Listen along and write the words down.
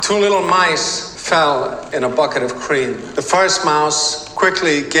Two little mice fell in a bucket of cream. The first mouse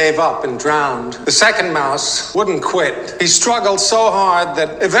quickly gave up and drowned. The second mouse wouldn't quit. He struggled so hard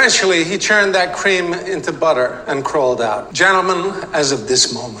that eventually he churned that cream into butter and crawled out. Gentlemen, as of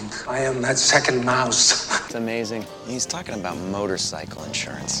this moment, I am that second mouse. It's amazing. He's talking about motorcycle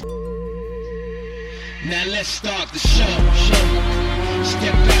insurance. Now let's start the show.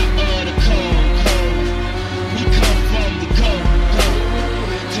 Step out of the cold. We come from the cold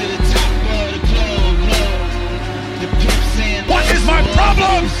to the top of the globe. The pimps and what is my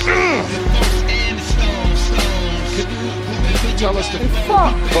problem? The folks and the stones. Tell us to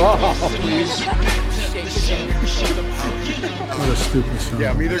fuck off, please. What a stupid song.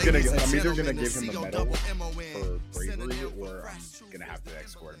 Yeah, I'm either gonna give him a medal for bravery, or I'm gonna have to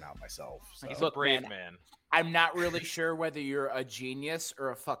escort him out myself. So. He's a brave man. I'm not really sure whether you're a genius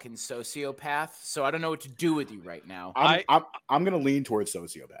or a fucking sociopath, so I don't know what to do with you right now. I'm gonna lean towards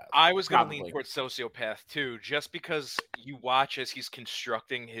sociopath. I was gonna lean towards sociopath too, just because you watch as he's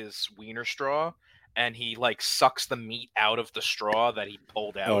constructing his wiener straw, and he like sucks the meat out of the straw that he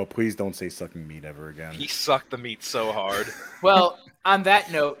pulled out. Oh, please don't say sucking meat ever again. He sucked the meat so hard. Well, on that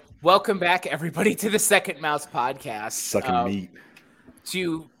note, welcome back everybody to the Second Mouse podcast. Sucking meat.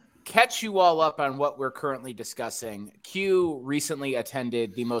 To catch you all up on what we're currently discussing, Q recently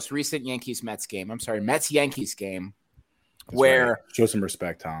attended the most recent Mets-Yankees game. That's where right. Show some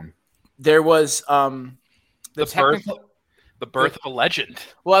respect, Tom. There was the birth of a legend.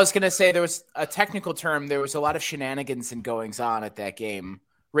 Well, I was going to say there was a technical term. There was a lot of shenanigans and goings on at that game,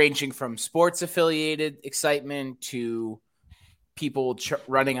 ranging from sports affiliated excitement to people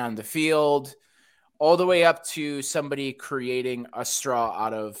running on the field, all the way up to somebody creating a straw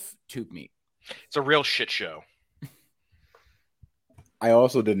out of tube meat. It's a real shit show. I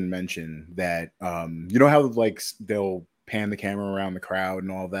also didn't mention that, you know how like they'll pan the camera around the crowd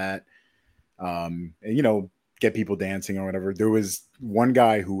and all that, and get people dancing or whatever. There was one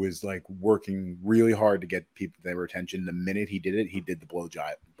guy who was like working really hard to get people their attention. The minute he did it, he did the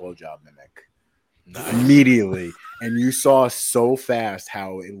blowjob mimic. Nice. Immediately, and you saw so fast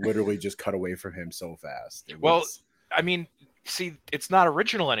how it literally just cut away from him so fast. I mean, see, it's not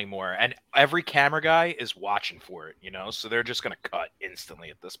original anymore, and every camera guy is watching for it, so they're just going to cut instantly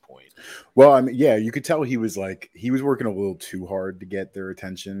at this point. Well, I mean, yeah, you could tell he was working a little too hard to get their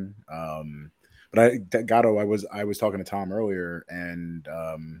attention. But Gatto, I was talking to Tom earlier, and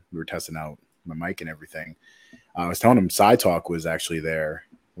we were testing out my mic and everything. I was telling him Side Talk was actually there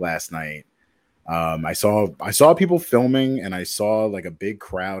last night. I saw people filming, and I saw like a big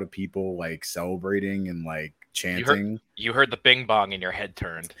crowd of people like celebrating and like chanting. You heard the bing bong and your head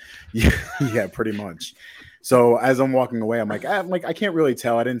turned. Yeah, pretty much. So as I'm walking away, I'm like, I can't really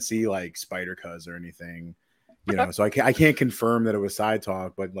tell. I didn't see like Spider Cuz or anything, so I can't confirm that it was Side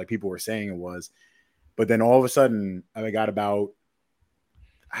Talk, but like people were saying it was. But then all of a sudden, I got about,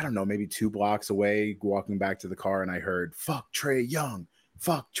 I don't know, maybe 2 blocks away, walking back to the car, and I heard "Fuck Trae Young."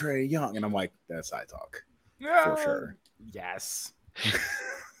 Fuck Trae Young. And I'm like, that's Side Talk. For sure. Yes.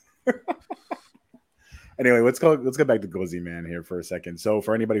 Anyway, let's go back to Glizzy Man here for a second. So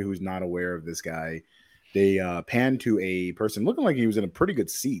for anybody who's not aware of this guy, they panned to a person looking like he was in a pretty good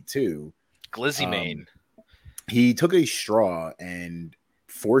seat too. Glizzy Man. He took a straw and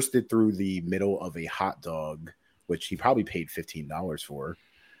forced it through the middle of a hot dog, which he probably paid $15 for.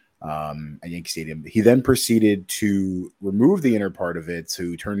 At Yankee Stadium. He then proceeded to remove the inner part of it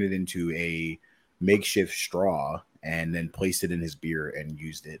to turn it into a makeshift straw, and then placed it in his beer and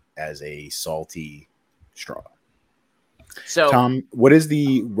used it as a salty straw. So, Tom, what is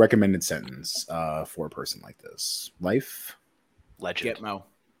the recommended sentence for a person like this? Life? Legend.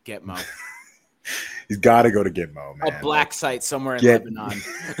 Gitmo. He's got to go to Gitmo, man. A black site somewhere in Lebanon.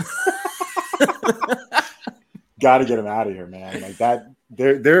 Got to get him out of here, man. Like that.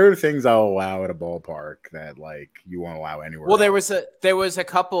 There are things I'll allow at a ballpark that like you won't allow anywhere. Well, else. there was a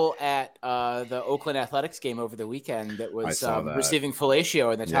couple at the Oakland Athletics game over the weekend that was receiving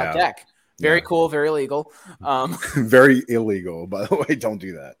fellatio in the top deck. Very cool, very legal. Very illegal, by the way. Don't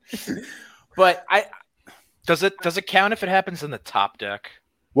do that. But does it count if it happens in the top deck?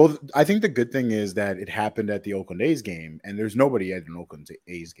 Well, I think the good thing is that it happened at the Oakland A's game, and there's nobody at an Oakland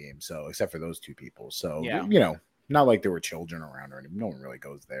A's game, so except for those two people. So not like there were children around or anything. No one really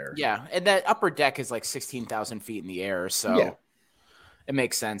goes there. Yeah, and that upper deck is like 16,000 feet in the air, so it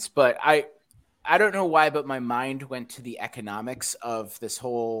makes sense. But I don't know why, but my mind went to the economics of this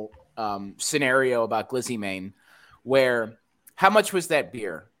whole scenario about Glizzy Main, where how much was that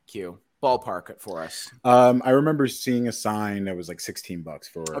beer, Q? Ballpark it for us. I remember seeing a sign that was like $16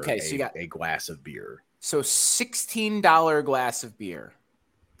 for so you got a glass of beer. So $16 glass of beer.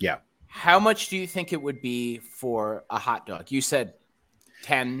 Yeah. How much do you think it would be for a hot dog? You said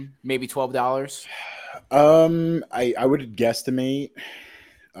 $10, maybe $12. I would guesstimate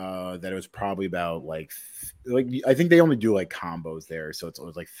that it was probably about like I think they only do like combos there, so it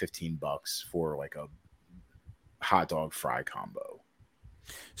was like $15 for like a hot dog fry combo.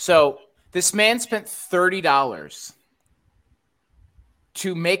 So this man spent $30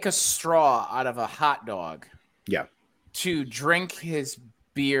 to make a straw out of a hot dog. Yeah. To drink his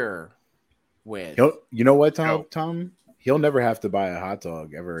beer with. You know what, Tom? He'll never have to buy a hot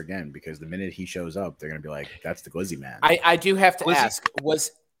dog ever again because the minute he shows up, they're gonna be like, "That's the Glizzy man." I do have to ask: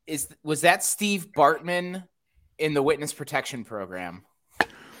 was that Steve Bartman in the witness protection program?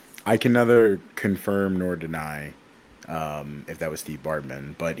 I can neither confirm nor deny if that was Steve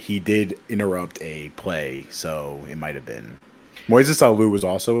Bartman, but he did interrupt a play, so it might have been. Moises Alou was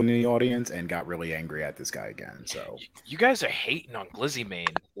also in the audience and got really angry at this guy again. So you guys are hating on Glizzy Mane.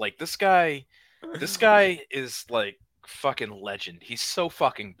 Like this guy is like fucking legend. He's so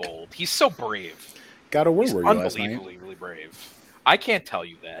fucking bold. He's so brave. Got where He's were you last night? Unbelievably brave. I can't tell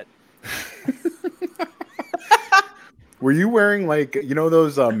you that. Were you wearing like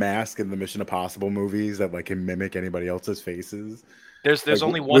those masks in the Mission Impossible movies that like can mimic anybody else's faces? There's like,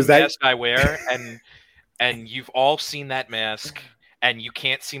 only one mask I wear, and you've all seen that mask, and you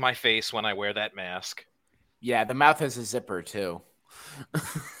can't see my face when I wear that mask. Yeah, the mouth has a zipper too.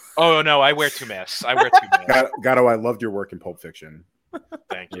 Oh no, I wear two masks. Gatto, I loved your work in Pulp Fiction.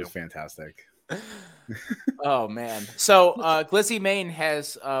 Thank you. It was fantastic. Oh man. So Glizzy Mane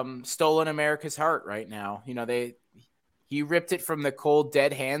has stolen America's heart right now. He ripped it from the cold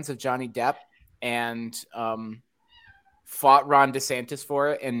dead hands of Johnny Depp and fought Ron DeSantis for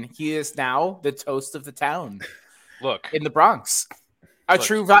it, and he is now the toast of the town. Look, in the Bronx. A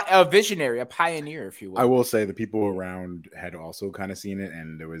true visionary, a pioneer, if you will. I will say the people around had also kind of seen it,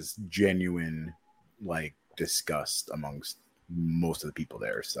 and there was genuine, disgust amongst most of the people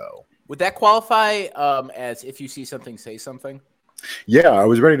there. So, would that qualify as if you see something, say something? Yeah, I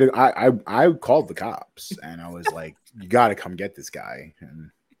was ready to. I called the cops, and I was like, "You got to come get this guy." And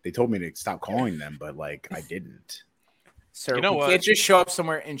they told me to stop calling them, but I didn't. Sir, we can't just show up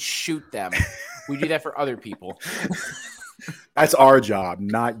somewhere and shoot them. We do that for other people. That's our job,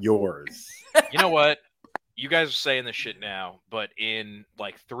 not yours. You know what? You guys are saying this shit now, but in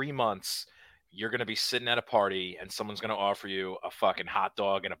 3 months, you're going to be sitting at a party and someone's going to offer you a fucking hot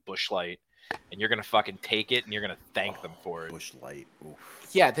dog and a Busch Light, and you're going to fucking take it and you're going to thank them for it. Busch Light. Oof.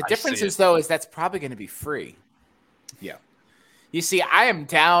 Yeah, the difference is that's probably going to be free. Yeah. You see, I am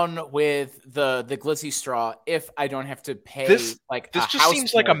down with the Glizzy straw if I don't have to pay this just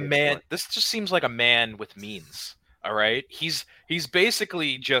seems like a man. This just seems like a man with means. All right, he's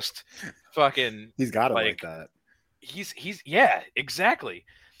basically just fucking. He's got it like that. He's yeah, exactly.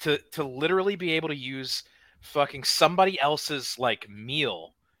 To literally be able to use fucking somebody else's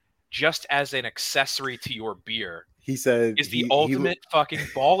meal just as an accessory to your beer. He said is the ultimate fucking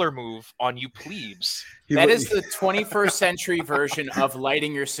baller move on you plebes. That is the 21st century version of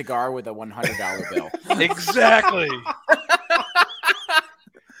lighting your cigar with a $100 bill. Exactly.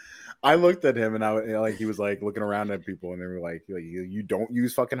 I looked at him and he was looking around at people and they were like, you don't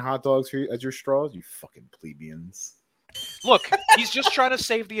use fucking hot dogs as your straws, you fucking plebeians. Look, he's just trying to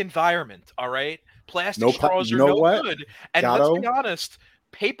save the environment, all right? Plastic straws are no good. And Gatto, let's be honest,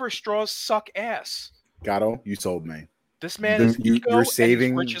 paper straws suck ass. Gatto, you sold me. This man is you're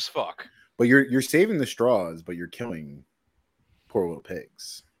saving, and he's rich as fuck. But you're saving the straws, but you're killing poor little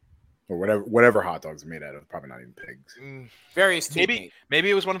pigs. Or whatever hot dogs are made out of. Probably not even pigs. Various maybe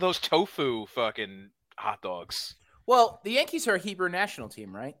it was one of those tofu fucking hot dogs. Well, the Yankees are a Hebrew national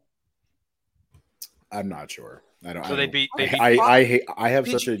team, right? I'm not sure. I don't. So I have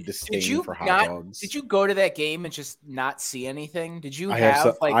such a disdain for hot dogs. Did you go to that game and just not see anything? Did you I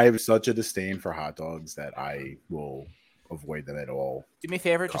have such a disdain for hot dogs that I will avoid them at all. Do me a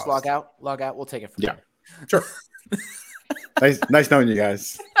favor, just log out. Log out. We'll take it from there. Sure. Nice knowing you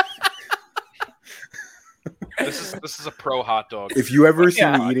guys. This is a pro hot dog. If you ever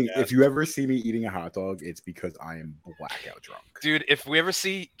see me eating a hot dog, it's because I am blackout drunk. Dude, if we ever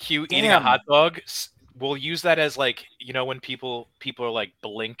see Q eating a hot dog, we'll use that as when people are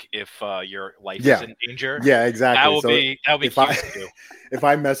blink if your life is in danger. Yeah, exactly. That'll be cute to do. If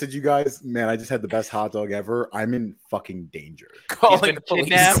I message you guys, man, I just had the best hot dog ever, I'm in fucking danger. He's been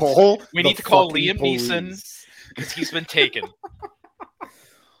kidnapped. We need to call Liam Neeson because he's been taken.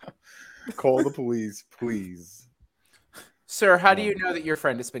 Call the police, please. Sir, how do you know that your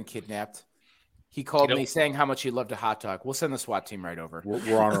friend has been kidnapped? He called me saying how much he loved a hot dog. We'll send the SWAT team right over.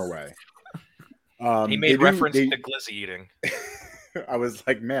 We're on our way. He made reference to Glizzy eating. I was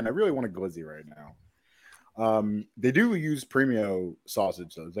like, man, I really want a glizzy right now. They do use premio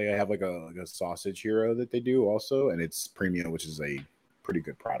sausage though. They have like a sausage hero that they do also, and it's premio, which is a pretty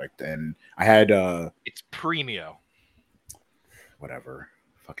good product. And I had It's premio. whatever.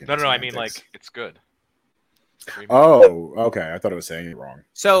 Fucking No, I mean semantics. like it's good. Premio. Oh, okay. I thought I was saying it wrong.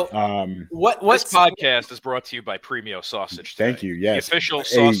 So Um, what's This podcast is brought to you by Premio Sausage. Today. Thank you. Yes, the official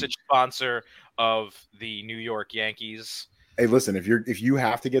Hey. sausage sponsor of the New York Yankees. Hey, listen, if you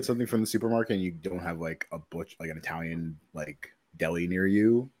have to get something from the supermarket and you don't have like a butch like an Italian like deli near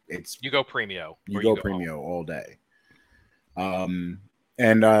you, it's You go Premio. you or go home. premio all day.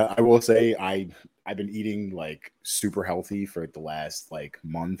 And I will say I've been eating like super healthy for the last like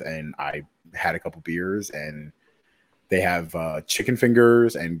month, and I had a couple beers, and they have chicken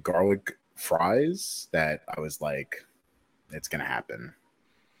fingers and garlic fries that I was like, it's gonna happen.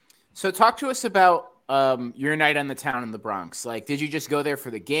 So talk to us about your night on the town in the Bronx. Like, did you just go there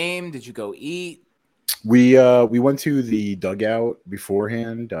for the game? Did you go eat? We went to the Dugout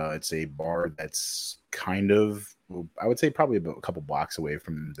beforehand. It's a bar that's kind of, I would say, probably about a couple blocks away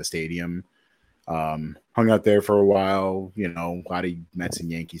from the stadium. Hung out there for a while. You know, a lot of Mets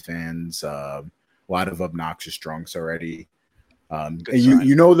and Yankees fans. A lot of obnoxious drunks already. And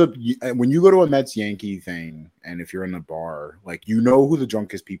you know when you go to a Mets Yankee thing, and if you're in the bar, like you know who the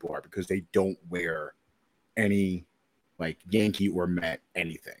drunkest people are because they don't wear any like Yankee or Met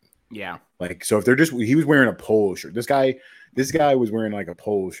anything. Yeah. Like, so if they're just, he was wearing a polo shirt. This guy was wearing like a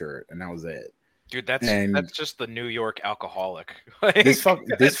polo shirt, and that was it. Dude, that's just the New York alcoholic. This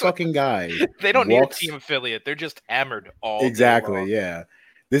fucking guy. They don't need a team affiliate. They're just hammered all exactly. day long. Yeah.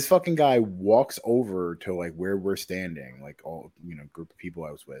 This fucking guy walks over to like where we're standing, like all group of people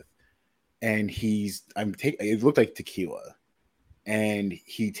I was with, and it looked like tequila, and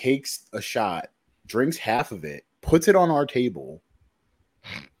he takes a shot, drinks half of it, puts it on our table,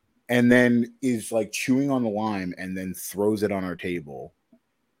 and then is like chewing on the lime and then throws it on our table.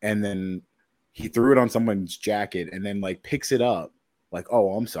 And then he threw it on someone's jacket and then like picks it up like,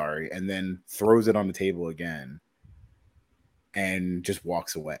 oh, I'm sorry. And then throws it on the table again and just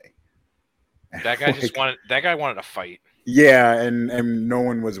walks away. That guy wanted a fight. Yeah. And no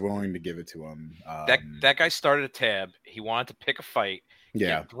one was willing to give it to him. That guy started a tab. He wanted to pick a fight.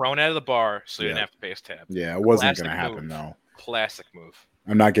 Yeah. Get thrown out of the bar so he didn't have to pay his tab. Yeah. It wasn't going to happen though. Classic move.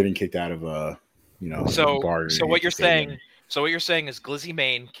 I'm not getting kicked out of bar. So what you're saying is Glizzy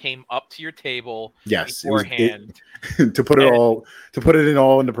Main came up to your table beforehand. To put it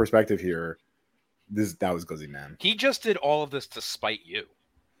all into perspective here, that was Glizzy Man. He just did all of this to spite you.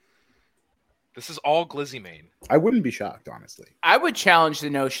 This is all Glizzy Main. I wouldn't be shocked, honestly. I would challenge the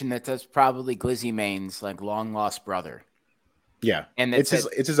notion that that's probably Glizzy Main's like long lost brother. Yeah, and it's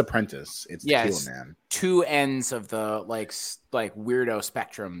his apprentice. It's Tequila Man. Two ends of the like weirdo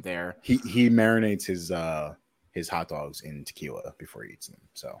spectrum there. He marinates his hot dogs in tequila before he eats them.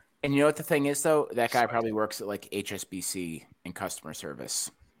 So, and you know what the thing is though, that guy probably works at like HSBC in customer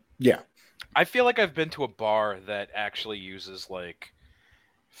service. Yeah, I feel like I've been to a bar that actually uses like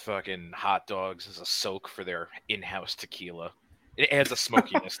fucking hot dogs as a soak for their in-house tequila. It adds a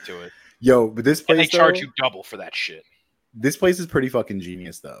smokiness to it. Yo, but this place and they charge you double for that shit. This place is pretty fucking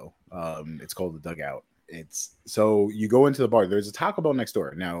genius, though. It's called the Dugout. So you go into the bar. There's a Taco Bell next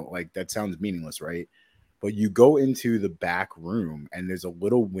door. Now, like that sounds meaningless, right? But you go into the back room, and there's a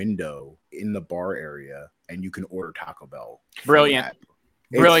little window in the bar area, and you can order Taco Bell. Brilliant.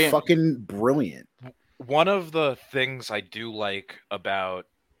 It's fucking brilliant. One of the things I do like about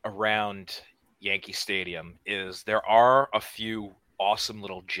around Yankee Stadium is there are a few awesome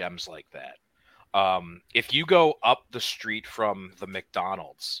little gems like that. If you go up the street from the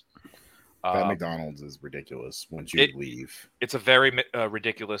McDonald's, that McDonald's is ridiculous once you leave. It's a very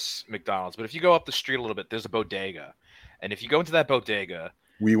ridiculous McDonald's. But if you go up the street a little bit, there's a bodega. And if you go into that bodega...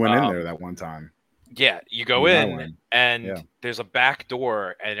 We went in there that one time. Yeah, you go in and there's a back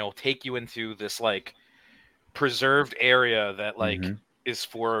door and it'll take you into this like preserved area that like is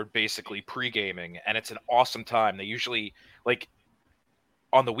for basically pre-gaming. And it's an awesome time. They usually like...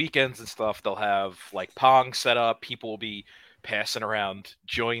 on the weekends and stuff, they'll have like Pong set up. People will be passing around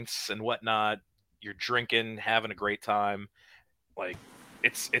joints and whatnot. You're drinking, having a great time. Like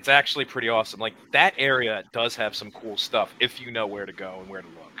it's actually pretty awesome. Like that area does have some cool stuff if you know where to go and where to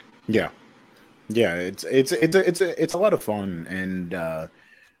look. Yeah. It's a lot of fun, and I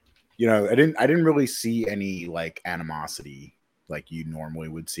didn't really see any like animosity like you normally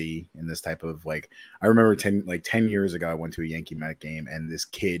would see in this type of like. I remember 10 years ago I went to a Yankee Met game, and this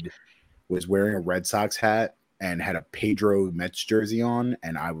kid was wearing a Red Sox hat and had a Pedro Mets jersey on,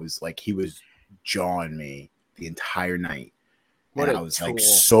 and I was like, he was jawing me the entire night, What and a I was tool. like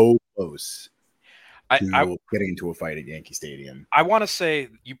so close to I getting into a fight at Yankee Stadium. I want to say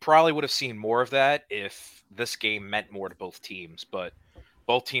you probably would have seen more of that if this game meant more to both teams, but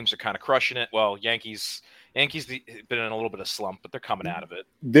both teams are kind of crushing it. Well, Yankees been in a little bit of slump, but they're coming out of it.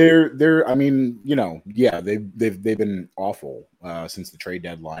 They're I mean, they've been awful since the trade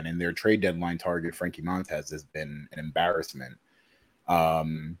deadline, and their trade deadline target, Frankie Montez, has been an embarrassment.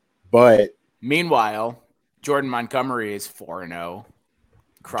 But Meanwhile, Jordan Montgomery is 4-0.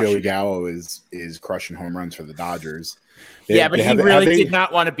 Joey Gallo is crushing home runs for the Dodgers. He really did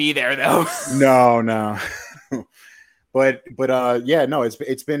not want to be there, though. No. But no,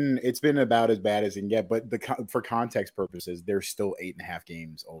 it's been about as bad as it can get. But for context purposes, they're still 8.5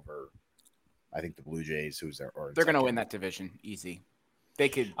 games over, I think, the Blue Jays, they're going to win that division easy. They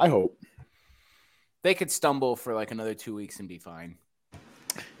could. I hope they could stumble for like another 2 weeks and be fine.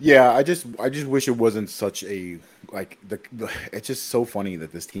 Yeah, I just wish it wasn't such a it's just so funny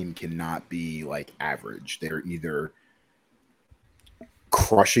that this team cannot be like average. They're either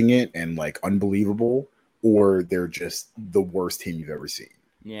crushing it and like unbelievable, or they're just the worst team you've ever seen.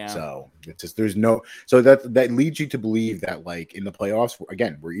 Yeah. So it's just that leads you to believe that like in the playoffs,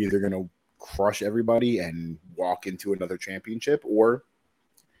 again, we're either gonna crush everybody and walk into another championship or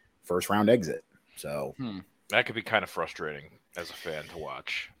first round exit. So that could be kind of frustrating as a fan to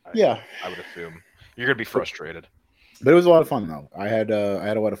watch. I would assume you're gonna be frustrated. But it was a lot of fun though. I had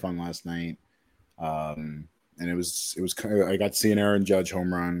a lot of fun last night, and it was I got to see an Aaron Judge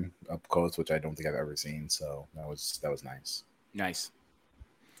home run up close, which I don't think I've ever seen. So that was nice. Nice.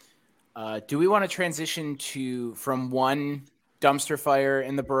 Do we want to transition from one dumpster fire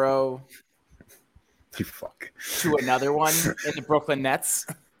in the borough to another one in the Brooklyn Nets?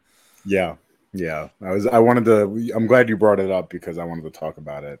 Yeah. I'm glad you brought it up because I wanted to talk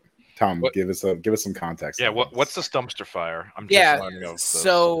about it. Tom, give us some context. Yeah, what's this dumpster fire? I'm just learning of this.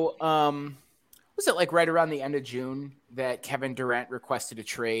 So was it like right around the end of June that Kevin Durant requested a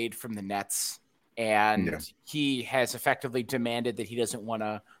trade from the Nets, and he has effectively demanded that he doesn't want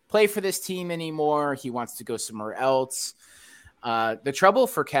to play for this team anymore. He wants to go somewhere else. The trouble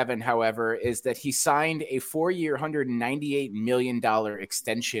for Kevin, however, is that he signed a 4-year, $198 million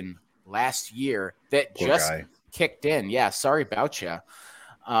extension last year that kicked in. Yeah, sorry about you.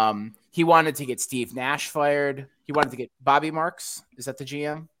 He wanted to get Steve Nash fired. He wanted to get Bobby Marks. Is that the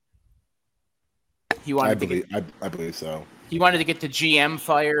GM? I believe so. He wanted to get the GM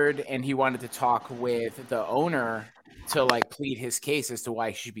fired, and he wanted to talk with the owner to like plead his case as to why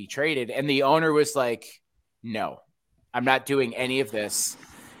he should be traded. And the owner was like, "No, I'm not doing any of this."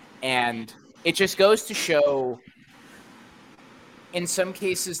 And it just goes to show, in some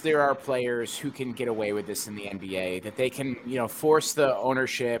cases, there are players who can get away with this in the NBA, that they can, force the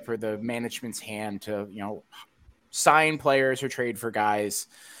ownership or the management's hand to, sign players or trade for guys.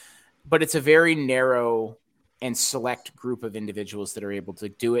 But it's a very narrow and select group of individuals that are able to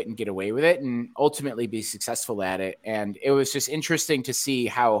do it and get away with it and ultimately be successful at it. And it was just interesting to see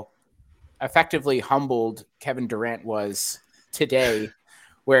how effectively humbled Kevin Durant was today,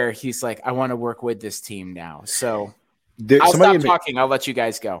 where he's like, I want to work with this team now. So I'll stop talking. I'll let you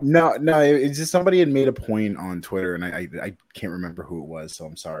guys go. No, it's just somebody had made a point on Twitter, and I can't remember who it was, so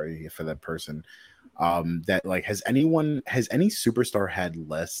I'm sorry for that person. That like has any superstar had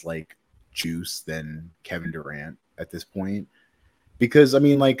less like juice than Kevin Durant at this point? Because I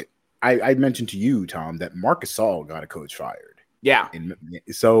mean, like I mentioned to you, Tom, that Marc Gasol got a coach fired. Yeah.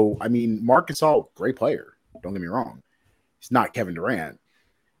 So I mean, Marc Gasol, great player. Don't get me wrong. He's not Kevin Durant.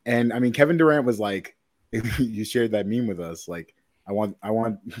 And I mean, Kevin Durant was like, you shared that meme with us. Like, I want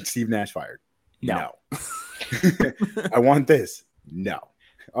Steve Nash fired. No. I want this. No.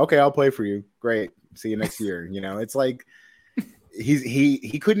 Okay, I'll play for you. Great. See you next year. It's like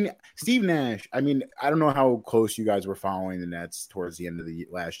he couldn't. Steve Nash. I mean, I don't know how close you guys were following the Nets towards the end of the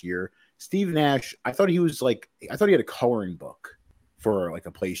last year. Steve Nash. I thought he had a coloring book for like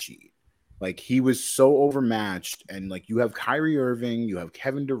a play sheet. Like he was so overmatched, and like you have Kyrie Irving, you have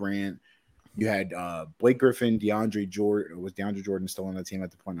Kevin Durant. You had Blake Griffin, DeAndre Jordan. Was DeAndre Jordan still on the team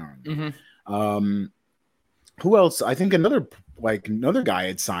at the point? Who else? I think another guy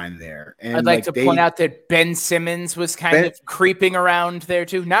had signed there. And I'd like to point out that Ben Simmons was kind of creeping around there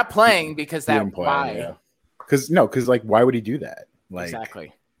too, not playing because that why? Yeah. Because like why would he do that? Like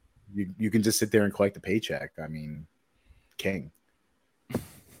exactly. You can just sit there and collect the paycheck. I mean, king.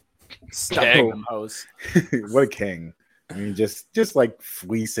 King. What a king. I mean, just like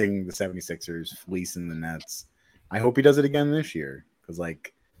fleecing the 76ers, fleecing the Nets. I hope he does it again this year because,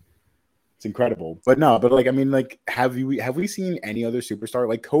 like, it's incredible. But like, I mean, like, have we seen any other superstar?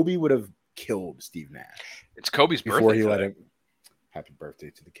 Like, Kobe would have killed Steve Nash. It's Kobe's before birthday. Happy birthday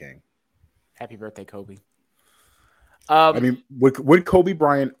to the king. Happy birthday, Kobe. I mean, would Kobe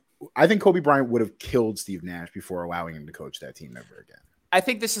Bryant? I think Kobe Bryant would have killed Steve Nash before allowing him to coach that team ever again. I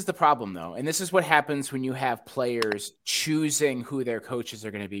think this is the problem, though, and this is what happens when you have players choosing who their coaches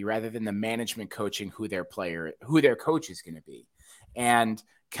are going to be, rather than the management coaching who their coach is going to be. And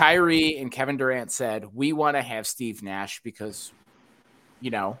Kyrie and Kevin Durant said, "We want to have Steve Nash because,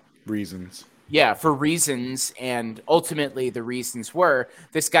 reasons." Yeah, for reasons, and ultimately the reasons were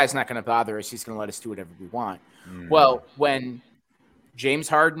this guy's not going to bother us. He's going to let us do whatever we want. Well, when James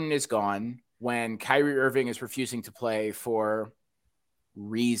Harden is gone, when Kyrie Irving is refusing to play for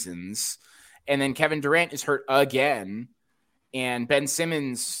reasons, and then Kevin Durant is hurt again, and Ben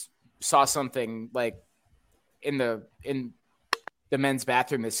Simmons saw something like in the men's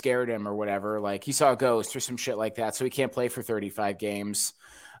bathroom that scared him or whatever, like he saw a ghost or some shit like that, so he can't play for 35 games.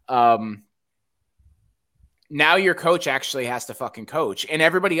 Now your coach actually has to fucking coach, and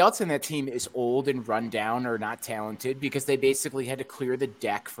everybody else in that team is old and run down or not talented because they basically had to clear the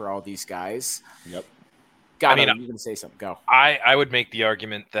deck for all these guys. Yep. You're going to say something. Go. I would make the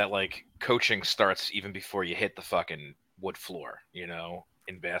argument that like coaching starts even before you hit the fucking wood floor,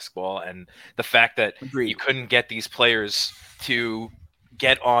 in basketball. And the fact that you couldn't get these players to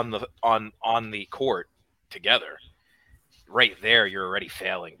get on the court together, right there, you're already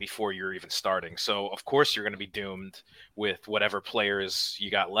failing before you're even starting. So of course you're going to be doomed with whatever players you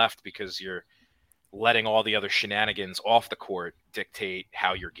got left because you're letting all the other shenanigans off the court dictate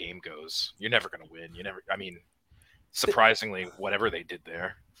how your game goes. You're never going to win. Surprisingly, whatever they did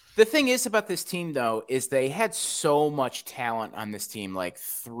there. The thing is about this team, though, is they had so much talent on this team like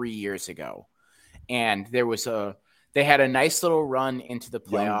 3 years ago. And they had a nice little run into the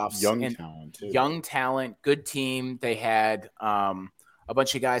playoffs. Young talent, good team. They had a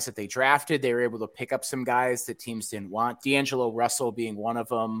bunch of guys that they drafted. They were able to pick up some guys that teams didn't want. D'Angelo Russell being one of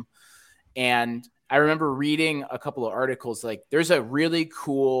them. And I remember reading a couple of articles, like there's a really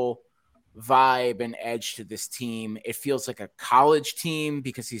cool vibe and edge to this team. It feels like a college team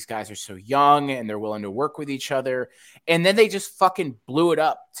because these guys are so young and they're willing to work with each other. And then they just fucking blew it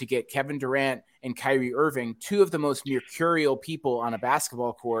up to get Kevin Durant and Kyrie Irving, two of the most mercurial people on a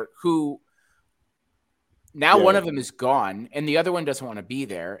basketball court, who now one of them is gone and the other one doesn't want to be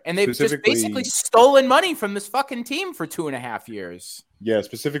there. And they've just basically stolen money from this fucking team for 2.5 years. Yeah,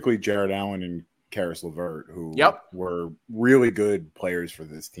 specifically Jared Allen and Karis LeVert, who were really good players for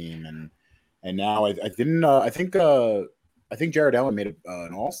this team. And now I think Jared Allen made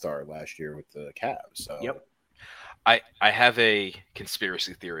an all-star last year with the Cavs. So. Yep. I have a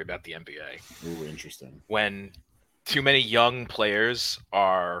conspiracy theory about the NBA. Ooh, interesting. When too many young players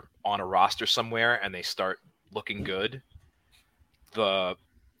are on a roster somewhere and they start looking good, the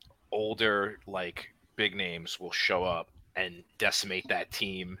older, like, big names will show up and decimate that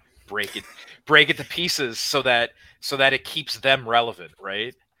team, break it to pieces so that it keeps them relevant,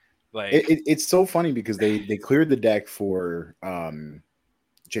 right? Like it's so funny because they cleared the deck for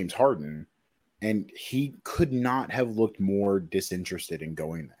James Harden, and he could not have looked more disinterested in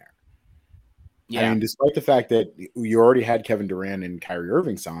going there. Yeah. I mean, despite the fact that you already had Kevin Durant and Kyrie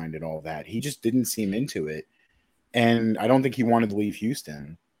Irving signed and all that, he just didn't seem into it. And I don't think he wanted to leave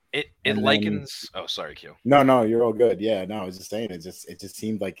Houston. Oh, sorry, Q. No, you're all good. Yeah, no, I was just saying it just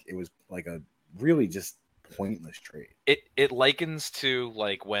seemed like it was like a really just pointless trade. It likens to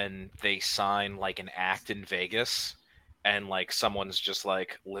like when they sign like an act in Vegas and like someone's just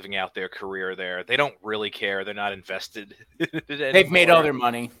like living out their career there. They don't really care. They're not invested. They've made all their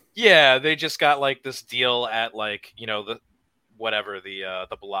money. Yeah, they just got like this deal at like, the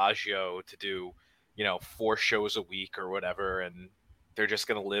Bellagio to do, 4 shows a week or whatever, and they're just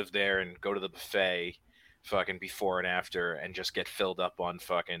going to live there and go to the buffet fucking before and after and just get filled up on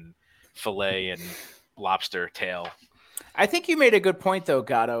fucking filet and lobster tail. I think you made a good point, though,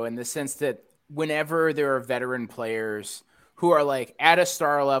 Gatto, in the sense that whenever there are veteran players who are like at a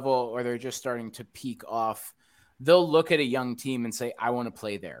star level or they're just starting to peak off, they'll look at a young team and say, I want to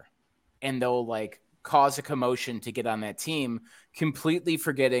play there. And they'll like cause a commotion to get on that team, completely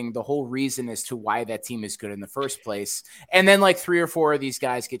forgetting the whole reason as to why that team is good in the first place. And then like 3 or 4 of these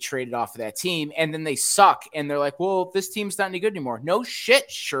guys get traded off of that team and then they suck. And they're like, well, this team's not any good anymore. No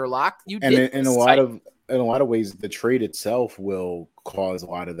shit, Sherlock. In a lot of ways, the trade itself will cause a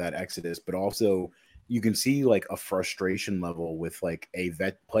lot of that exodus, but also you can see like a frustration level with like a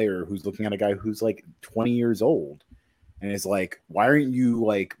vet player who's looking at a guy who's like 20 years old. And it's like, why aren't you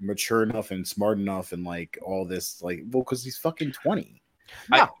like mature enough and smart enough and like all this? Like, well, because he's fucking 20.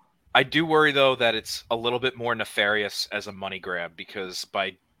 Yeah. I do worry though that it's a little bit more nefarious as a money grab because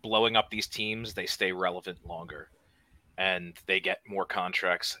by blowing up these teams, they stay relevant longer. and they get more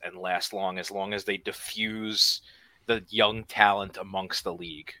contracts and last long as they diffuse the young talent amongst the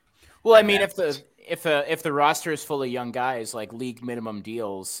league. Well, I And mean, that's- if the roster is full of young guys, like league minimum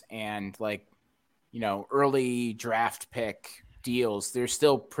deals and like, early draft pick deals, they're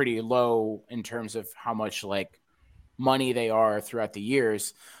still pretty low in terms of how much like money they are throughout the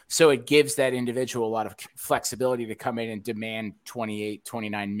years. So it gives that individual a lot of flexibility to come in and demand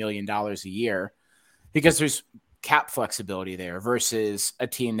 $28-29 million a year, because there's cap flexibility there versus a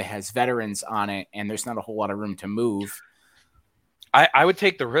team that has veterans on it and there's not a whole lot of room to move. I would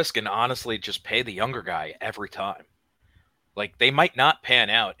take the risk and honestly just pay the younger guy every time. Like, they might not pan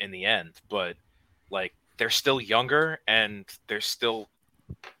out in the end, but like, they're still younger and they're still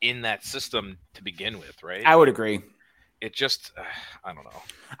in that system to begin with, right? I would agree. It just, I don't know.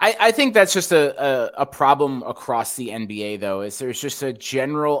 I think that's just a problem across the NBA, though, is there's just a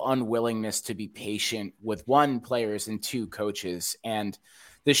general unwillingness to be patient with, one, players, and two, coaches. And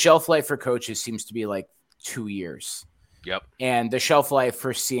the shelf life for coaches seems to be like 2 years. Yep. And the shelf life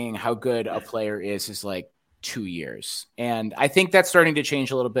for seeing how good a player is like 2 years. And I think that's starting to change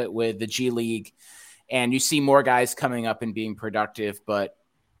a little bit with the G League. And you see more guys coming up and being productive, but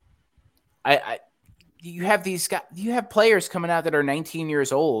you have these guys, you have players coming out that are 19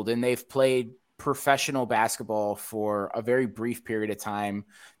 years old and they've played professional basketball for a very brief period of time.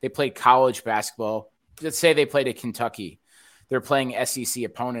 They played college basketball. Let's say they played at Kentucky. They're playing SEC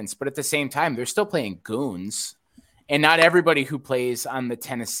opponents, but at the same time, they're still playing goons. And not everybody who plays on the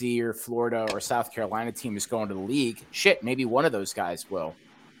Tennessee or Florida or South Carolina team is going to the league. Shit, maybe one of those guys will.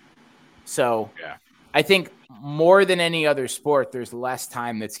 So yeah. I think more than any other sport, there's less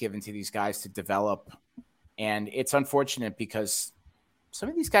time that's given to these guys to develop. And it's unfortunate because some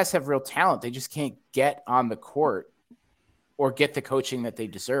of these guys have real talent. They just can't get on the court or get the coaching that they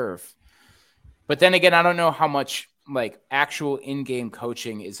deserve. But then again, I don't know how much like actual in-game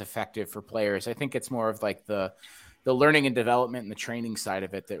coaching is effective for players. I think it's more of like the learning and development and the training side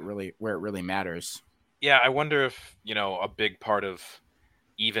of it that really, where it really matters. Yeah, I wonder if, a big part of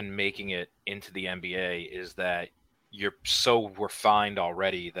even making it into the NBA is that you're so refined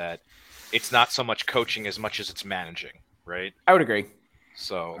already that it's not so much coaching as much as it's managing, right? I would agree.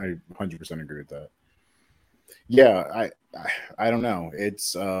 So I 100% agree with that. Yeah, I don't know.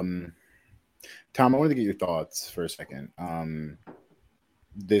 It's Tom, I wanted to get your thoughts for a second.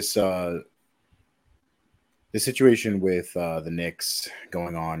 This situation with the Knicks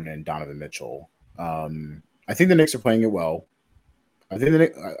going on and Donovan Mitchell. I think the Knicks are playing it well. I think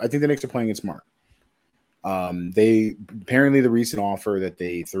the Knicks are playing it smart. They apparently, the recent offer that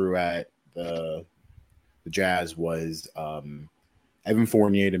they threw at the Jazz was Evan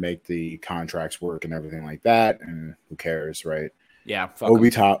Fournier to make the contracts work and everything like that. And who cares, right? Yeah. Obi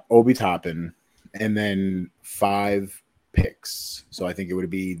Toppin, and then 5 picks. So I think it would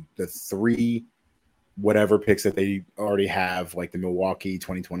be the 3 whatever picks that they already have, like the Milwaukee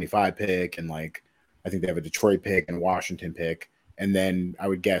 2025 pick, and like I think they have a Detroit pick and a Washington pick. And then I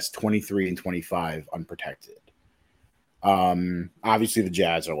would guess 23 and 25 unprotected. Obviously the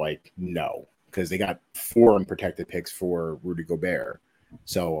Jazz are like, no, because they got 4 unprotected picks for Rudy Gobert.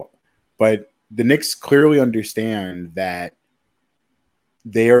 So, but the Knicks clearly understand that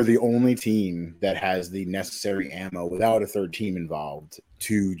they are the only team that has the necessary ammo without a third team involved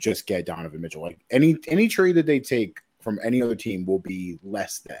to just get Donovan Mitchell. Like any trade that they take from any other team will be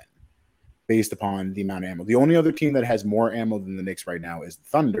less than, based upon the amount of ammo. The only other team that has more ammo than the Knicks right now is the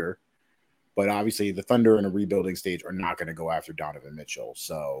Thunder, but obviously the Thunder in a rebuilding stage are not going to go after Donovan Mitchell,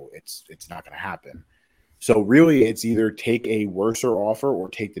 so it's not going to happen. So really, it's either take a worser offer or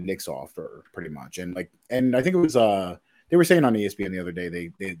take the Knicks offer, pretty much. And I think it was they were saying on ESPN the other day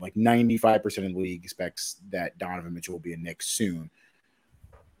they like 95% of the league expects that Donovan Mitchell will be a Knicks soon.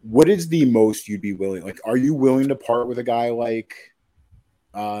 What is the most you'd be willing? Like, are you willing to part with a guy like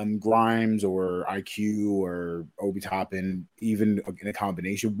Grimes or IQ or Obi Toppin, even in a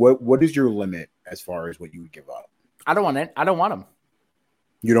combination? What is your limit as far as what you would give up? I don't want it. I don't want him.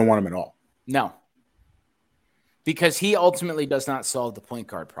 You don't want him at all? No. Because he ultimately does not solve the point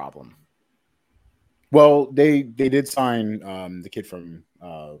guard problem. Well, they did sign the kid from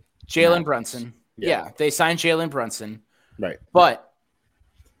Jalen Brunson. Yeah, they signed Jalen Brunson. Right. But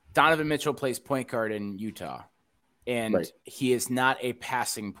Donovan Mitchell plays point guard in Utah. And he is not a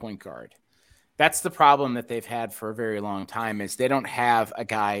passing point guard. That's the problem that they've had for a very long time, is they don't have a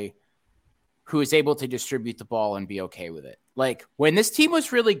guy who is able to distribute the ball and be okay with it. Like when this team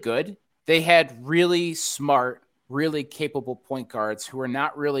was really good, they had really smart, really capable point guards who were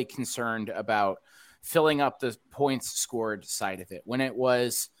not really concerned about filling up the points scored side of it. When it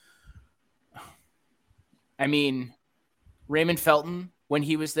was, I mean, Raymond Felton when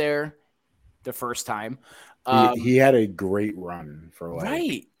he was there the first time. He had a great run for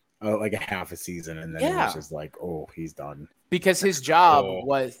Right. like a half a season, and then it was just like, oh, he's done. Because his job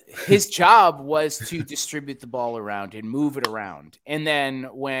was to distribute the ball around and move it around. And then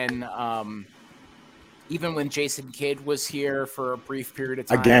when even when Jason Kidd was here for a brief period of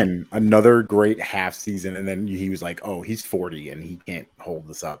time. Again, another great half season, and then he was like, oh, he's 40 and he can't hold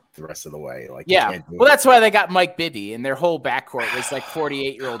this up the rest of the way. Like, well, that's why they got Mike Bibby, and their whole backcourt was like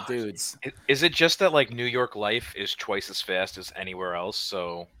 48-year-old dudes. Is it just that like New York life is twice as fast as anywhere else?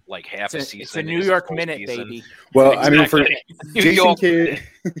 So like half a season. It's a New York minute, season. Baby. Well, I mean, for Jason Kidd,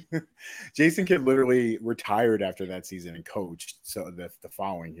 Jason Kidd literally retired after that season and coached so the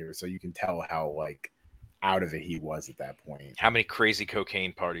following year. So you can tell how like out of it he was at that point. How many crazy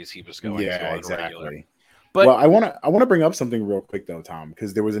cocaine parties he was going to on exactly. regular. But I want to bring up something real quick though, Tom,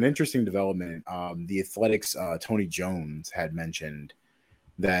 because there was an interesting development. The Athletics' Tony Jones had mentioned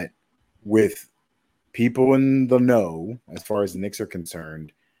that with people in the know, as far as the Knicks are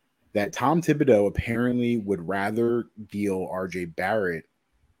concerned, that Tom Thibodeau apparently would rather deal RJ Barrett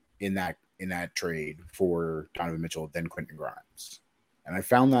in that trade for Donovan Mitchell than Quentin Grimes, and I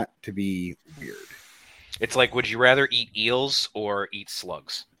found that to be weird. It's like, would you rather eat eels or eat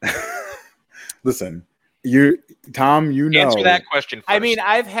slugs? Listen, Tom, you know. Answer that question first. I mean,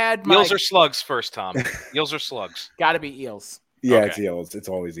 I've had eels or slugs first, Tom. Eels or slugs? Got to be eels. Yeah, Okay. It's eels. It's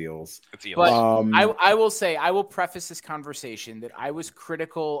always eels. It's eels. But I will say, I will preface this conversation that I was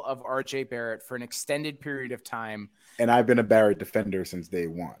critical of RJ Barrett for an extended period of time. And I've been a Barrett defender since day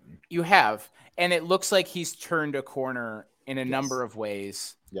one. You have. And it looks like he's turned a corner in a number of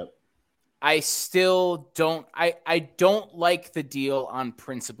ways. Yep. I still don't I don't like the deal on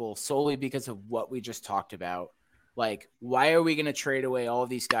principle solely because of what we just talked about. Like, why are we going to trade away all of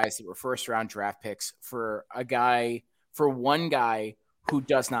these guys that were first round draft picks for one guy who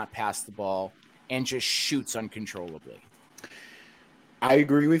does not pass the ball and just shoots uncontrollably? I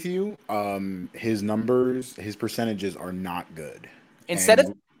agree with you. His numbers, his percentages are not good. Instead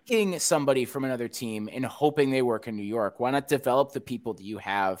of picking somebody from another team and hoping they work in New York, why not develop the people that you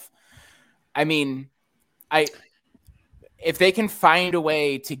have? I mean, if they can find a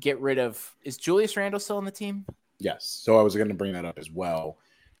way to get rid of, is Julius Randle still on the team? Yes. So I was going to bring that up as well.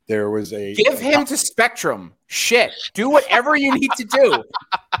 There was give him to Spectrum. Shit. Do whatever you need to do.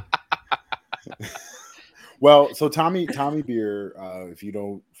 Well, so Tommy Beer, if you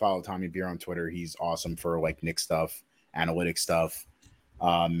don't follow Tommy Beer on Twitter, he's awesome for like Knicks stuff, analytics stuff.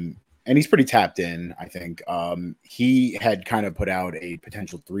 And he's pretty tapped in, I think. He had kind of put out a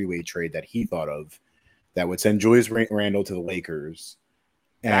potential three-way trade that he thought of that would send Julius Randle to the Lakers.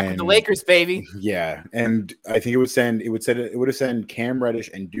 Back with the Lakers, baby. Yeah, and I think it would have sent Cam Reddish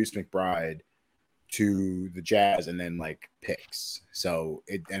and Deuce McBride to the Jazz, and then like picks. So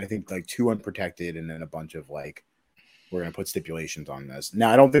and I think like 2 unprotected, and then a bunch of like, we're gonna put stipulations on this.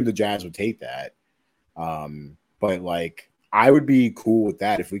 Now I don't think the Jazz would take that, but like, I would be cool with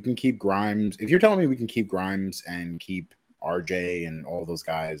that if we can keep Grimes. If you're telling me we can keep Grimes and keep RJ and all those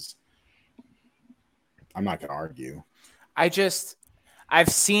guys, I'm not going to argue. I've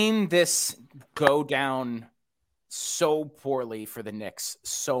seen this go down so poorly for the Knicks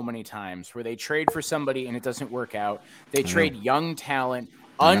so many times where they trade for somebody and it doesn't work out. They trade young talent,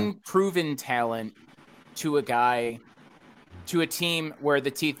 unproven talent to a team where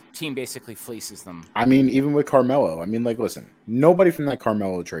the team basically fleeces them. I mean, even with Carmelo, I mean, like, listen, nobody from that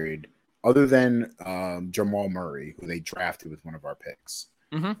Carmelo trade, other than Jamal Murray, who they drafted with one of our picks.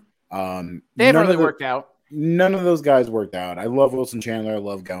 Mm-hmm. They haven't really worked out. None of those guys worked out. I love Wilson Chandler, I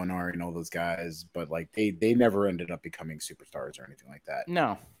love Gallinari and all those guys, but like they never ended up becoming superstars or anything like that.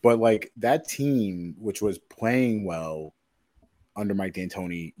 No. But like that team, which was playing well under Mike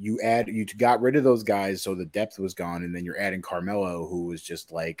D'Antoni, you got rid of those guys, so the depth was gone, and then you're adding Carmelo, who was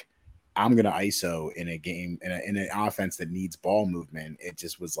just like, I'm gonna ISO in a game in an offense that needs ball movement. It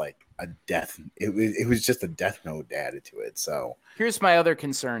just was like a death. It was just a death note added to it. So here's my other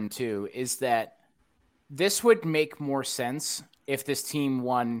concern too: is that this would make more sense if this team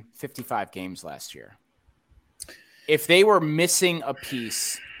won 55 games last year. If they were missing a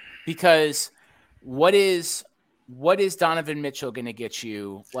piece, because what is Donovan Mitchell going to get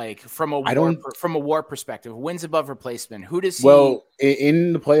you, like, from a war perspective? Wins above replacement. Who does he? Well,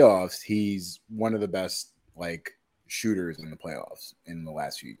 in the playoffs, he's one of the best like shooters in the playoffs in the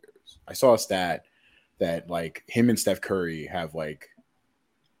last few years. I saw a stat that like him and Steph Curry have like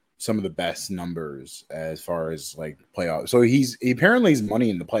some of the best numbers as far as like playoffs. So he apparently he's money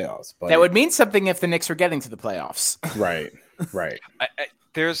in the playoffs. But that would mean something if the Knicks are getting to the playoffs. Right.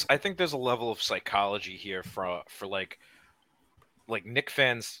 I think there's a level of psychology here for like like Knick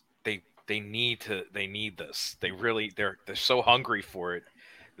fans, they need this. They're so hungry for it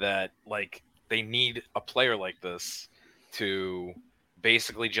that like they need a player like this to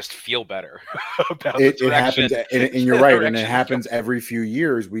basically just feel better about the It direction. happens, and you're right, and it direction happens every few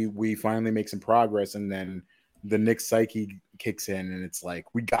years. We finally make some progress, and then the Knicks psyche kicks in, and it's like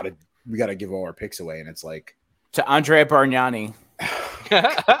we gotta give all our picks away, and it's like To Andrea Bargnani.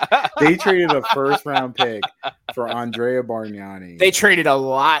 they traded a first round pick for Andrea Bargnani. They traded a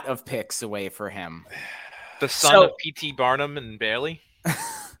lot of picks away for him. The son of P.T. Barnum and Bailey,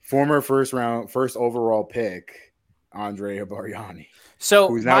 former first overall pick, Andrea Bargnani. So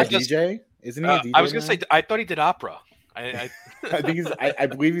who's now a DJ? Isn't he a DJ? I was gonna now? say I thought he did opera. I think I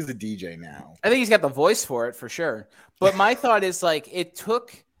believe he's a DJ now. I think he's got the voice for it for sure. But my thought is like it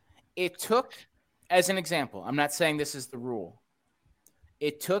took as an example. I'm not saying this is the rule.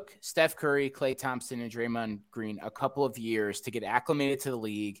 It took Steph Curry, Klay Thompson, and Draymond Green a couple of years to get acclimated to the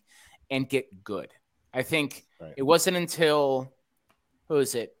league and get good. I think it wasn't until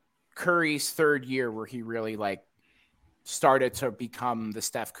Curry's third year where he really like started to become the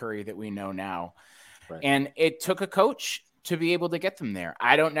Steph Curry that we know now. Right. And it took a coach to be able to get them there.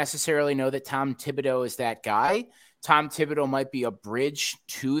 I don't necessarily know that Tom Thibodeau is that guy. Tom Thibodeau might be a bridge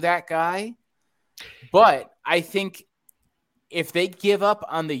to that guy. But I think if they give up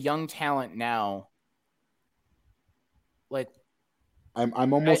on the young talent now, like I'm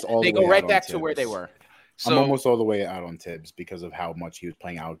almost all they the way go right out back on to where they Tibbs. were. I'm almost all the way out on Tibbs because of how much he was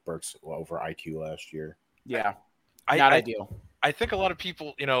playing Alec Burks over IQ last year. Yeah, not ideal. I think a lot of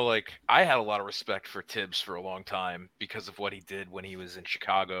people, like I had a lot of respect for Tibbs for a long time because of what he did when he was in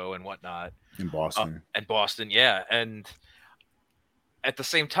Chicago and whatnot. In Boston. Yeah. And at the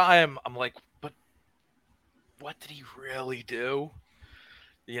same time, I'm like, but what did he really do?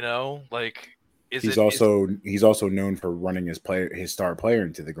 Like he's also known for running his star player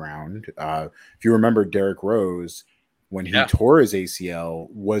into the ground. If you remember Derrick Rose, when he tore his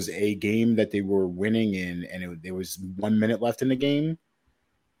ACL, was a game that they were winning in, and there was 1 minute left in the game,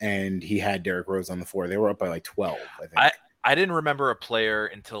 and he had Derrick Rose on the floor. They were up by like 12, I think. I didn't remember a player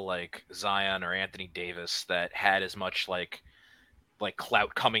until like Zion or Anthony Davis that had as much like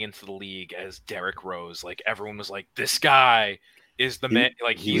clout coming into the league as Derrick Rose. Like everyone was like, this guy is the man.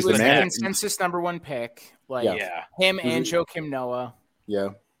 Like he was the consensus number one pick. Like him and Joakim Noah. Yeah.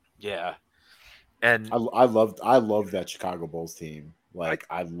 Yeah. And I love that Chicago Bulls team. Like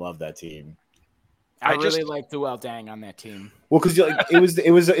I love that team. I really like Luol Deng on that team. Well, because it was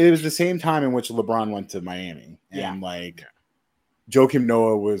the same time in which LeBron went to Miami, and Joakim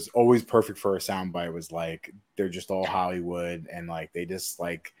Noah was always perfect for a soundbite. It was like they're just all Hollywood, and like they just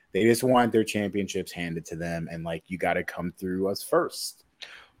want their championships handed to them, and like you got to come through us first.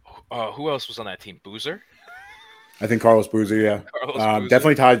 Who else was on that team? Boozer. I think Carlos Boozer, yeah. Boozer.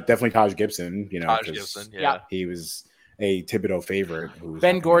 Definitely Taj Gibson. Taj Gibson, yeah. He was a Thibodeau favorite.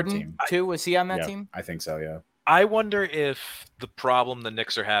 Ben Gordon, too, was he on that team? I think so, yeah. I wonder if the problem the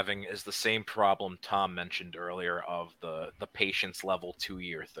Knicks are having is the same problem Tom mentioned earlier of the patience level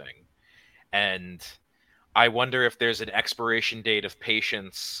 2-year thing. And I wonder if there's an expiration date of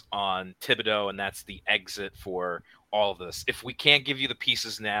patience on Thibodeau, and that's the exit for all of this. If we can't give you the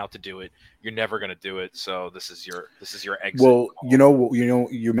pieces now to do it, you're never going to do it. So this is your exit. Well,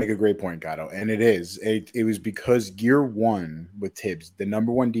 you make a great point, Gatto, and it is. It was because year one with Tibbs, the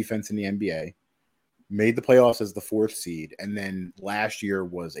number one defense in the NBA, made the playoffs as the 4th seed, and then last year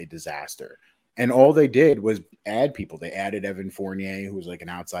was a disaster. And all they did was add people. They added Evan Fournier, who was like an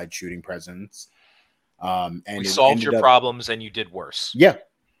outside shooting presence. And we solved your problems, and you did worse. Yeah,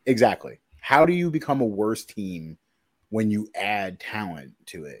 exactly. How do you become a worse team when you add talent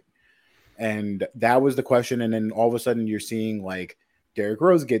to it? And that was the question. And then all of a sudden you're seeing like Derrick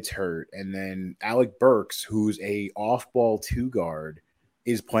Rose gets hurt, and then Alec Burks, who's a off-ball 2 guard,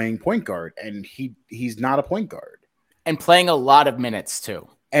 is playing point guard, and he's not a point guard. And playing a lot of minutes too.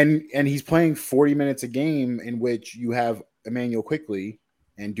 And he's playing 40 minutes a game, in which you have Emmanuel Quickley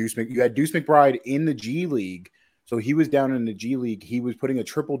and you had Deuce McBride in the G League. So he was down in the G League. He was putting a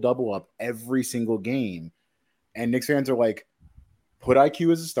triple-double up every single game. And Knicks fans are like, put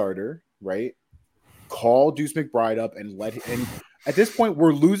IQ as a starter, right? Call Deuce McBride up and let him. And at this point,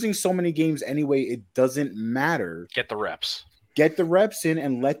 we're losing so many games anyway, it doesn't matter. Get the reps. Get the reps in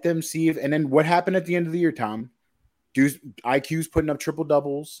and let them see if. And then what happened at the end of the year, Tom? IQ's putting up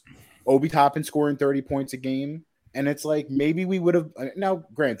triple-doubles. Obi Toppin scoring 30 points a game. And it's like, maybe we would have. Now,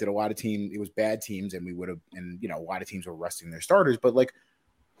 granted, it was bad teams, and we would have. And, a lot of teams were resting their starters. But, like,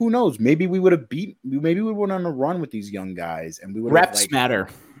 who knows? Maybe we would have maybe we went on a run with these young guys, and we would. Reps matter.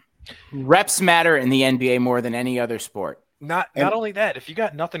 Reps matter in the NBA more than any other sport. Not only that, if you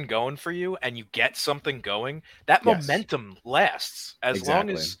got nothing going for you and you get something going, that Yes. momentum lasts as long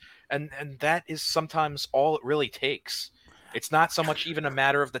Exactly. as and that is sometimes all it really takes. It's not so much even a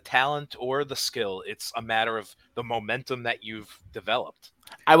matter of the talent or the skill, it's a matter of the momentum that you've developed.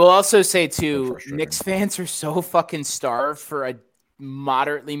 I will also say So too, frustrating. Knicks fans are so fucking starved for a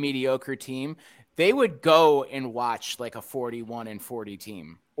moderately mediocre team. They would go and watch like a 41-40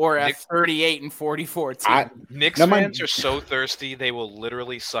 team or a 38-44 team. Knicks Now, fans are so thirsty they will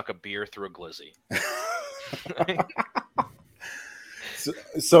literally suck a beer through a glizzy.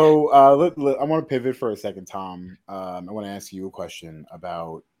 So I want to pivot for a second, Tom. I want to ask you a question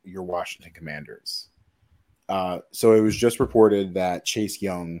about your Washington Commanders. So it was just reported that Chase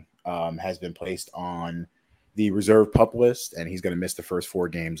Young has been placed on the reserve PUP list, and he's going to miss the first 4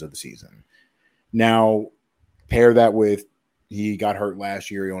 games of the season. Now, pair that with he got hurt last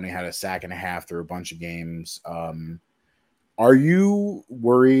year. He only had a sack and a half through a bunch of games. Are you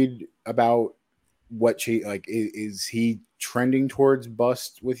worried about what Chase, like, is he trending towards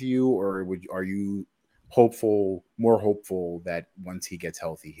bust with you, or are you more hopeful that once he gets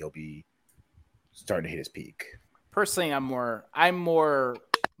healthy, he'll be starting to hit his peak? Personally, I'm more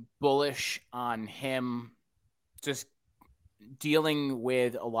bullish on him just dealing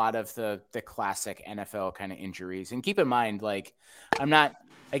with a lot of the classic NFL kind of injuries. And keep in mind, like, I'm not,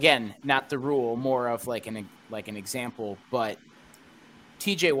 again, not the rule, more of like an example, but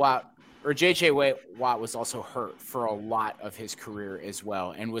TJ Watt or JJ Watt was also hurt for a lot of his career as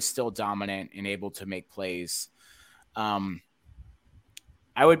well and was still dominant and able to make plays. I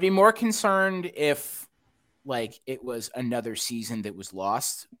would be more concerned if like it was another season that was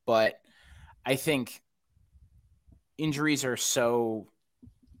lost, but I think injuries are so.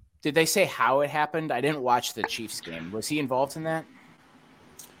 Did they say how it happened? I didn't watch the Chiefs game. Was he involved in that?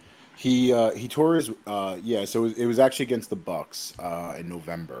 He tore his so it was actually against the Bucks in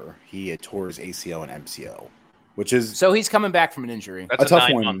November. He had tore his ACL and MCL, which is so he's coming back from an injury. That's a tough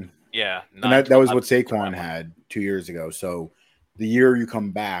 9 one. month. Yeah, and that was what Saquon had 2 years ago. So the year you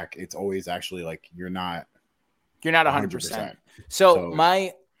come back, it's always actually like you're not 100%. So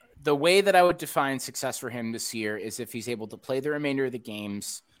the way that I would define success for him this year is if he's able to play the remainder of the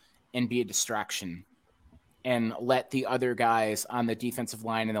games and be a distraction and let the other guys on the defensive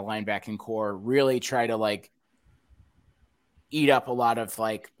line and the linebacking core really try to like eat up a lot of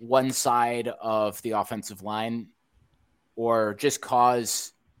like one side of the offensive line or just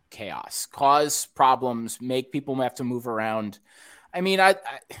cause chaos, cause problems, make people have to move around. I mean, I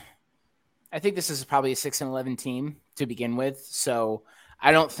think this is probably a 6-11 team to begin with. So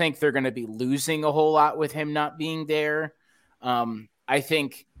I don't think they're going to be losing a whole lot with him not being there. I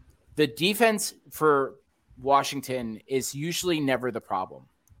think the defense for Washington is usually never the problem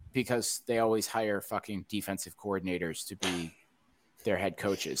because they always hire fucking defensive coordinators to be their head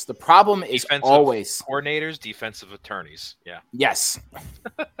coaches. The problem is defensive always coordinators, defensive attorneys. Yeah. Yes.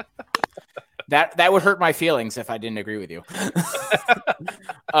 That would hurt my feelings if I didn't agree with you.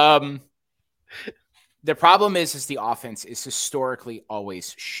 The problem is the offense is historically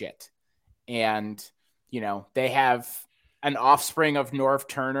always shit. And, you know, they have an offspring of Norv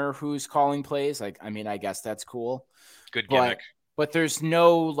Turner who's calling plays. Like, I mean, I guess that's cool. Good gimmick. But there's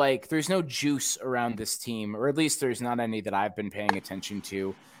no juice around this team, or at least there's not any that I've been paying attention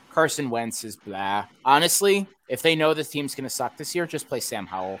to. Carson Wentz is blah. Honestly, if they know this team's going to suck this year, just play Sam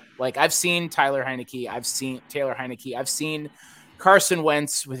Howell. Like, I've seen Taylor Heineke. I've seen Carson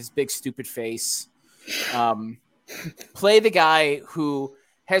Wentz with his big stupid face. Play the guy who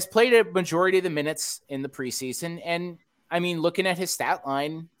has played a majority of the minutes in the preseason. And I mean, looking at his stat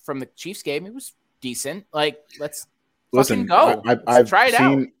line from the Chiefs game, it was decent. Like, let's fucking go. I've try it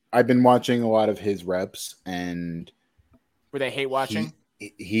out. I've been watching a lot of his reps, and were they hate watching?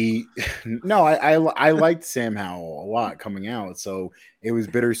 I liked Sam Howell a lot coming out. So it was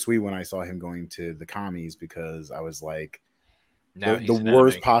bittersweet when I saw him going to the commies because I was like, the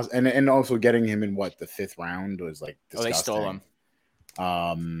worst possible, and also getting him in the 5th round was like disgusting. They stole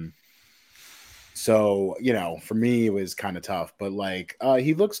him. So you know, for me it was kind of tough, but like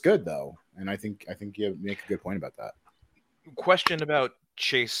he looks good though, and I think you make a good point about that. Question about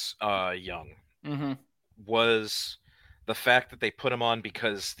Chase Young was the fact that they put him on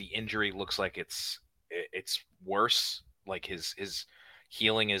because the injury looks like it's worse, like his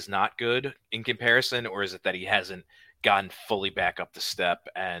healing is not good in comparison, or is it that he hasn't gotten fully back up the step?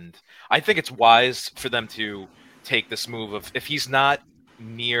 And I think it's wise for them to take this move of, if he's not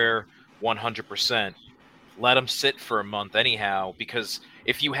near 100%, let him sit for a month anyhow, because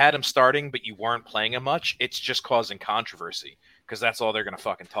if you had him starting but you weren't playing him much, it's just causing controversy because that's all they're going to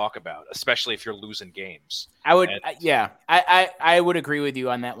fucking talk about, especially if you're losing games. I would, I would agree with you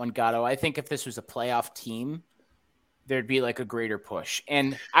on that one, Gatto. I think if this was a playoff team, there'd be like a greater push.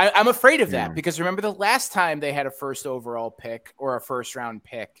 And I'm afraid of that because remember the last time they had a first overall pick or a first round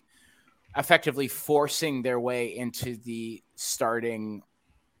pick, effectively forcing their way into the starting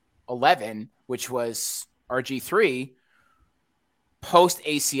 11, which was RG3, post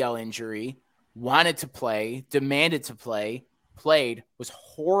ACL injury, wanted to play, demanded to play, played, was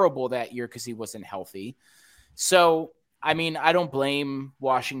horrible that year because he wasn't healthy. So, I mean, I don't blame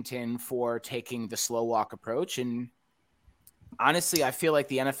Washington for taking the slow walk approach. And honestly, I feel like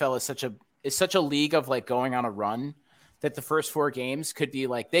the NFL is such a league of like going on a run that the first 4 games could be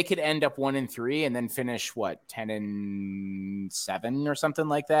like they could end up 1-3 and then finish 10-7 or something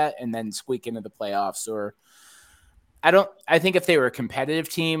like that, and then squeak into the playoffs. Or I think if they were a competitive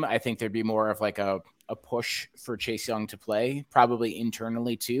team, I think there'd be more of like a push for Chase Young to play, probably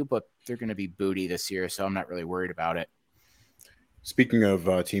internally too, but they're going to be booty this year, so I'm not really worried about it. Speaking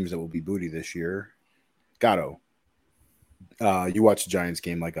of teams that will be booty this year, Gatto, you watched the Giants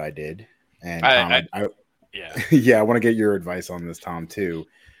game like I did, and Tom, yeah, I want to get your advice on this, Tom, too.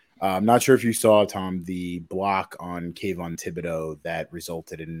 I'm not sure if you saw, Tom, the block on Kayvon Thibodeau that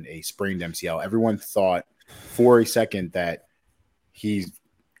resulted in a sprained MCL. Everyone thought for a second that he's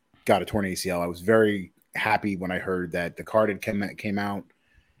got a torn ACL. I was very happy when I heard that the card had came out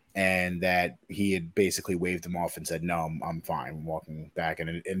and that he had basically waved him off and said, no, I'm fine. I'm walking back.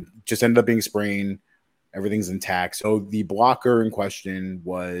 And it just ended up being sprained. Everything's intact. So the blocker in question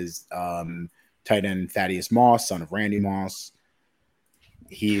was tight end Thaddeus Moss, son of Randy Moss.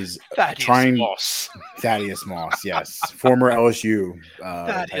 He's Thaddeus Moss, yes. Former LSU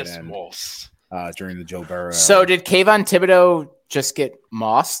Thaddeus Moss. During the Joe Burrow. So did Kayvon Thibodeau just get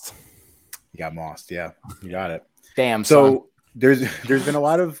mossed? He got mossed, yeah. You got it. Damn. So there's been a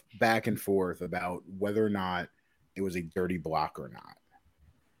lot of back and forth about whether or not it was a dirty block or not.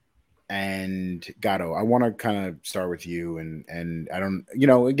 And Gatto, I want to kind of start with you, and I don't,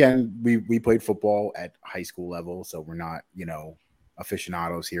 again, we played football at high school level, so we're not,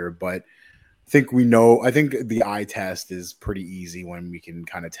 aficionados here, but I think the eye test is pretty easy when we can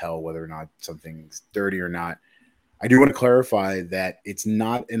kind of tell whether or not something's dirty or not. I do want to clarify that it's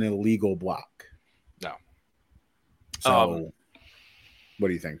not an illegal block. No. So what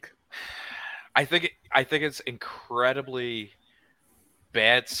do you think? I think it's incredibly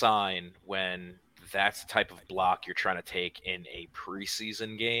bad sign when that's the type of block you're trying to take in a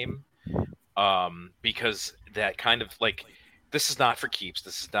preseason game, because that kind of like, this is not for keeps.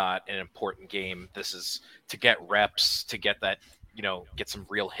 This is not an important game. This is to get reps, to get that, get some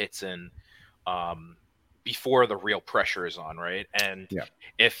real hits in before the real pressure is on, right? And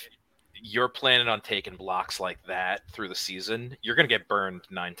if you're planning on taking blocks like that through the season, you're going to get burned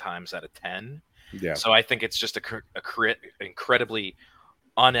 9 times out of 10. Yeah. So I think it's just a incredibly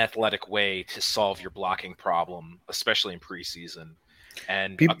unathletic way to solve your blocking problem, especially in preseason.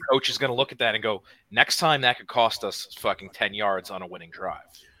 And a coach is going to look at that and go, next time that could cost us fucking 10 yards on a winning drive.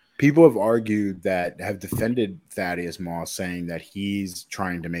 People have defended Thaddeus Moss, saying that he's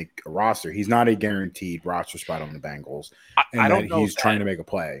trying to make a roster. He's not a guaranteed roster spot on the Bengals. I don't know he's trying to make a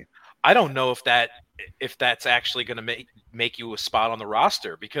play. I don't know if that's actually going to make you a spot on the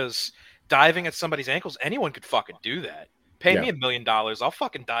roster, because diving at somebody's ankles, anyone could fucking do that. Pay me $1 million, I'll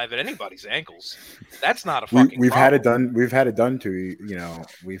fucking dive at anybody's ankles. That's not a fucking We've problem. had it done. We've had it done to,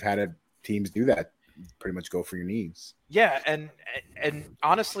 we've had teams do that. Pretty much go for your knees. Yeah, and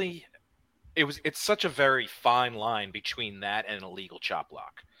honestly, it's such a very fine line between that and an illegal chop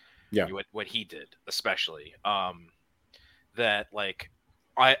block. Yeah. What he did, especially. That, like,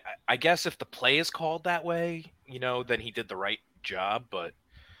 I guess if the play is called that way, then he did the right job, but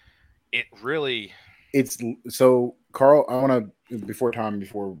it really... So Carl, I want to, before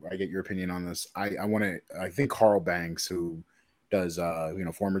I get your opinion on this, I think Carl Banks, who does,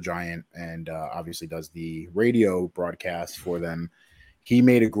 former Giant and obviously does the radio broadcast for them, he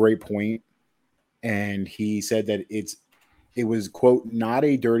made a great point, and he said that it was, quote, not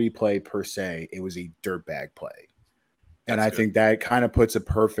a dirty play per se, it was a dirtbag play. And I think that kind of puts a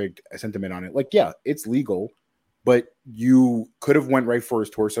perfect sentiment on it. Like, yeah, it's legal, but you could have went right for his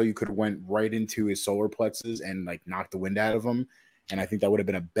torso. You could have went right into his solar plexus and like knocked the wind out of him. And I think that would have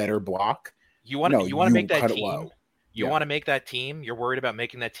been a better block. You want to make that team. You want to make that team. You're worried about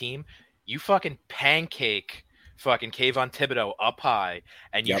making that team. You fucking pancake fucking Kayvon Thibodeau up high,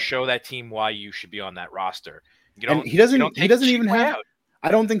 and you show that team why you should be on that roster. And he doesn't even have. I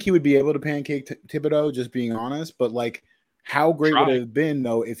don't think he would be able to pancake Thibodeau, just being honest. But like, how great would it have been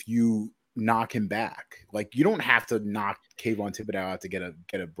though if you knock him back. Like, you don't have to knock Kayvon Thibodeau out to get a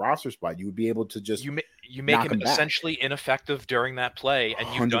roster spot. You would be able to just you make knock him him back. essentially ineffective during that play, and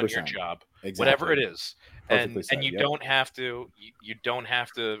you've done your 100%. job, Exactly. whatever it is. Perfectly said, And you yep. don't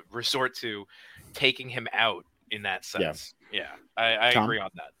have to resort to taking him out in that sense. Yeah, I Tom? agree on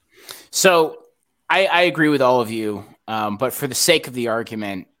that. So I agree with all of you, but for the sake of the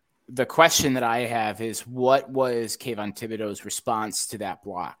argument, the question that I have is, what was Kayvon Thibodeau's response to that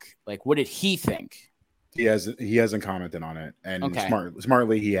block? Like, what did he think? He hasn't commented on it, and Okay.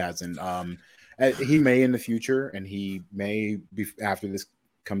 smartly he hasn't. He may in the future, and he may be after this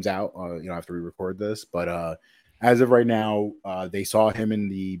comes out. After we record this, but as of right now, they saw him in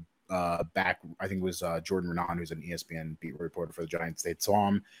the back. I think it was Jordan Renan, who's an ESPN beat reporter for the Giants. They saw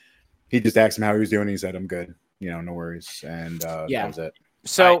him. He just asked him how he was doing. He said, "I'm good. No worries." And that was it.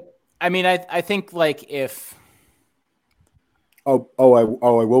 So I think like if. I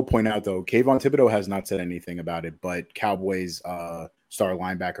will point out though, Kayvon Thibodeau has not said anything about it, but Cowboys star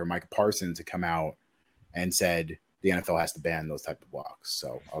linebacker Micah Parsons had come out and said the NFL has to ban those type of blocks.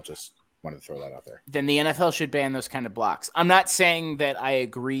 So I'll just wanted to throw that out there. Then the NFL should ban those kind of blocks. I'm not saying that I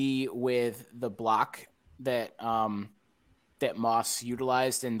agree with the block that that Moss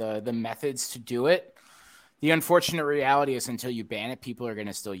utilized and the methods to do it. The unfortunate reality is until you ban it, people are going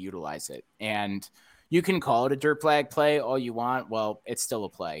to still utilize it. And you can call it a dirt flag play all you want. Well, it's still a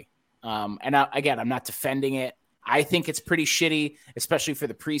play. I'm not defending it. I think it's pretty shitty, especially for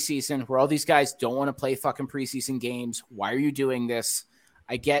the preseason where all these guys don't want to play fucking preseason games. Why are you doing this?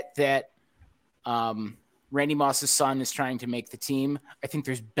 I get that Randy Moss's son is trying to make the team. I think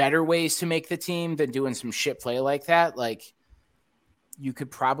there's better ways to make the team than doing some shit play like that. Like, you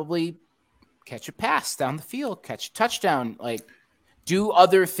could probably catch a pass down the field, catch a touchdown, like do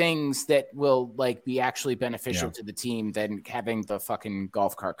other things that will like be actually beneficial to the team than having the fucking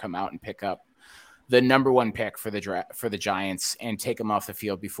golf cart come out and pick up the number one pick for the Giants and take them off the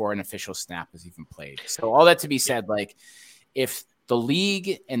field before an official snap is even played. So all that to be said, like if the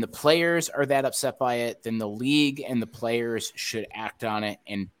league and the players are that upset by it, then the league and the players should act on it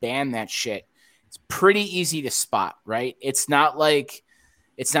and ban that shit. It's pretty easy to spot, right? It's not like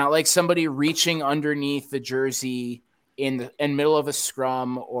somebody reaching underneath the jersey in middle of a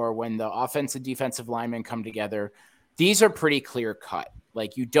scrum or when the offensive and defensive linemen come together. These are pretty clear cut.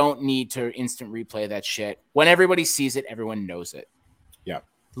 Like, you don't need to instant replay that shit. When everybody sees it, everyone knows it. Yeah.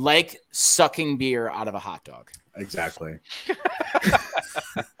 Like sucking beer out of a hot dog. Exactly.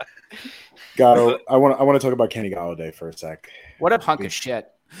 Gatto, I want to talk about Kenny Golladay for a sec. What a hunk of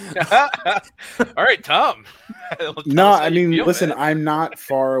shit. All right, Tom. No, I mean, listen, man. I'm not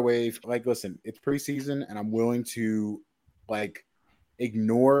far away. Listen, it's preseason, and I'm willing to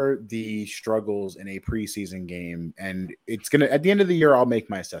ignore the struggles in a preseason game. And it's gonna at the end of the year, I'll make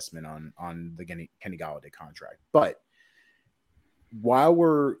my assessment on the Kenny Golladay contract. But while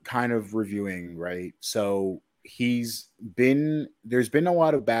we're kind of reviewing, right? So there's been a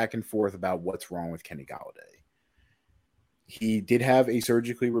lot of back and forth about what's wrong with Kenny Golladay. He did have a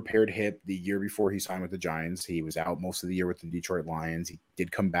surgically repaired hip the year before he signed with the Giants. He was out most of the year with the Detroit Lions. He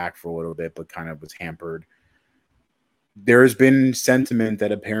did come back for a little bit, but kind of was hampered. There's been sentiment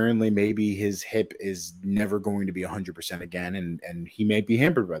that apparently maybe his hip is never going to be 100% again, and he may be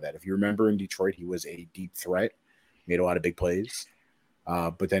hampered by that. If you remember in Detroit, he was a deep threat, made a lot of big plays.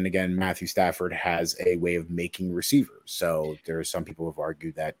 But then again, Matthew Stafford has a way of making receivers. So there are some people who have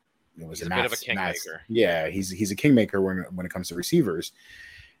argued that he's a bit of a kingmaker. Yeah, he's a kingmaker when it comes to receivers.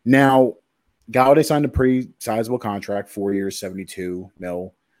 Now, Golladay signed a pretty sizable contract, 4 years, $72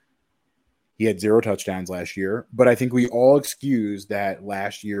 million. He had 0 touchdowns last year, but I think we all excuse that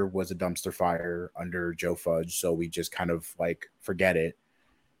last year was a dumpster fire under Joe Fudge, so we just kind of forget it.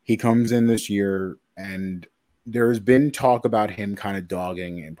 He comes in this year, and there's been talk about him kind of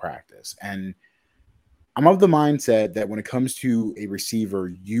dogging in practice, and I'm of the mindset that when it comes to a receiver,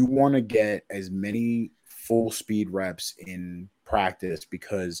 you want to get as many full speed reps in practice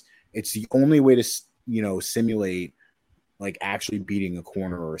because it's the only way to, simulate actually beating a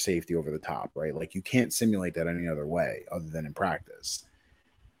corner or a safety over the top, right? You can't simulate that any other way other than in practice.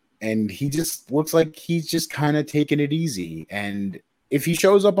 And he just looks like he's just kind of taking it easy. And if he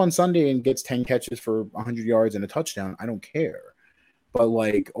shows up on Sunday and gets 10 catches for 100 yards and a touchdown, I don't care. But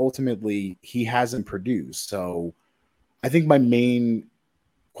ultimately he hasn't produced. So I think my main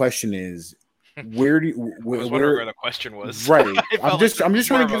question is, where do you, I was wondering where the question was. Right. I'm just trying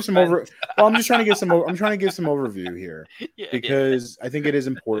to give some overview here because I think it is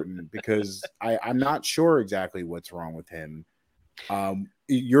important because I'm not sure exactly what's wrong with him.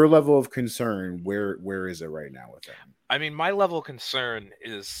 Your level of concern, where is it right now with him? I mean, my level of concern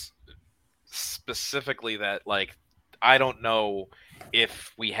is specifically that like I don't know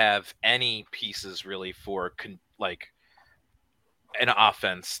if we have any pieces really for like an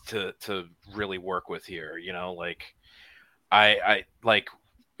offense to really work with here. You know, like I like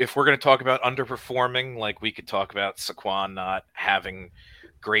if we're going to talk about underperforming, like we could talk about Saquon not having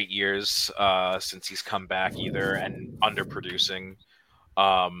great years since he's come back either and underproducing,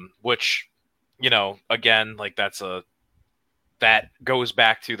 which, you know, again, like that goes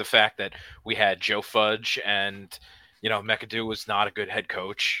back to the fact that we had Joe Fudge and, you know, McAdoo was not a good head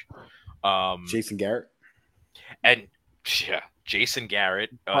coach. Jason Garrett. And yeah, Jason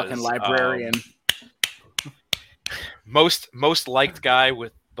Garrett Fucking was librarian. most liked guy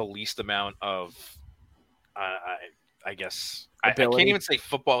with the least amount of I guess I can't even say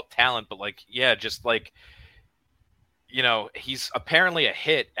football talent, but like yeah, just like, you know, he's apparently a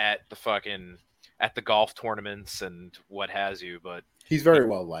hit at the golf tournaments and what has you, but he's very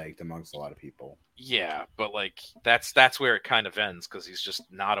well liked amongst a lot of people. Yeah, but like that's where it kind of ends because he's just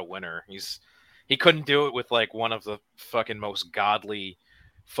not a winner. He couldn't do it with like one of the fucking most godly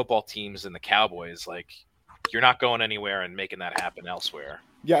football teams in the Cowboys. Like, you're not going anywhere and making that happen elsewhere.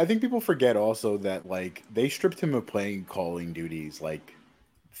 Yeah, I think people forget also that like they stripped him of playing calling duties like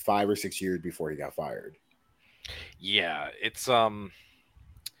 5 or 6 years before he got fired. Yeah, it's I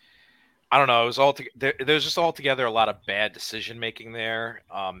don't know. It was there's just altogether a lot of bad decision making there.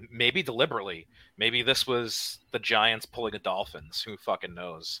 Maybe deliberately. Maybe this was the Giants pulling a Dolphins. Who fucking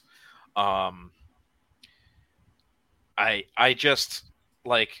knows? I just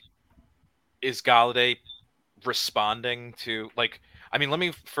like, is Galladay responding to like? I mean, let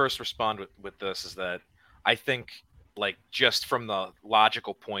me first respond with this. Is that I think like just from the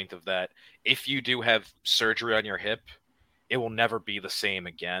logical point of that, if you do have surgery on your hip, it will never be the same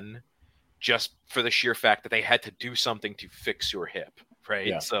again. Just for the sheer fact that they had to do something to fix your hip, right?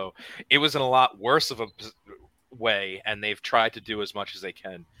 Yeah. So it was in a lot worse of a way, and they've tried to do as much as they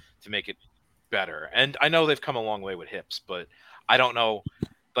can to make it better. And I know they've come a long way with hips, but I don't know,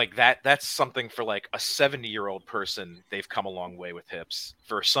 like that's something for like a 70-year-old person. They've come a long way with hips.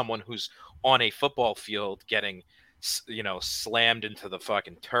 For someone who's on a football field getting, you know, slammed into the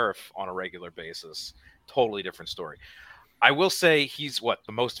fucking turf on a regular basis, totally different story. I will say he's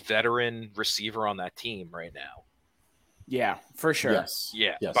the most veteran receiver on that team right now. Yeah, for sure. Yes.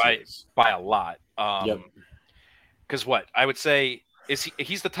 Yeah, yes, by a lot. Yep. Because I would say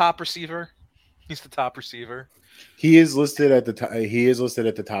he's the top receiver. He's the top receiver. He is listed at the top. He is listed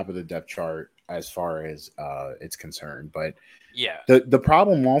at the top of the depth chart as far as it's concerned. But yeah, the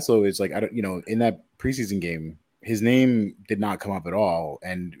problem also is like, I don't, you know, in that preseason game, his name did not come up at all.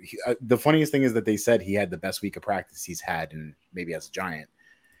 And the funniest thing is that they said he had the best week of practice he's had, and maybe as a Giant.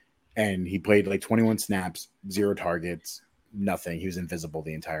 And he played like 21 snaps, 0 targets, nothing. He was invisible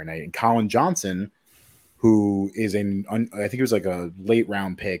the entire night. And Colin Johnson, who is I think it was like a late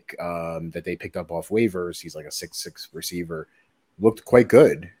round pick that they picked up off waivers. He's like a 6'6" receiver. Looked quite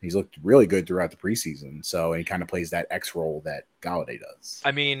good. He's looked really good throughout the preseason. So he kind of plays that X role that Galladay does.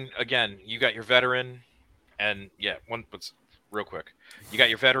 I mean, again, you got your veteran. And yeah, real quick. You got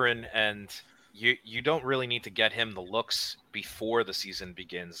your veteran, and you don't really need to get him the looks before the season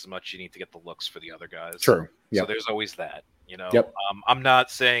begins as much as you need to get the looks for the other guys. True. Yep. So there's always that, you know. Yep. I'm not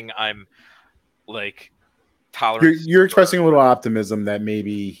saying I'm like tolerant. You're expressing a little optimism that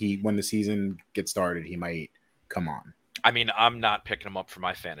maybe when the season gets started, he might come on. I mean, I'm not picking him up for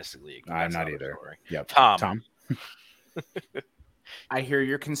my fantasy league. I'm not either. Yep. Tom. I hear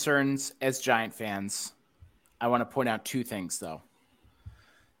your concerns as Giant fans. I want to point out 2 things, though.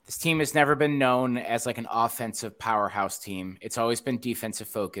 This team has never been known as like an offensive powerhouse team. It's always been defensive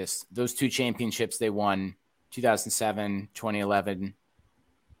focused. Those 2 championships they won, 2007, 2011,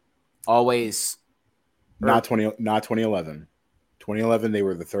 always. Not 2011. 2011, they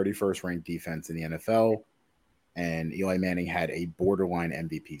were the 31st ranked defense in the NFL. And Eli Manning had a borderline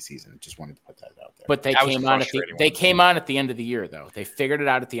MVP season. Just wanted to put that out there. But they came on at the end of the year, though. They figured it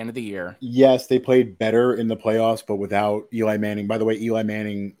out at the end of the year. Yes, they played better in the playoffs, but without Eli Manning. By the way, Eli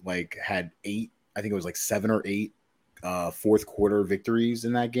Manning had 8, I think it was like 7 or 8 fourth quarter victories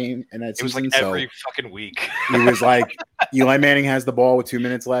in that game. And that it was season. Like every fucking week. It was like Eli Manning has the ball with 2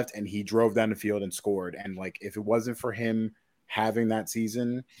 minutes left, and he drove down the field and scored. And like, if it wasn't for him having that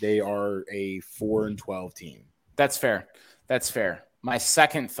season, they are a 4-12 team. That's fair. That's fair. My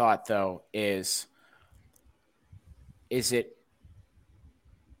second thought, though, is it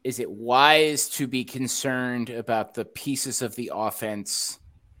wise to be concerned about the pieces of the offense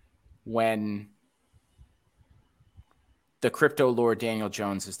when the crypto lord Daniel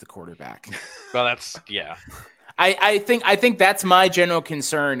Jones is the quarterback? Well, that's, yeah. I think that's my general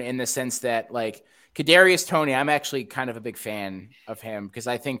concern in the sense that like Kadarius Toney, I'm actually kind of a big fan of him because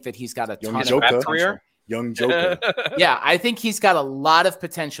I think that he's got a ton of potential. Young Joker. Yeah, I think he's got a lot of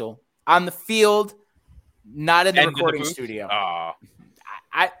potential on the field, not in the recording studio.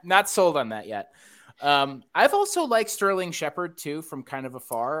 I not sold on that yet. I've also liked Sterling Shepard too from kind of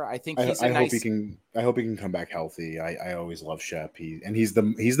afar. I think he's I hope he can come back healthy. I always love Shep. He's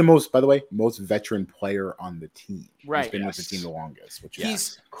the most, by the way, most veteran player on the team. Right. He's been with the team the longest, which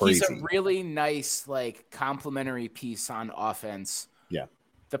is crazy. He's a really nice like complementary piece on offense. Yeah.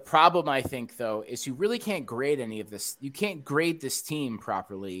 The problem I think though is you really can't grade any of this. You can't grade this team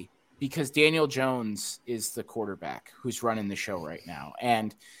properly because Daniel Jones is the quarterback who's running the show right now.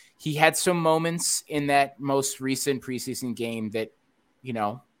 And he had some moments in that most recent preseason game that,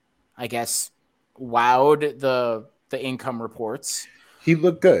 I guess wowed the income reports. He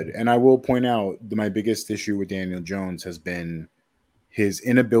looked good. And I will point out that my biggest issue with Daniel Jones has been his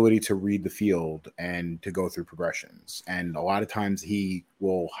inability to read the field and to go through progressions. And a lot of times he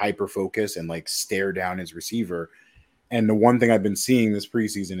will hyper focus and like stare down his receiver. And the one thing I've been seeing this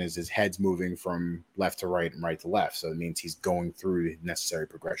preseason is his head's moving from left to right and right to left. So it means he's going through the necessary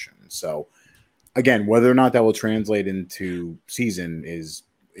progression. So again, whether or not that will translate into season is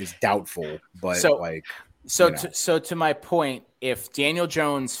doubtful. But so to my point, if Daniel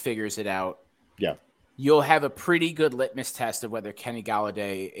Jones figures it out, you'll have a pretty good litmus test of whether Kenny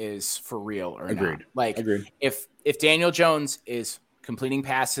Golladay is for real or not. Agreed. If Daniel Jones is completing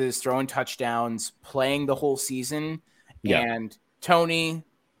passes, throwing touchdowns, playing the whole season. And Toney,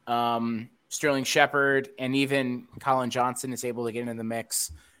 Sterling Shepard, and even Colin Johnson is able to get into the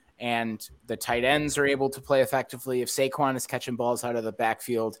mix. And the tight ends are able to play effectively if Saquon is catching balls out of the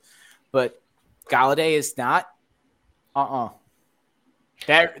backfield. But Golladay is not.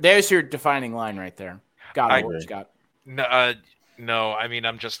 There's your defining line right there. Got what you got. No, I mean,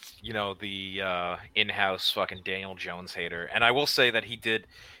 I'm just, the in-house fucking Daniel Jones hater. And I will say that he did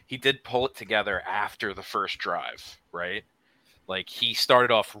pull it together after the first drive, right? Like, he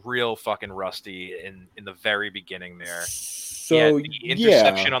started off real fucking rusty in the very beginning there. So, the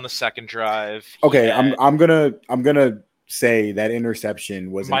interception on the second drive. Okay, I'm gonna say that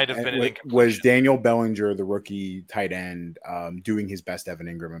interception was Daniel Bellinger, the rookie tight end, doing his best Evan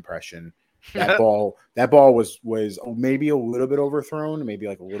Ingram impression. That ball was maybe a little bit overthrown, maybe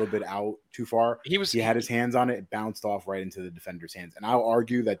like a little bit out too far. He had his hands on it, it bounced off right into the defender's hands, and I'll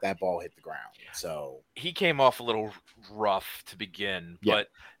argue that ball hit the ground. So he came off a little rough to begin, but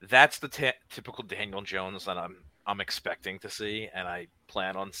that's the typical Daniel Jones that I'm expecting to see, and I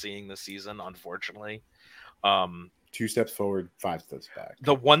plan on seeing this season. Unfortunately, 2 steps forward, 5 steps back.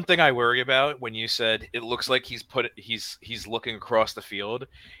 The one thing I worry about when you said it looks like he's looking across the field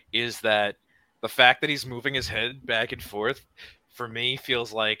is that the fact that he's moving his head back and forth for me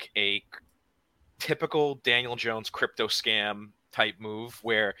feels like a typical Daniel Jones crypto scam type move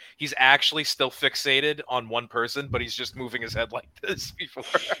where he's actually still fixated on one person, but he's just moving his head like this before.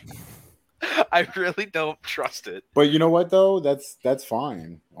 I really don't trust it. But you know what though? That's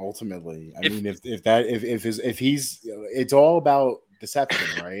fine. Ultimately, I mean, if he's, it's all about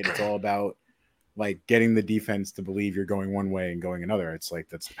deception, right? It's all about like getting the defense to believe you're going one way and going another. It's like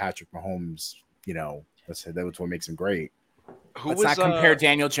that's Patrick Mahomes. That's what makes him great. Let's not compare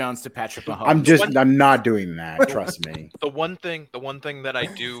Daniel Jones to Patrick Mahomes. I'm not doing that. Trust me. The one thing that I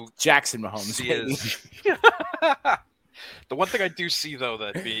do Jackson Mahomes is. The one thing I do see though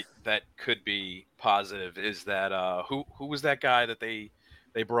that could be positive is that who was that guy that they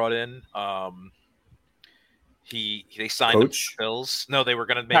brought in? They signed him to the Bills. No, they were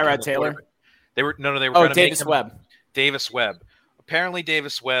going to make Tyrod Taylor. They were going to Davis Webb. Davis Webb. Apparently,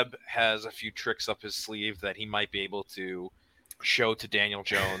 Davis Webb has a few tricks up his sleeve that he might be able to show to Daniel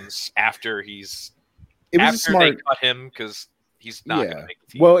Jones after they cut him because he's not going to make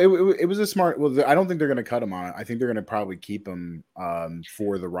the team. Well, it was a smart. Well, I don't think they're going to cut him on it. I think they're going to probably keep him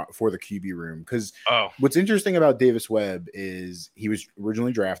for the QB room because what's interesting about Davis Webb is he was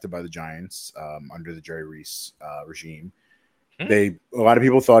originally drafted by the Giants under the Jerry Reese regime. A lot of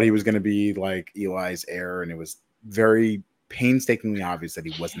people thought he was going to be like Eli's heir, and it was very painstakingly obvious that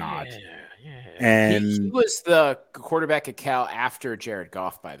he was not. And he was the quarterback at Cal after Jared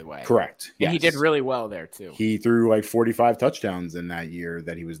Goff, by the way. Correct. And he did really well there too. He threw like 45 touchdowns in that year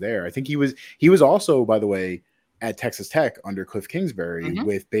that he was there. I think he was also, by the way, at Texas Tech under Cliff Kingsbury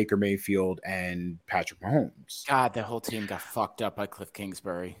with Baker Mayfield and Patrick Mahomes. God, the whole team got fucked up by Cliff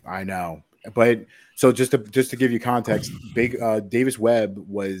Kingsbury. I know. But so just to give you context, Davis Webb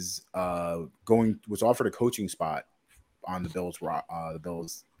was offered a coaching spot on the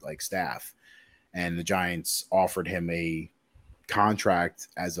Bills like staff, and the Giants offered him a contract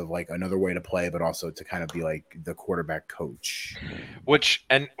as of like another way to play, but also to kind of be like the quarterback coach. Which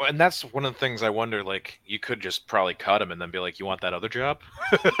and that's one of the things I wonder. Like, you could just probably cut him and then be like, "You want that other job?"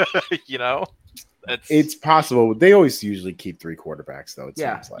 You know, it's possible. They always usually keep 3 quarterbacks, though. It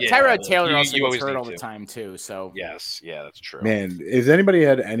seems like Tyrod Taylor You also gets always hurt need all the to. time too. So Yes, yeah, that's true. Man, has anybody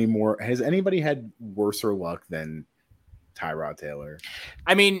had worse luck than Tyrod Taylor?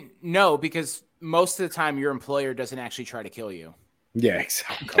 I mean, no, because most of the time your employer doesn't actually try to kill you. Yeah,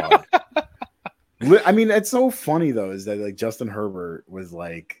 exactly. I mean, it's so funny though, is that like Justin Herbert was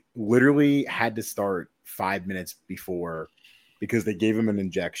like literally had to start 5 minutes before because they gave him an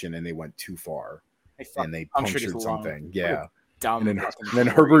injection and they went too far and they punctured something. Yeah. Dumb. And then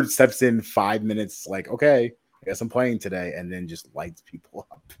Herbert steps in 5 minutes, like, okay, I guess I'm playing today, and then just lights people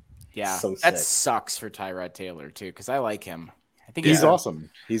up. Yeah, so that sick. sucks for Tyrod Taylor too, because I like him. I think he's awesome.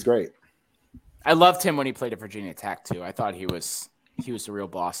 He's great. I loved him when he played at Virginia Tech too. I thought he was the real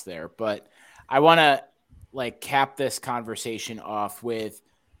boss there. But I want to like cap this conversation off with.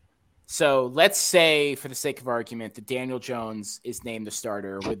 So let's say, for the sake of argument, that Daniel Jones is named the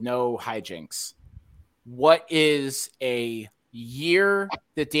starter with no hijinks. What is a year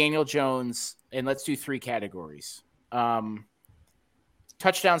that Daniel Jones, and let's do 3 categories: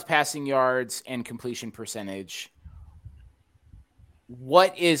 touchdowns, passing yards, and completion percentage.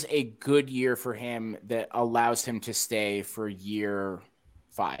 What is a good year for him that allows him to stay for year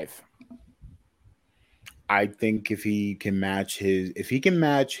 5? I think if he can match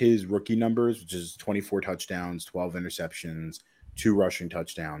his rookie numbers, which is 24 touchdowns, 12 interceptions, 2 rushing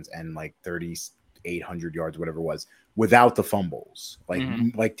touchdowns, and like 3,800 yards, whatever it was, without the fumbles,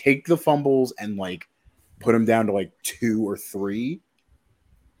 like take the fumbles and like put him down to like 2 or 3.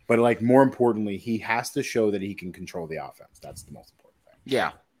 But like more importantly, he has to show that he can control the offense. That's the most important thing.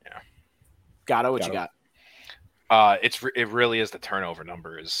 Yeah. Gatto, what you got? It really is the turnover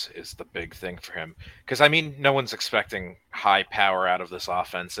number is the big thing for him. Because, I mean, no one's expecting high power out of this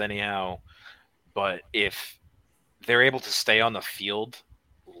offense anyhow. But if they're able to stay on the field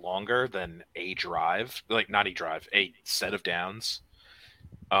longer than a set of downs,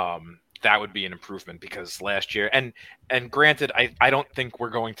 that would be an improvement. Because last year, and granted, I don't think we're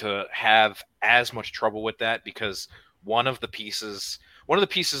going to have as much trouble with that, because one of the pieces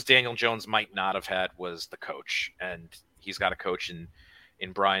Daniel Jones might not have had was the coach, and he's got a coach in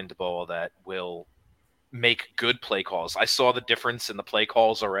Brian DeBoer that will make good play calls. I saw the difference in the play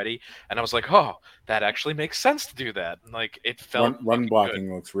calls already, and I was like, oh, that actually makes sense to do that. And like, it felt run blocking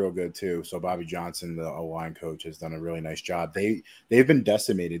good. Looks real good too. So Bobby Johnson, the O-line coach, has done a really nice job. They've been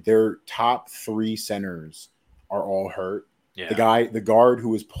decimated. Their top 3 centers are all hurt. Yeah. The guard who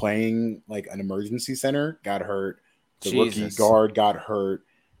was playing like an emergency center got hurt. The rookie guard got hurt.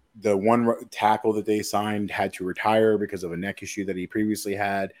 The one tackle that they signed had to retire because of a neck issue that he previously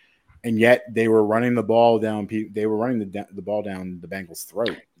had. And yet they were running the ball down. They were running the ball down the Bengals'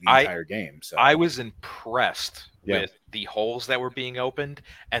 throat the entire game. So I was impressed with the holes that were being opened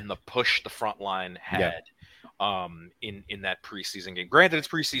and the push the front line had in that preseason game. Granted, it's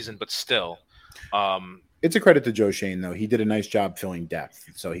preseason, but still. It's a credit to Joe Shane, though. He did a nice job filling depth.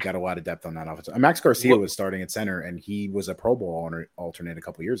 So he got a lot of depth on that offense. Max Garcia was starting at center, and he was a Pro Bowl alternate a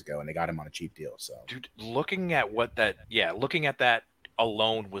couple years ago, and they got him on a cheap deal. So, dude, looking at that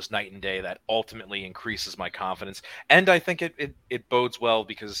alone was night and day. That ultimately increases my confidence, and I think it bodes well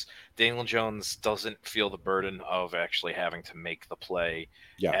because Daniel Jones doesn't feel the burden of actually having to make the play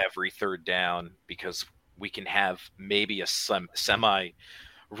every third down, because we can have maybe a semi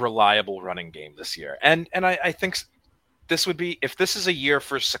reliable running game this year. And I think this would be, if this is a year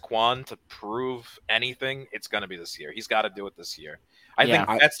for Saquon to prove anything, it's going to be this year. He's got to do it this year. I think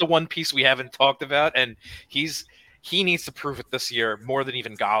that's the one piece we haven't talked about, and he needs to prove it this year more than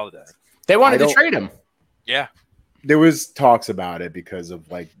even Galladay. They wanted to trade him. Yeah. There was talks about it because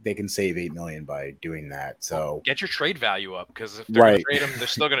of like they can save $8 million by doing that. So get your trade value up, because if they're going to trade him, they're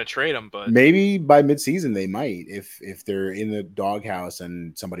still going to trade him. But maybe by midseason they might, if they're in the doghouse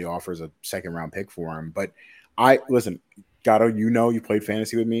and somebody offers a 2nd-round pick for him. But listen, Gatto, you played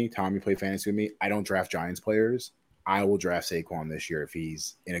fantasy with me. Tom, you played fantasy with me. I don't draft Giants players. I will draft Saquon this year if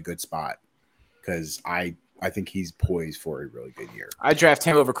he's in a good spot, because I think he's poised for a really good year. I draft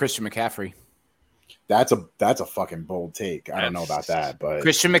him over Christian McCaffrey. That's a fucking bold take. I don't know about that, but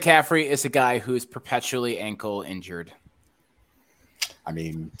Christian McCaffrey is a guy who's perpetually ankle injured. I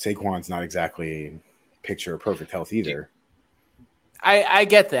mean, Saquon's not exactly a picture of perfect health either. I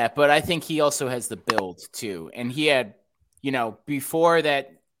get that, but I think he also has the build too. And he had, before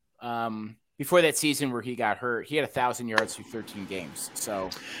before that season where he got hurt, he had 1,000 yards through 13 games. So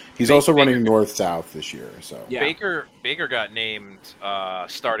he's also running north-south this year. So yeah. Baker got named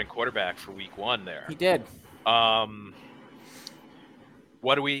starting quarterback for week 1 there. He did.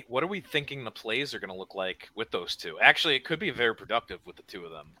 What are we thinking the plays are going to look like with those two? Actually, it could be very productive with the two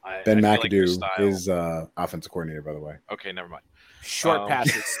of them. Ben McAdoo is offensive coordinator, by the way. Okay, never mind. Short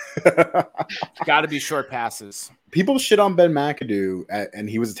passes. Got to be short passes. People shit on Ben McAdoo, and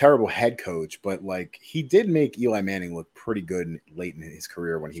he was a terrible head coach, but like he did make Eli Manning look pretty good late in his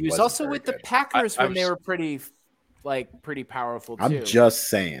career when he was also with the Packers when they were pretty powerful too. I'm just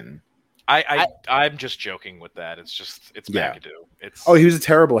saying. I'm just joking with that. It's McAdoo. He was a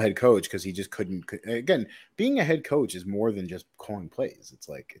terrible head coach because he just couldn't. Again, being a head coach is more than just calling plays. It's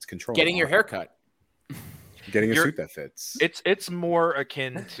like it's controlling. Getting your hair cut. Getting a suit that fits. It's more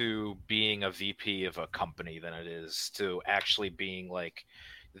akin to being a VP of a company than it is to actually being like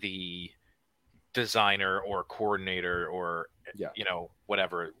the designer or coordinator or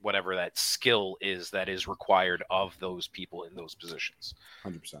whatever that skill is that is required of those people in those positions.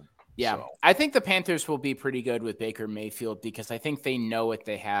 100%. Yeah, so. I think the Panthers will be pretty good with Baker Mayfield because I think they know what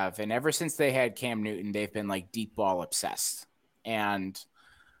they have. And ever since they had Cam Newton, they've been like deep ball obsessed. And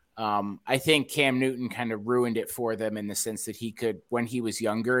I think Cam Newton kind of ruined it for them in the sense that he could, when he was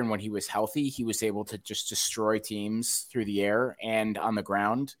younger and when he was healthy, he was able to just destroy teams through the air and on the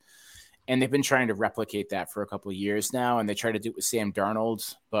ground. And they've been trying to replicate that for a couple of years now. And they tried to do it with Sam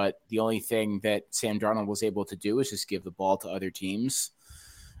Darnold. But the only thing that Sam Darnold was able to do is just give the ball to other teams.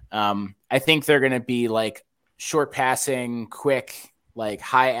 I think they're going to be like short passing, quick, like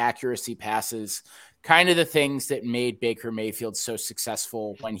high accuracy passes, kind of the things that made Baker Mayfield so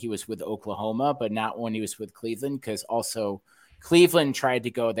successful when he was with Oklahoma, but not when he was with Cleveland. Because also Cleveland tried to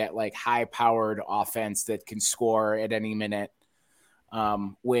go that like high powered offense that can score at any minute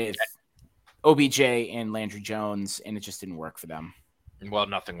with OBJ and Landry Jones, and it just didn't work for them. Well,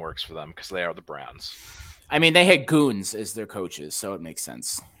 nothing works for them because they are the Browns. I mean, they had goons as their coaches, so it makes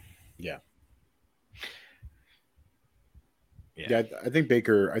sense. Yeah. I think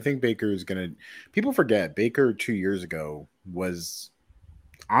Baker is going to – people forget Baker 2 years ago was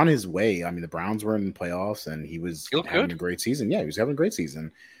on his way. I mean, the Browns were in the playoffs, and he was having a great season. Yeah, he was having a great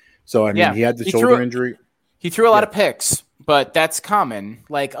season. So, I mean, he had the shoulder injury. He threw a lot of picks, but that's common.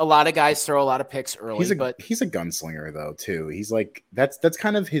 Like, a lot of guys throw a lot of picks early. He's a gunslinger, though, too. He's like – that's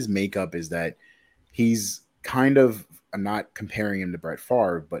kind of his makeup is that he's kind of – I'm not comparing him to Brett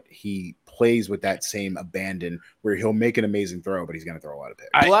Favre, but he plays with that same abandon where he'll make an amazing throw, but he's going to throw a lot of picks.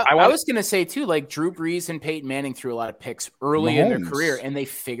 I was going to say, too, like Drew Brees and Peyton Manning threw a lot of picks early in their career, and they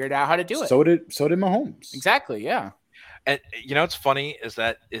figured out how to do it. So did Mahomes. Exactly, yeah. And what's funny is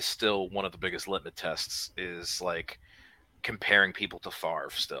that is still one of the biggest litmus tests is like comparing people to Favre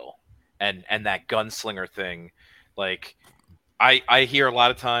still. And that gunslinger thing, like I hear a lot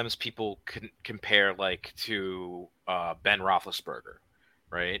of times people compare like to Ben Roethlisberger,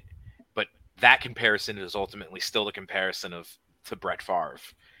 right? But that comparison is ultimately still the comparison to Brett Favre.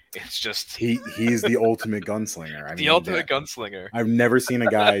 It's just he's the ultimate gunslinger. Ultimate gunslinger. I've never seen a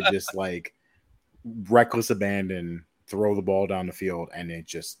guy just like reckless abandon, throw the ball down the field, and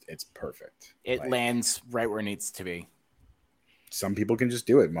it's perfect. It lands right where it needs to be. Some people can just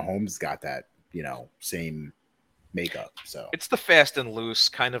do it. Mahomes got that, same makeup. So it's the fast and loose,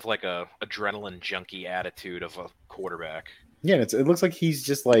 kind of like a adrenaline junkie attitude of a quarterback. Yeah, it looks like he's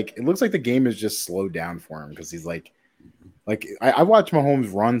just like it looks like the game is just slowed down for him because he's like I watch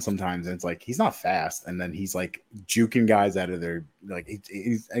Mahomes run sometimes and it's like he's not fast and then he's like juking guys out of their like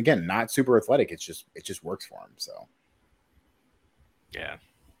he's again not super athletic. It just works for him. So yeah.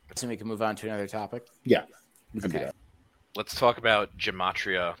 So we can move on to another topic. Yeah, we can do that. Let's talk about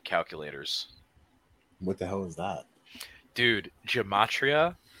gematria calculators. What the hell is that? Dude,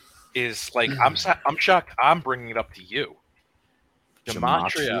 gematria is like I'm shocked I'm bringing it up to you.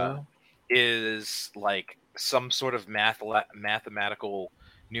 Gematria is like some sort of mathematical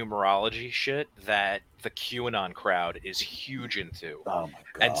numerology shit that the QAnon crowd is huge into. Oh my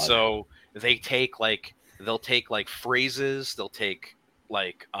god. And so they'll take phrases, they'll take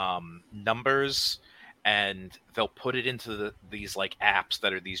like numbers, and they'll put it into these like apps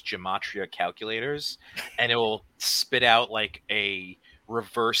that are these gematria calculators, and it will spit out like a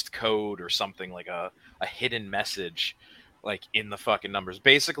reversed code or something, like a hidden message like in the fucking numbers.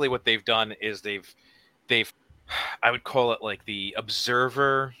 Basically what they've done is they've I would call it like the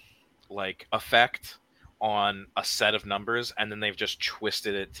observer like effect on a set of numbers, and then they've just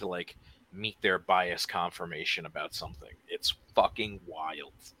twisted it to like meet their bias confirmation about something. It's fucking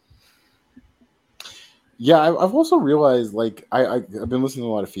wild. Yeah, I've also realized, like, I've been listening to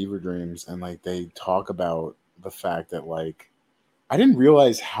a lot of Fever Dreams, and like they talk about the fact that like I didn't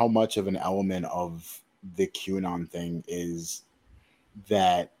realize how much of an element of the QAnon thing is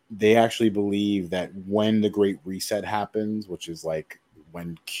that they actually believe that when the Great Reset happens, which is like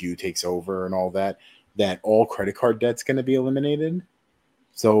when Q takes over and all that, that all credit card debt's going to be eliminated.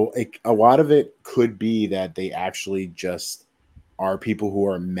 So a lot of it could be that they actually just are people who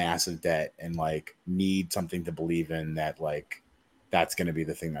are in massive debt and like need something to believe in, that like that's going to be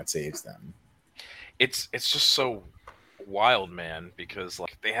the thing that saves them. It's just so wild, man, because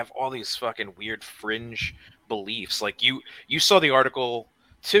like they have all these fucking weird fringe beliefs. Like you saw the article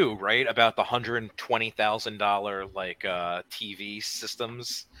too, right? About the $120,000 like TV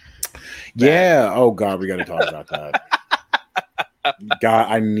systems. Yeah. Oh God, we got to talk about that. God,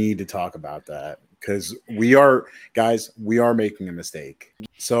 I need to talk about that because we are making a mistake.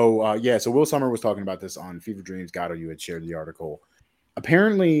 So so Will Summer was talking about this on Fever Dreams. Gatto, you had shared the article.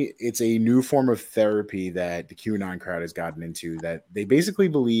 Apparently, it's a new form of therapy that the QAnon crowd has gotten into. That they basically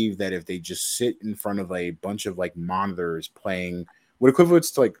believe that if they just sit in front of a bunch of like monitors playing what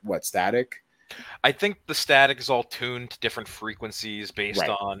equivalents to like what static. I think the static is all tuned to different frequencies based Right.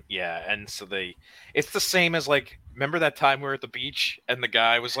 on and so it's the same as like, remember that time we were at the beach and the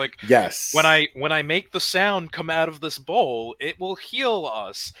guy was like, Yes, when I make the sound come out of this bowl, it will heal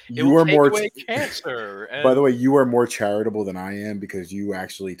us. It you will are take more away cancer. And by the way, you are more charitable than I am because you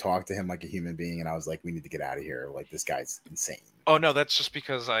actually talk to him like a human being, and I was like, we need to get out of here. Like, this guy's insane. oh no, that's just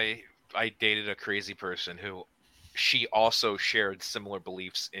because I dated a crazy person who she also shared similar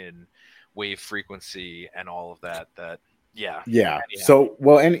beliefs in wave frequency and all of that. Yeah. So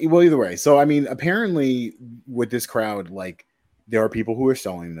well, either way. So I mean, apparently with this crowd, like there are people who are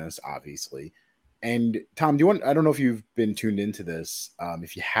selling this, obviously. And Tom, I don't know if you've been tuned into this.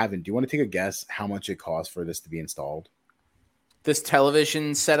 If you haven't, do you want to take a guess how much it costs for this to be installed? This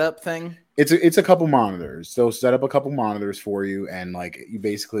television setup thing? It's a couple monitors. They'll set up a couple monitors for you, and like you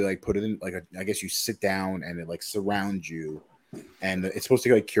basically like put it in like I guess you sit down and it like surrounds you, and it's supposed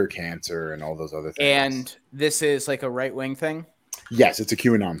to like cure cancer and all those other things. And this is like a right-wing thing? Yes, it's a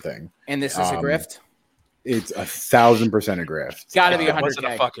QAnon thing. And this is a grift? It's 1,000% a grift. Gotta be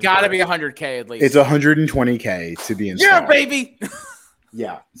 100K. Gotta be 100K at least. It's 120K to be installed. Yeah, baby.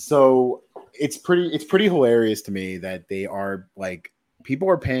 Yeah. So it's pretty hilarious to me that they are like people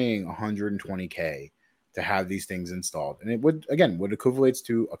are paying 120K to have these things installed, and it would equivalates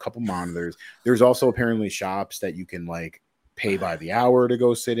to a couple monitors. There's also apparently shops that you can like pay by the hour to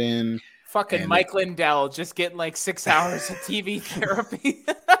go sit in. Fucking Mike Lindell just getting like 6 hours of TV therapy.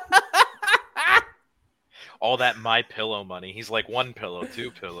 All that My Pillow money. He's like 1 pillow,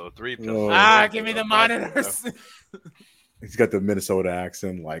 2 pillow, 3 pillow. Give me the monitors. He's got the Minnesota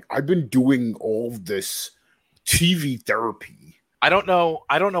accent. Like, I've been doing all this TV therapy. I don't know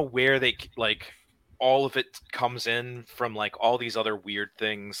where they like all of it comes in from, like all these other weird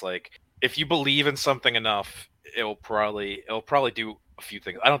things. Like if you believe in something enough, it'll probably do a few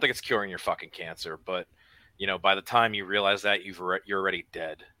things. I don't think it's curing your fucking cancer, but by the time you realize that you're already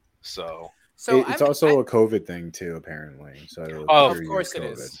dead. So it's also a COVID thing too, apparently. So of course it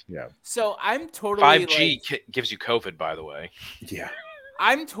is. Yeah. So I'm totally 5G gives you COVID, by the way. Yeah.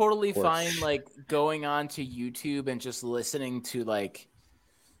 I'm totally fine like going on to YouTube and just listening to like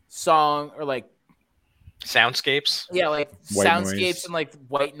song or like soundscapes. Yeah, like white soundscapes noise. And like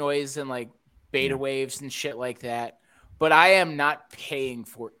white noise and like beta waves and shit like that. But I am not paying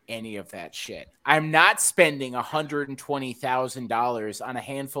for any of that shit. I'm not spending $120,000 on a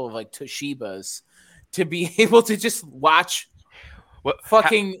handful of like Toshibas to be able to just watch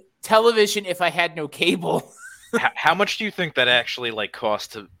television if I had no cable. How much do you think that actually like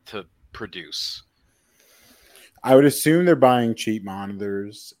costs to produce? I would assume they're buying cheap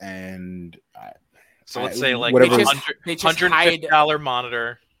monitors, and so let's say like $150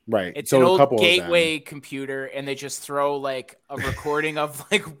 monitor. Right. It's an old gateway computer, and they just throw like a recording of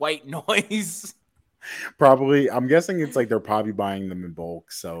like white noise. Probably. I'm guessing it's like they're probably buying them in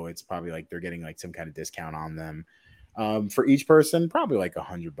bulk. So it's probably like they're getting like some kind of discount on them. For each person, probably like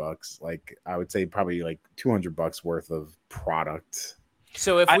 $100. Like I would say probably like $200 worth of product.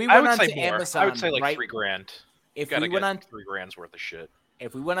 So if we went on to more. Amazon, I would say like $3,000. If we went on $3,000 worth of shit.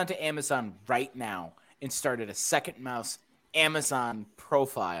 If we went onto Amazon right now and started a second mouse Amazon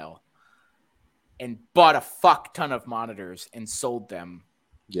profile and bought a fuck ton of monitors and sold them,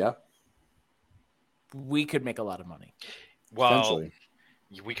 we could make a lot of money. Well,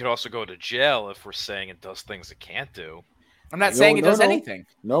 we could also go to jail if we're saying it does things it can't do. I'm not saying it does anything.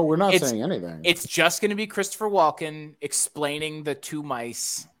 No, we're not saying anything. It's just going to be Christopher Walken explaining the two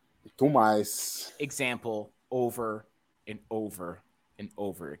mice Too much. example over and over and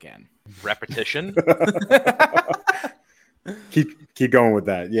over again. Repetition. keep going with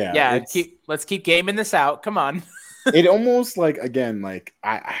that. Yeah. Let's keep gaming this out. Come on. It almost like, again, like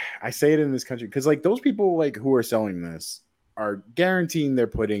I say it in this country because like those people like who are selling this are guaranteeing they're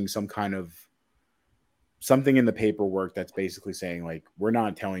putting some kind of something in the paperwork that's basically saying like we're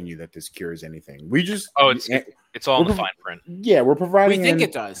not telling you that this cures anything. We just it's all in the fine print. Yeah, we're providing. We think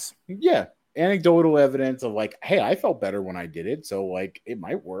it does. Yeah, anecdotal evidence of like, hey, I felt better when I did it, so like it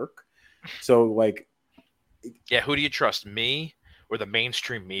might work. So like, yeah, who do you trust, me or the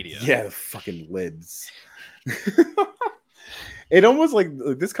mainstream media? Yeah, the fucking lids. It almost like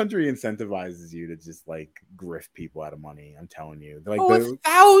this country incentivizes you to just like grift people out of money. I'm telling you, like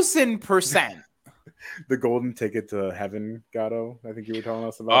 1,000%. The golden ticket to heaven, Gatto. I think you were telling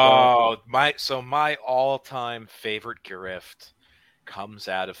us about. My all-time favorite grift comes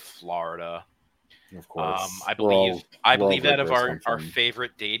out of Florida. Of course, I believe out of our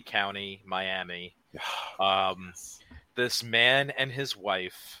favorite Dade County, Miami. This man and his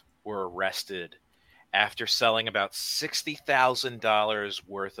wife were arrested after selling about $60,000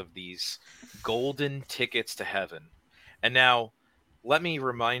 worth of these golden tickets to heaven. And now, let me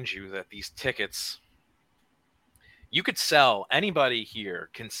remind you that these tickets, you could sell, anybody here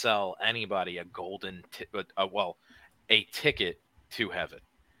can sell anybody a golden, a ticket to heaven.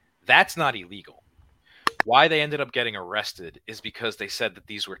 That's not illegal. Why they ended up getting arrested is because they said that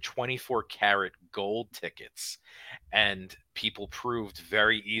these were 24 karat gold tickets, and people proved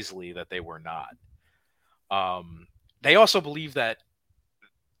very easily that they were not. They also believe that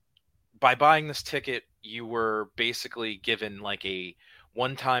by buying this ticket, you were basically given like a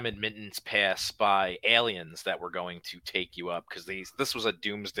one-time admittance pass by aliens that were going to take you up because this was a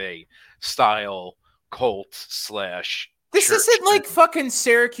doomsday style cult / This church. isn't like fucking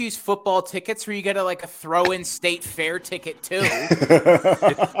Syracuse football tickets where you get a throw-in state fair ticket too.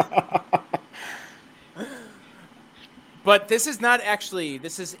 But this is not actually.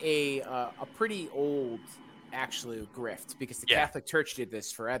 This is a pretty old actually grift because the Catholic Church did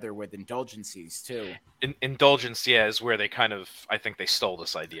this forever with indulgencies too. Indulgence, is where they kind of, I think they stole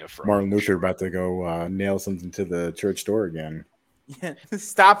this idea from. Martin Luther about to go nail something to the church door again. Yeah,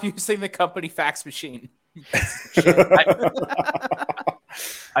 stop using the company fax machine.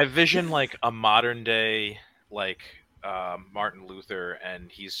 I vision like a modern day like Martin Luther,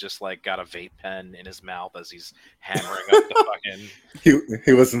 and he's just like got a vape pen in his mouth as he's hammering up the fucking.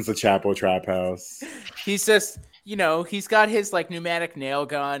 He listens to Chapo Trap House. He's just, he's got his like pneumatic nail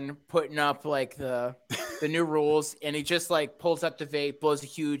gun, putting up like the new rules, and he just like pulls up the vape, blows a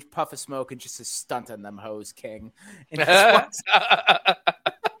huge puff of smoke, and just a stunt on them hoes, king. And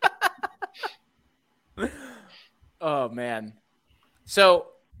oh man! So,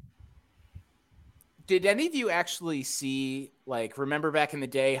 did any of you actually see, like, remember back in the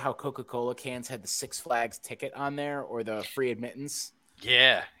day how Coca-Cola cans had the Six Flags ticket on there or the free admittance?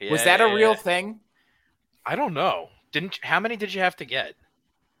 Yeah. Was that a real thing? I don't know. How many did you have to get?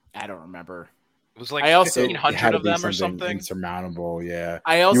 I don't remember. It was like 1,500 of them or something. Insurmountable, yeah.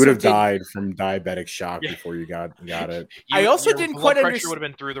 You would have died from diabetic shock before you got it. I also didn't quite understand. Pressure would have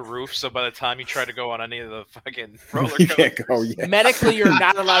been through the roof, so by the time you try to go on any of the fucking roller you coasters, can't go yet. Medically, you're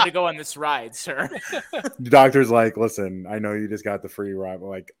not allowed to go on this ride, sir. The doctor's like, listen, I know you just got the free ride, but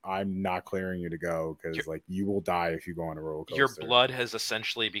like, I'm not clearing you to go because like you will die if you go on a roller coaster. Your blood has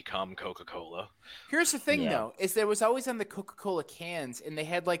essentially become Coca-Cola. Here's the thing, though, is there was always on the Coca-Cola cans, and they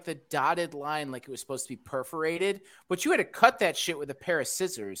had like the dotted line, like it was supposed to be perforated, but you had to cut that shit with a pair of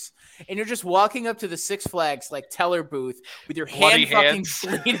scissors, and you're just walking up to the Six Flags like teller booth with your hand fucking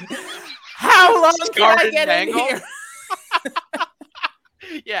bleeding. How long can I get in here?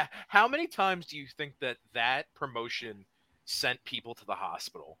 Yeah, how many times do you think that promotion sent people to the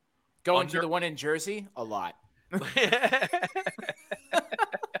hospital? Going to the one in Jersey? A lot.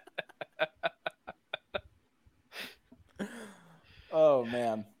 Oh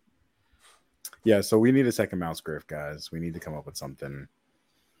man. Yeah, so we need a second mouse grift, guys. We need to come up with something.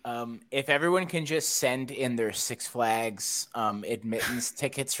 If everyone can just send in their Six Flags admittance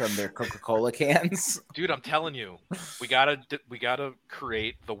tickets from their Coca-Cola cans. Dude, I'm telling you, we gotta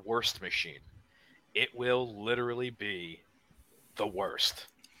create the worst machine. It will literally be the worst,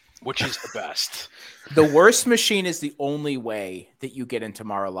 which is the best. The worst machine is the only way that you get into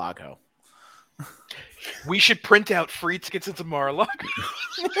Mar-a-Lago. We should print out free tickets into Mar-a-Lago.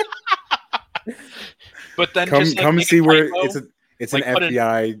 But then come see where it's like an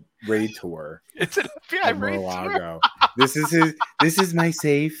FBI raid tour. It's an FBI raid tour. This is my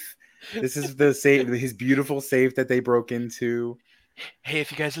safe. This is the safe, his beautiful safe that they broke into. Hey,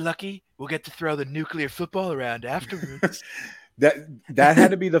 if you guys are lucky, we'll get to throw the nuclear football around afterwards. That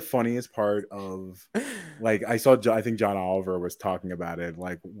had to be the funniest part of, like, I think John Oliver was talking about it,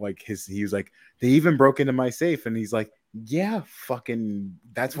 like he was like, they even broke into my safe, and he's like, yeah, fucking,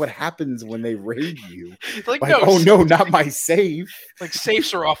 that's what happens when they raid you. Like, Like, oh no, not my safe. Like,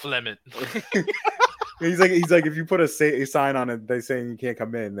 safes are off limit. He's like, if you put a sign on it, they saying you can't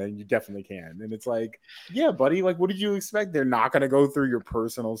come in, then you definitely can. And it's like, yeah, buddy, like, what did you expect? They're not going to go through your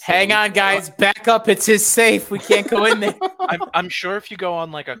personal safe. Hang on, guys, back up. It's his safe. We can't go in there. I'm sure if you go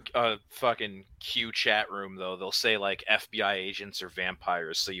on like a fucking Q chat room, though, they'll say like FBI agents or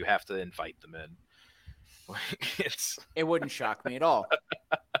vampires, so you have to invite them in. It wouldn't shock me at all.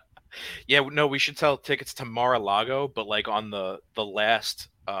 Yeah, no, we should sell tickets to Mar-a-Lago, but like on the last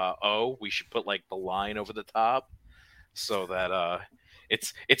O, we should put like the line over the top so that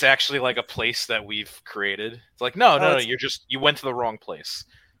it's actually like a place that we've created. It's like no, you went to the wrong place.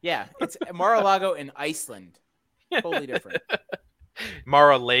 Yeah, it's Mar-a-Lago in Iceland. Totally different.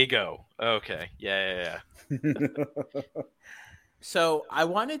 Mar-a-Lago. Okay. Yeah. So I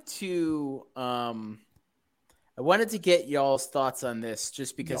wanted to get y'all's thoughts on this,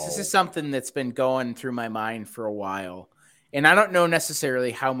 just because this is something that's been going through my mind for a while. And I don't know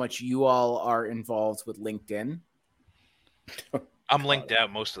necessarily how much you all are involved with LinkedIn. I'm linked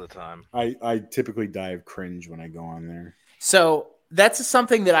out most of the time. I typically die of cringe when I go on there. So that's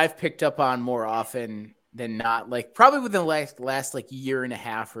something that I've picked up on more often than not. Like, probably within the last like year and a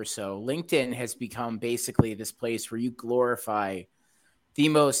half or so, LinkedIn has become basically this place where you glorify the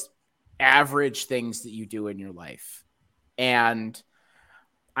most average things that you do in your life. And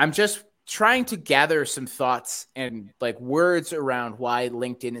I'm just trying to gather some thoughts and like words around why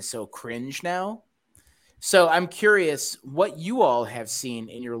LinkedIn is so cringe now. So I'm curious what you all have seen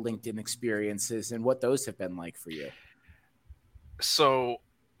in your LinkedIn experiences and what those have been like for you. So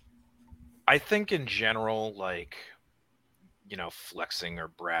I think in general, like, you know, flexing or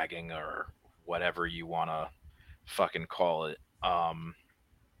bragging or whatever you want to fucking call it,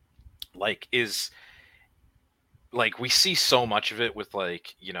 like, is like, we see so much of it with,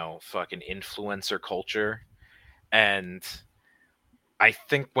 like, you know, fucking influencer culture. And I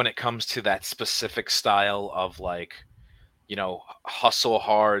think when it comes to that specific style of, like, you know, hustle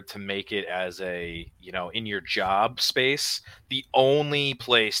hard to make it as a, you know, in your job space, the only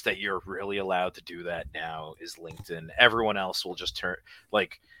place that you're really allowed to do that now is LinkedIn. Everyone else will just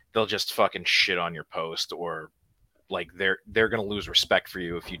they'll just fucking shit on your post, or like they're going to lose respect for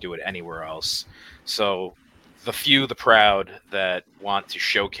you if you do it anywhere else. So the few, the proud that want to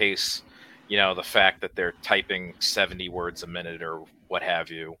showcase, you know, the fact that they're typing 70 words a minute or what have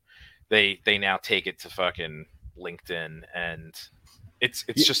you, they now take it to fucking LinkedIn, and it's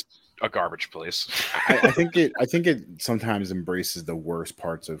just a garbage place. I think it sometimes embraces the worst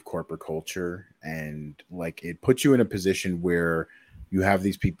parts of corporate culture, and like it puts you in a position where you have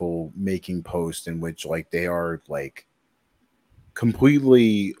these people making posts in which like they are like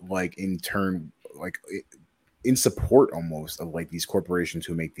completely like in turn like in support almost of like these corporations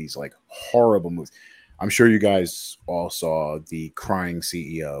who make these like horrible moves. I'm sure you guys all saw the crying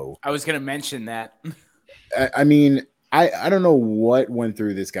CEO. I was going to mention that. I mean, I don't know what went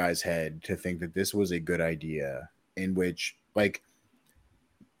through this guy's head to think that this was a good idea, in which, like,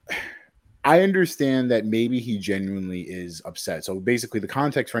 I understand that maybe he genuinely is upset. So basically, the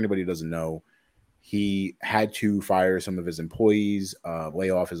context for anybody who doesn't know, he had to fire some of his employees, lay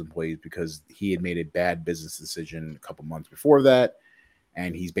off his employees because he had made a bad business decision a couple months before that.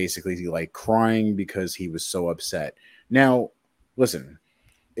 And he's basically like crying because he was so upset. Now, listen,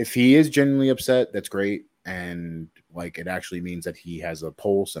 if he is genuinely upset, that's great. And like, it actually means that he has a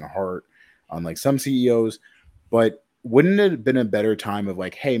pulse and a heart, unlike some CEOs. But wouldn't it have been a better time of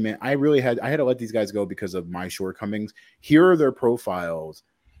like, hey man, I had to let these guys go because of my shortcomings. Here are their profiles.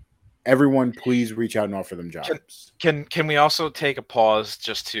 Everyone, please reach out and offer them jobs. Can we also take a pause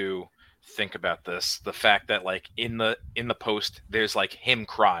just to think about this? The fact that like in the post, there's like him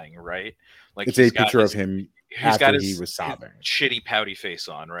crying, right? Like it's a picture of him after he was sobbing, shitty pouty face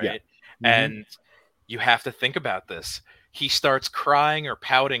on, right? Yeah. Mm-hmm. And you have to think about this. He starts crying or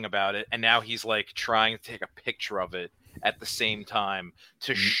pouting about it, and now he's like trying to take a picture of it at the same time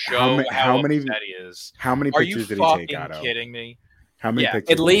to show how upset he is. How many pictures did he take out of? Are you fucking kidding me? How many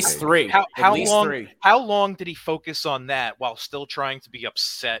pictures? At least three. How long did he focus on that while still trying to be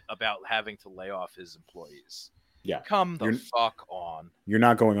upset about having to lay off his employees? Yeah. Come the fuck on. You're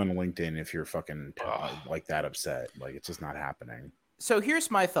not going on LinkedIn if you're fucking like that upset. Like, it's just not happening. So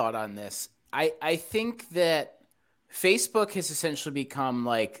here's my thought on this. I think that Facebook has essentially become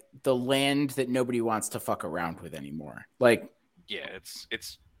like the land that nobody wants to fuck around with anymore. Like, yeah,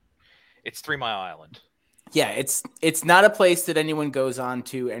 it's 3 Mile Island. Yeah, it's not a place that anyone goes on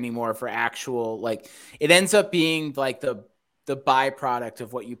to anymore for actual, like, it ends up being like the byproduct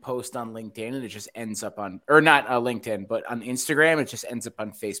of what you post on LinkedIn, and it just ends up on, or not LinkedIn, but on Instagram, it just ends up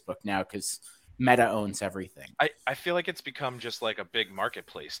on Facebook now because Meta owns everything. I feel like it's become just like a big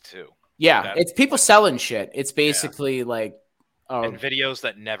marketplace too. Yeah, That, it's people selling shit. It's basically like and videos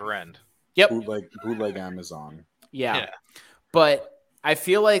that never end. Yep. Bootleg Amazon. Yeah. But I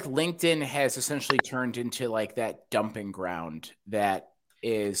feel like LinkedIn has essentially turned into like that dumping ground that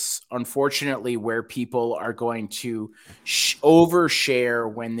is unfortunately where people are going to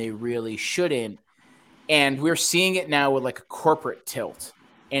overshare when they really shouldn't. And we're seeing it now with like a corporate tilt.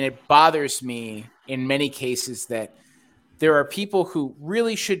 And it bothers me in many cases that there are people who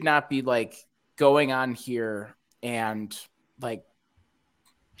really should not be like going on here and like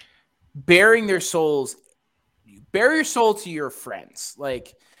bearing their souls. Bare your soul to your friends,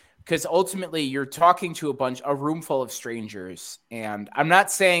 like, because ultimately you're talking to a room full of strangers. And I'm not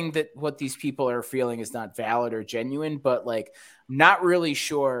saying that what these people are feeling is not valid or genuine, but like, I'm not really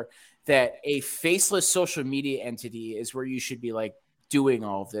sure that a faceless social media entity is where you should be like doing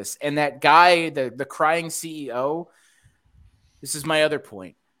all of this. And that guy, the crying CEO, this is my other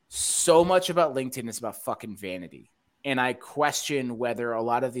point. So much about LinkedIn is about fucking vanity. And I question whether a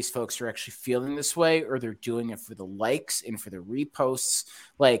lot of these folks are actually feeling this way or they're doing it for the likes and for the reposts.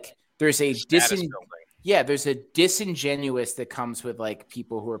 Like there's a there's a disingenuous that comes with like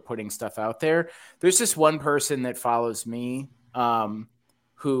people who are putting stuff out there. There's this one person that follows me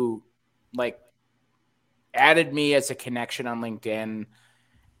who like added me as a connection on LinkedIn.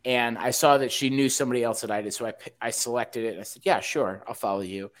 And I saw that she knew somebody else that I did. So I selected it and I said, yeah, sure, I'll follow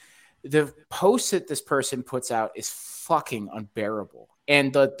you. The post that this person puts out is fucking unbearable.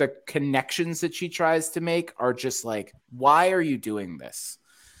 And the connections that she tries to make are just like, why are you doing this?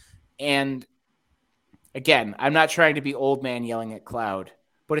 And again, I'm not trying to be old man yelling at cloud,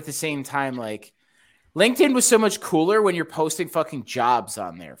 but at the same time, like LinkedIn was so much cooler when you're posting fucking jobs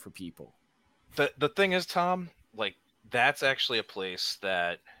on there for people. The thing is, Tom, like that's actually a place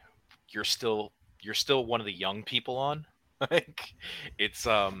that you're still one of the young people on. Like it's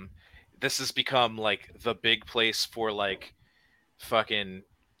this has become like the big place for like fucking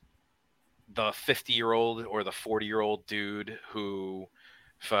the 50-year-old or the 40-year-old dude who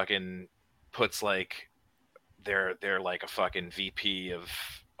fucking puts like they're like a fucking VP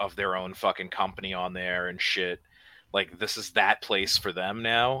of their own fucking company on there and shit. Like this is that place for them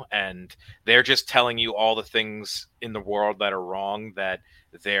now, and they're just telling you all the things in the world that are wrong that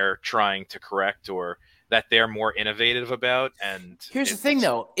they're trying to correct or that they're more innovative about. And here's the thing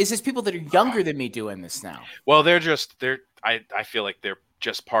though, is there's people that are younger than me doing this now. Well, I feel like they're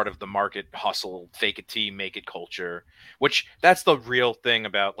just part of the market hustle, fake it till you make it culture, which that's the real thing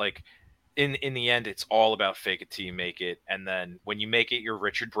about like in the end, it's all about fake it till you make it. And then when you make it, you're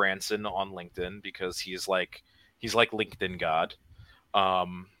Richard Branson on LinkedIn because he's like LinkedIn God,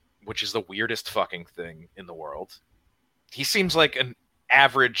 which is the weirdest fucking thing in the world. He seems like an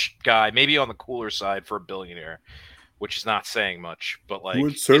average guy, maybe on the cooler side for a billionaire, which is not saying much. But like,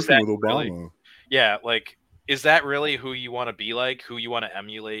 went surfing with Obama. Really, yeah, like, is that really who you want to be like? Who you want to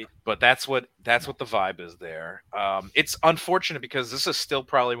emulate? But that's what the vibe is there. It's unfortunate because this is still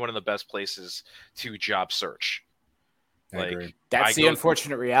probably one of the best places to job search. Like that's the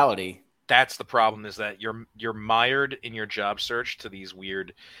unfortunate reality. That's the problem, is that you're mired in your job search to these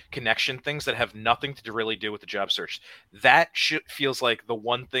weird connection things that have nothing to really do with the job search. That shit feels like the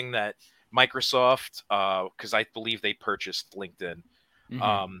one thing that Microsoft, because I believe they purchased LinkedIn,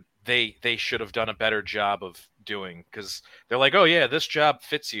 they should have done a better job of doing, because they're like, oh yeah, this job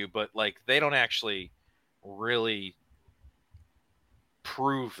fits you, but like they don't actually really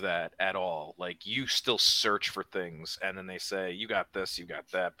prove that at all. Like you still search for things and then they say you got this, you got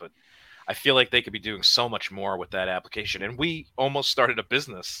that, but I feel like they could be doing so much more with that application. And we almost started a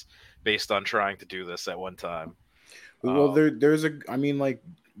business based on trying to do this at one time. Well, I mean, like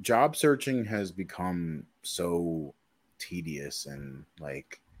job searching has become so tedious, and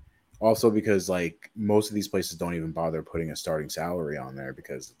like also because like most of these places don't even bother putting a starting salary on there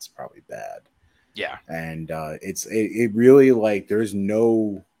because it's probably bad. Yeah. And it really like there's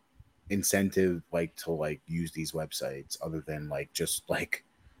no incentive like to like use these websites other than like just like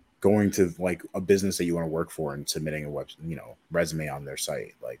going to like a business that you want to work for and submitting a resume on their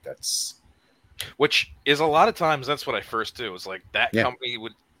site. Like that's, which is a lot of times that's what I first do. Is like that company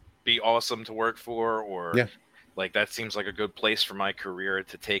would be awesome to work for, or like that seems like a good place for my career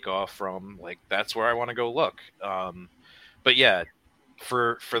to take off from. Like that's where I want to go look. But yeah,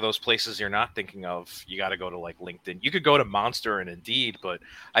 for those places you're not thinking of, you got to go to like LinkedIn. You could go to Monster and Indeed, but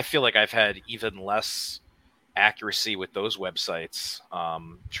I feel like I've had even less accuracy with those websites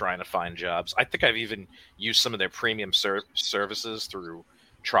trying to find jobs. I think I've even used some of their premium services through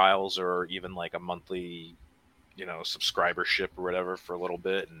trials or even like a monthly, subscribership or whatever for a little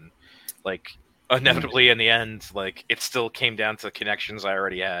bit, and like inevitably in the end, like it still came down to connections I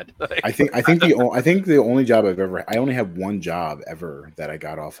already had. I think the only job I only have one job ever that I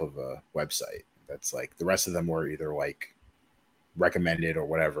got off of a website. That's like the rest of them were either like recommended or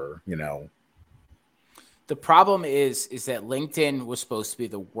whatever, The problem is that LinkedIn was supposed to be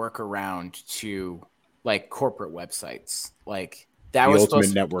the workaround to like corporate websites. Like that the was ultimate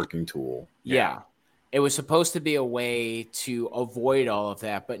supposed to, networking tool. yeah. It was supposed to be a way to avoid all of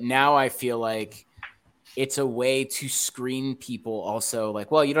that, but now I feel like it's a way to screen people also.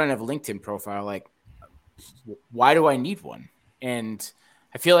 Like, well, you don't have a LinkedIn profile. Like, why do I need one? And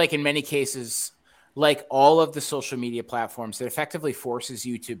I feel like in many cases, like all of the social media platforms, it effectively forces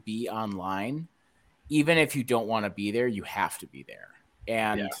you to be online. Even if you don't want to be there, you have to be there.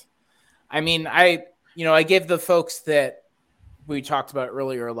 And I mean, I give the folks that we talked about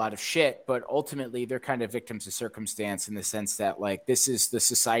earlier a lot of shit, but ultimately they're kind of victims of circumstance in the sense that like this is the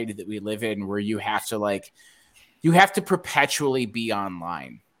society that we live in where you have to perpetually be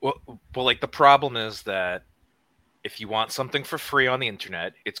online. Well, like the problem is that if you want something for free on the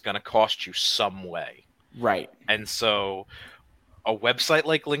internet, it's going to cost you some way. Right. And so a website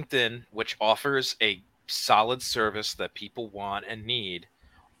like LinkedIn, which offers a solid service that people want and need,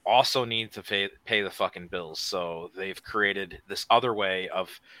 also need to pay the fucking bills. So they've created this other way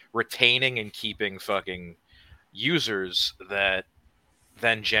of retaining and keeping fucking users that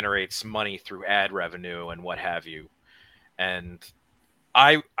then generates money through ad revenue and what have you. And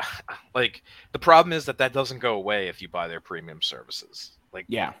I like the problem is that doesn't go away if you buy their premium services. Like,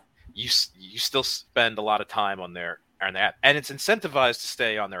 yeah, you still spend a lot of time on their app, and it's incentivized to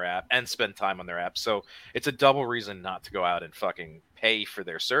stay on their app and spend time on their app. So it's a double reason not to go out and fucking pay for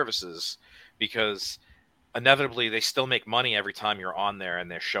their services, because inevitably they still make money every time you're on there and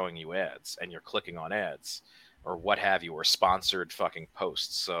they're showing you ads and you're clicking on ads or what have you, or sponsored fucking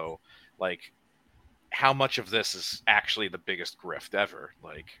posts. So like, how much of this is actually the biggest grift ever?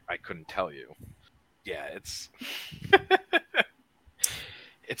 Like, I couldn't tell you. Yeah, it's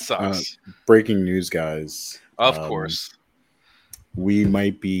it sucks. Breaking news, guys. Of course. We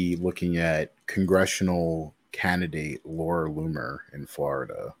might be looking at congressional candidate Laura Loomer in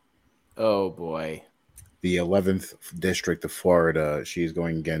Florida. Oh, boy. The 11th District of Florida. She's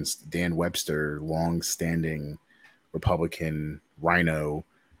going against Dan Webster, long-standing Republican rhino,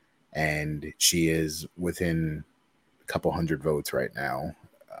 and she is within a couple hundred votes right now.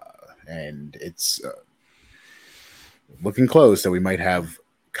 And it's looking close that we might have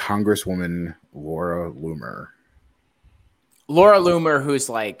Congresswoman Laura Loomer. Laura Loomer, who's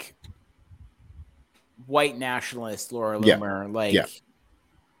like white nationalist Laura Loomer,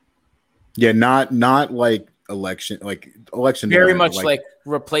 not like election very much like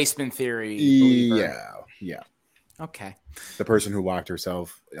replacement theory believer. Yeah. Okay. The person who locked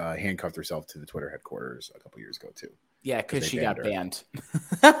herself, handcuffed herself to the Twitter headquarters a couple years ago too. Yeah, because she got banned.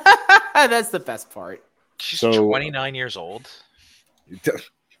 That's the best part. She's 29 years old.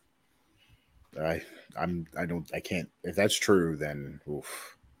 I can't. If that's true, then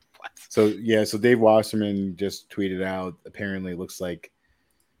oof. What? So Dave Wasserman just tweeted out. Apparently, it looks like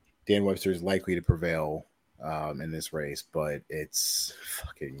Dan Webster is likely to prevail in this race, but it's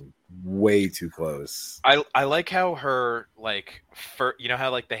fucking way too close. I like how her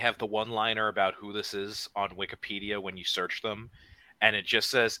how like they have the one-liner about who this is on Wikipedia when you search them, and it just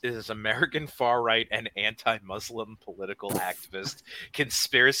says it is American far-right and anti-Muslim political activist,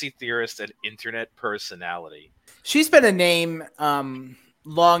 conspiracy theorist, and internet personality. She's been a name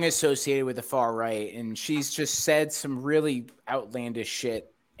long associated with the far right, and she's just said some really outlandish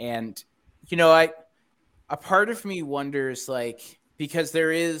shit. And a part of me wonders, like, because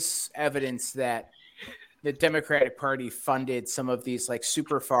there is evidence that the Democratic Party funded some of these like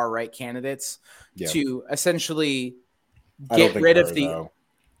super far right candidates to essentially get rid of the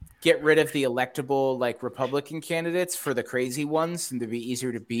electable like Republican candidates for the crazy ones and to be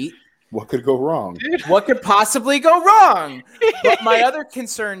easier to beat. What could go wrong? What could possibly go wrong? But my other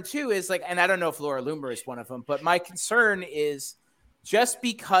concern too is like, and I don't know if Laura Loomer is one of them, but my concern is just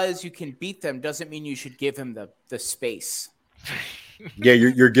because you can beat them doesn't mean you should give him the space. Yeah,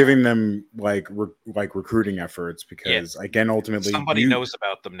 you're giving them like recruiting efforts because again, ultimately somebody knows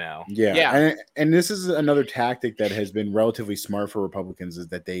about them now. Yeah. And this is another tactic that has been relatively smart for Republicans is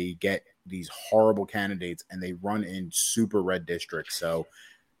that they get these horrible candidates and they run in super red districts. So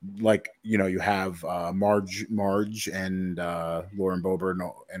like, you know, you have Marge and Lauren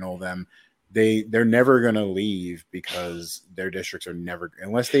Boebert and all them. They're never gonna leave because their districts are never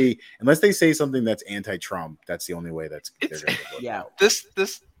unless they say something that's anti-Trump. That's the only way they're gonna get out. This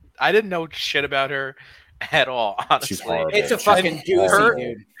I didn't know shit about her at all. Honestly, she's horrible. It's a fucking doozy,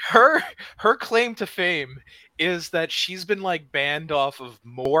 dude. Her claim to fame is that she's been like banned off of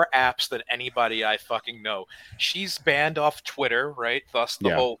more apps than anybody I fucking know. She's banned off Twitter, right? Thus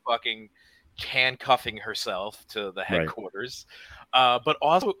the whole fucking handcuffing herself to the headquarters. But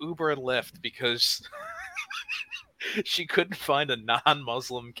also Uber and Lyft because she couldn't find a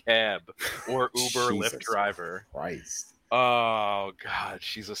non-Muslim cab or Uber Lyft driver. Christ. Oh God,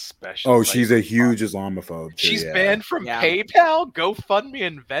 she's a special. Oh, she's a huge Islamophobe. Too, she's banned from PayPal, GoFundMe,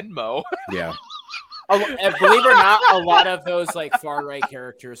 and Venmo. Yeah. Believe it or not, a lot of those like far right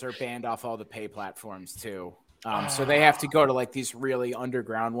characters are banned off all the pay platforms too. So they have to go to like these really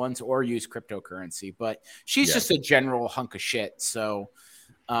underground ones or use cryptocurrency. But she's just a general hunk of shit. So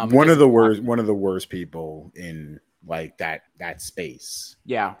one of the worst people in like that space.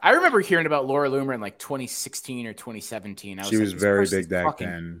 Yeah, I remember hearing about Laura Loomer in like 2016 or 2017. She was very big back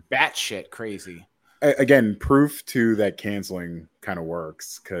then. Batshit crazy. Again, proof to that canceling kind of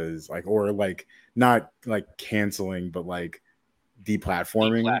works because like or like not like canceling, but like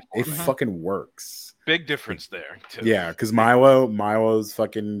deplatforming. It fucking works. Big difference there too. Yeah, because Milo's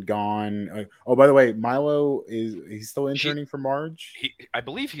fucking gone. Oh, by the way, Milo he's still interning for Marge. I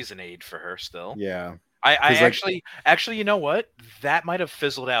believe he's an aide for her still. Yeah. I actually, you know what? That might have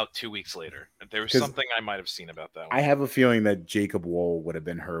fizzled out 2 weeks later. There was something I might have seen about that one. I have a feeling that Jacob Wohl would have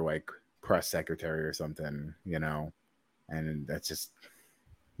been her like press secretary or something, you know, and that's just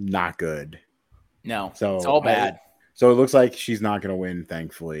not good. No, so it's all bad. So it looks like she's not going to win,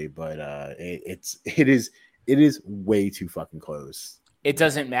 thankfully, but it is way too fucking close. It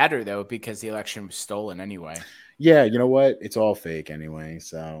doesn't matter though because the election was stolen anyway. Yeah, you know what? It's all fake anyway.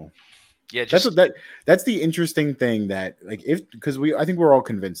 So. Yeah, that's the interesting thing that like because I think we're all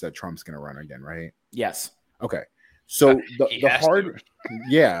convinced that Trump's going to run again, right? Yes. Okay. So the hard,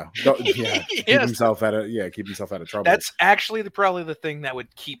 keep himself out of trouble. That's actually probably the thing that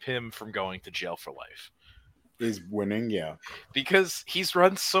would keep him from going to jail for life. Is winning, yeah, because he's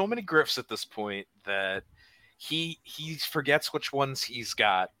run so many grifts at this point that he forgets which ones he's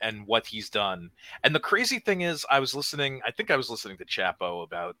got and what he's done. And the crazy thing is, I think I was listening to Chapo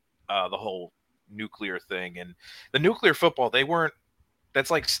about the whole nuclear thing and the nuclear football.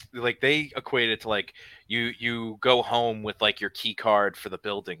 That's like they equate it to like you go home with like your key card for the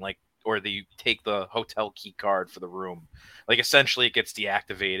building, like, or you take the hotel key card for the room. Like essentially it gets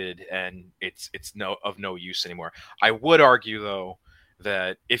deactivated and it's of no use anymore. I would argue though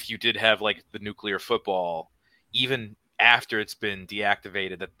that if you did have like the nuclear football, even after it's been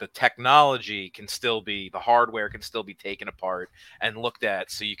deactivated, that the technology can still be, the hardware can still be taken apart and looked at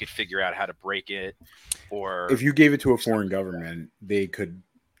so you could figure out how to break it. Or if you gave it to a foreign government, they could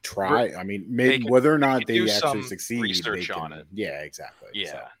try. I mean, maybe whether or not they actually succeed, research on it. Yeah, exactly.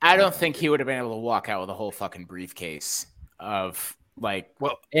 Yeah. So, I don't think he would have been able to walk out with a whole fucking briefcase of like,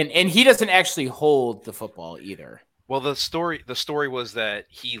 and he doesn't actually hold the football either. Well, the story was that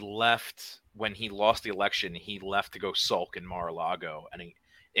he left when he lost the election. He left to go sulk in Mar-a-Lago, and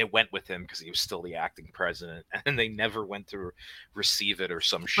it went with him because he was still the acting president, and they never went to receive it or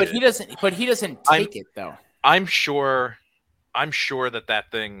some shit. But he doesn't take it though. I'm sure that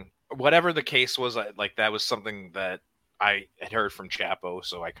thing, whatever the case was, like that was something that I had heard from Chapo,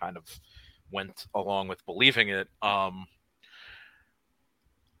 so I kind of went along with believing it.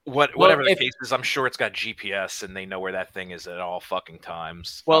 Whatever the case is, I'm sure it's got GPS and they know where that thing is at all fucking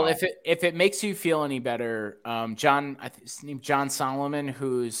times. Well, if it makes you feel any better, John, I think his name John Solomon,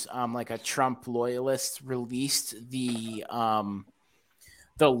 who's like a Trump loyalist, released the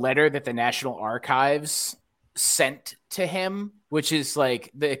letter that the National Archives sent to him, which is like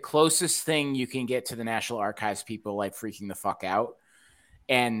the closest thing you can get to the National Archives people like freaking the fuck out.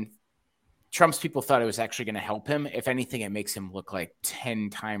 And Trump's people thought it was actually going to help him. If anything, it makes him look like 10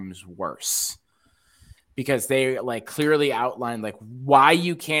 times worse because they like clearly outlined like why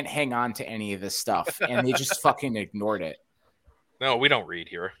you can't hang on to any of this stuff. And they just fucking ignored it. No, we don't read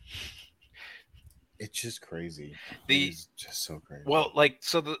here. It's just crazy. It's just so crazy. Well, like,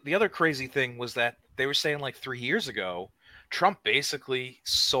 so the other crazy thing was that they were saying like 3 years ago, Trump basically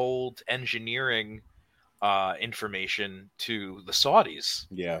sold engineering information to the Saudis.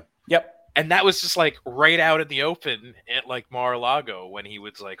 Yeah. Yep. And that was just like right out in the open at like Mar-a-Lago when he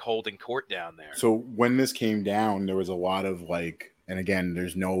was like holding court down there. So when this came down, there was a lot of like, and again,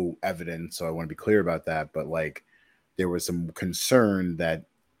 there's no evidence, so I want to be clear about that. But like, there was some concern that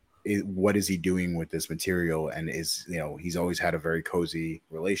what is he doing with this material? And he's always had a very cozy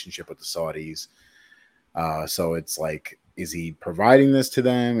relationship with the Saudis. So it's like, is he providing this to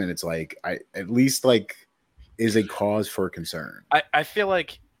them? And it's like, at least is a cause for concern. I feel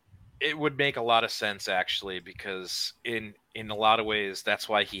like it would make a lot of sense actually, because in a lot of ways, that's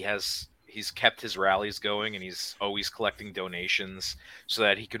why he's kept his rallies going, and he's always collecting donations so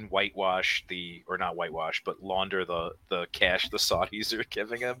that he can launder the cash the Saudis are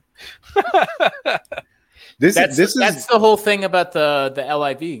giving him. That's the whole thing about the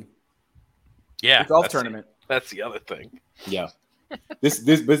LIV. Yeah, the golf tournament. That's the other thing. Yeah. This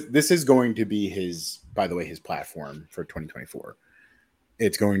is going to be his platform for 2024.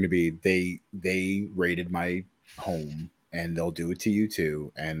 It's going to be they raided my home and they'll do it to you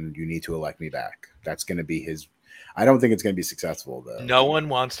too, and you need to elect me back. That's going to be his. I don't think it's going to be successful though. No one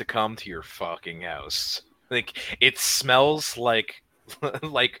wants to come to your fucking house. Like, it smells like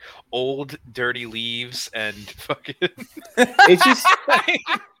old dirty leaves and fucking.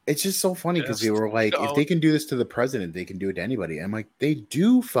 It's just so funny because they were like, if they can do this to the president, they can do it to anybody. And I'm like, they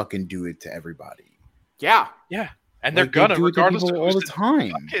do fucking do it to everybody. Yeah. Yeah. And they're gonna, regardless of all the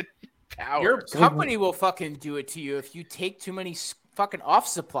time. Your company will fucking do it to you if you take too many fucking off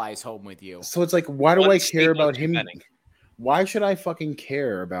supplies home with you. So it's like, why do I care about him? Why should I fucking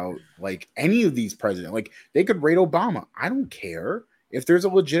care about like any of these presidents? Like, they could raid Obama. I don't care. If there's a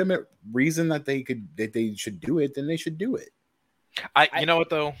legitimate reason that they should do it, then they should do it. You know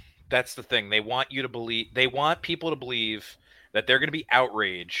what though? That's the thing. They want people to believe that they're going to be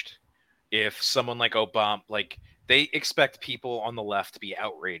outraged if someone like Obama, like, they expect people on the left to be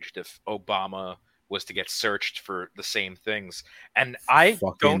outraged if Obama was to get searched for the same things. And I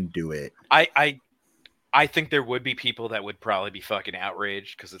don't do it. I think there would be people that would probably be fucking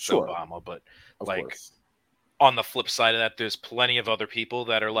outraged because it's Obama, but of like, course. On the flip side of that, there's plenty of other people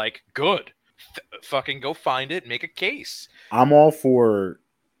that are like, good, fucking go find it, make a case. I'm all for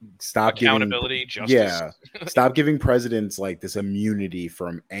accountability, justice. Yeah, stop giving presidents like this immunity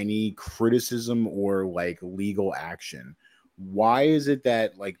from any criticism or like legal action. Why is it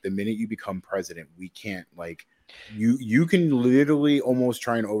that like the minute you become president, we can't like you can literally almost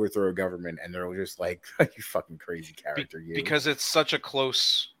try and overthrow a government, and they're just like, you fucking crazy character. Because it's such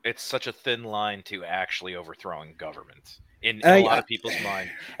a thin line to actually overthrowing government in a lot of people's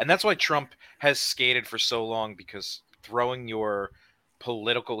mind, and that's why Trump has skated for so long, because throwing your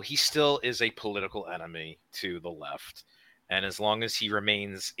he still is a political enemy to the left, and as long as he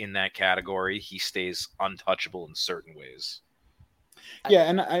remains in that category, he stays untouchable in certain ways. Yeah,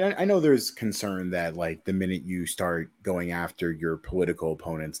 and I know there's concern that like the minute you start going after your political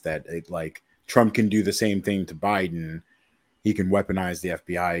opponents, that like Trump can do the same thing to Biden. He can weaponize the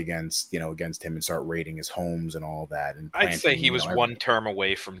FBI against him and start raiding his homes and all that. And I'd say he was one term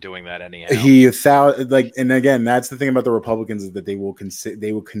away from doing that anyhow. And again, that's the thing about the Republicans, is that they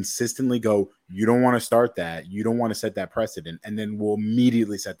will consistently go, you don't want to start that, you don't want to set that precedent, and then we'll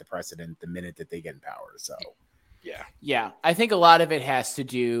immediately set the precedent the minute that they get in power. So yeah, I think a lot of it has to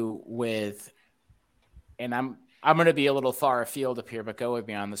do with, and I'm going to be a little far afield up here, but go with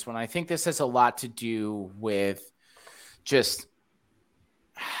me on this one. I think this has a lot to do with just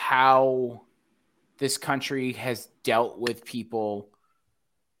how this country has dealt with people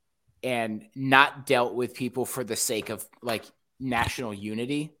and not dealt with people for the sake of like national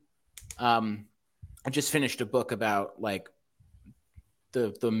unity. I just finished a book about like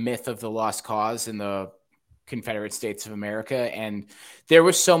the myth of the lost cause in the Confederate States of America. And there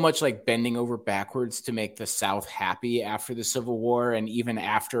was so much like bending over backwards to make the South happy after the Civil War. And even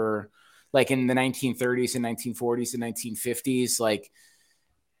after, like in the 1930s and 1940s and 1950s, like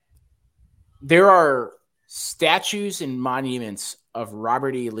there are statues and monuments of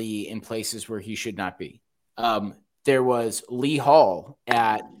Robert E. Lee in places where he should not be. There was Lee Hall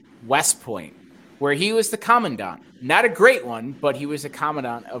at West Point, where he was the commandant. Not a great one, but he was a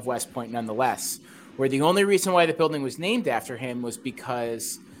commandant of West Point nonetheless, where the only reason why the building was named after him was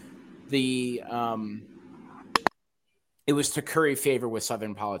because it was to curry favor with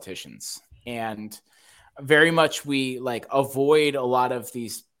Southern politicians. And very much we like avoid a lot of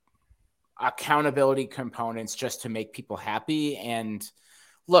these accountability components just to make people happy. And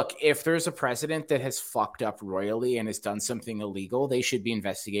look, if there's a president that has fucked up royally and has done something illegal, they should be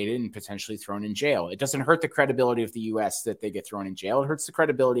investigated and potentially thrown in jail. It doesn't hurt the credibility of the U.S. that they get thrown in jail. It hurts the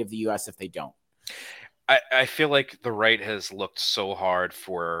credibility of the U.S. if they don't. I feel like the right has looked so hard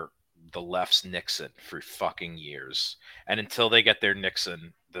for the left's Nixon for fucking years, and until they get their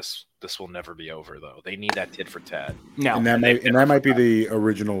Nixon, this will never be over. Though they need that tit for tat. No, And that might be the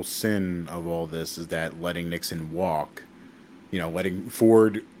original sin of all this, is that letting Nixon walk, letting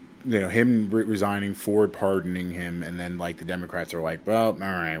Ford, him resigning, Ford pardoning him, and then like the Democrats are like, well, all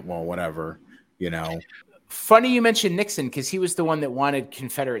right, well, whatever, Funny you mentioned Nixon, because he was the one that wanted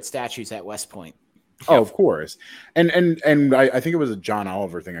Confederate statues at West Point. Oh, of course. And I think it was a John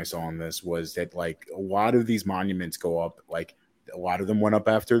Oliver thing I saw on this, was that like a lot of these monuments go up, like a lot of them went up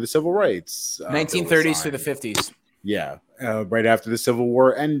after the civil rights. 1930s through the 50s. Yeah. Right after the Civil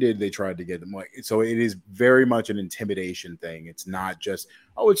War ended, they tried to get them. So it is very much an intimidation thing. It's not just,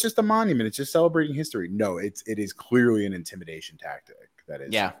 it's just a monument, it's just celebrating history. No, it is clearly an intimidation tactic that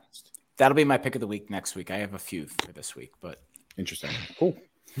is used. That'll be my pick of the week next week. I have a few for this week, but interesting. Cool.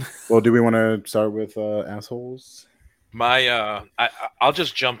 Well, do we want to start with assholes? I'll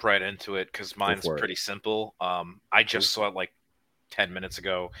just jump right into it because mine's pretty simple. I just saw it like 10 minutes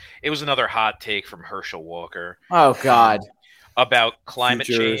ago. It was another hot take from Herschel Walker. Oh God, about climate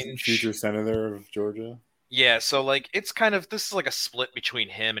change. Future senator of Georgia. Yeah, so like this is like a split between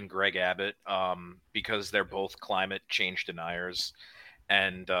him and Greg Abbott, because they're both climate change deniers,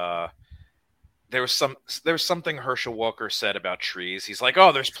 and there was something Herschel Walker said about trees. He's like,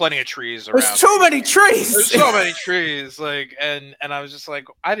 "Oh, there's plenty of trees around. There's so many trees. There's so many trees." Like, and I was just like,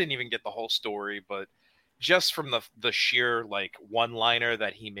 I didn't even get the whole story, but just from the sheer like one-liner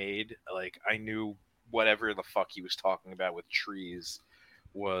that he made, like I knew whatever the fuck he was talking about with trees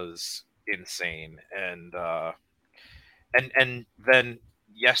was insane. And then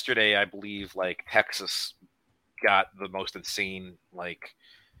yesterday, I believe, like Texas got the most insane like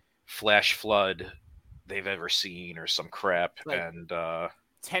flash flood they've ever seen or some crap, like, and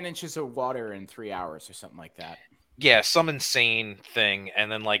 10 inches of water in 3 hours or something like that. Yeah, some insane thing.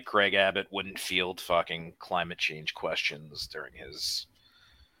 And then like Greg Abbott wouldn't field fucking climate change questions during his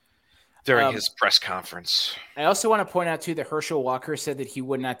press conference. I also want to point out too that Herschel Walker said that he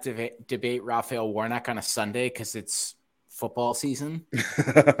would not debate Raphael Warnock on a Sunday because it's football season.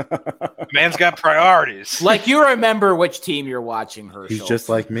 Man's got priorities. Like, you remember which team you're watching, Herschel. He's just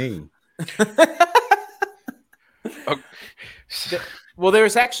like me. Well,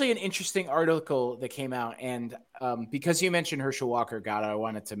 there's actually an interesting article that came out, and because you mentioned Herschel Walker, I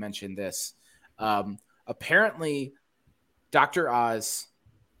wanted to mention this. Apparently, Dr. Oz,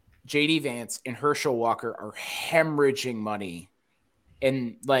 J.D. Vance, and Herschel Walker are hemorrhaging money.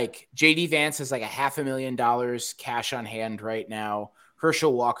 And like J.D. Vance has like $500,000 cash on hand right now.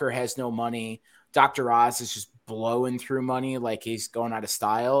 Herschel Walker has no money. Dr. Oz is just blowing through money like he's going out of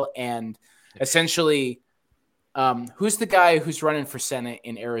style. And essentially, who's the guy who's running for Senate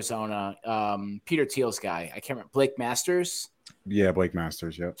in Arizona? Peter Thiel's guy. I can't remember. Blake Masters? Yeah, Blake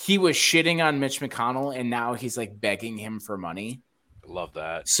Masters, yep. He was shitting on Mitch McConnell, and now he's like begging him for money. Love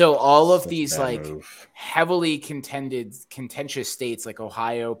that. So all of these like heavily contentious states like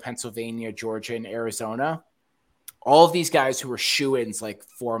Ohio, Pennsylvania, Georgia, and Arizona, all of these guys who were shoo-ins like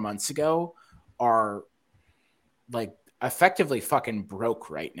 4 months ago are like effectively fucking broke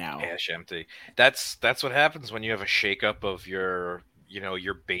right now. Cash empty. That's what happens when you have a shakeup of your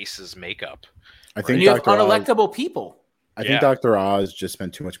base's makeup. I think you have unelectable people. I think Dr. Oz just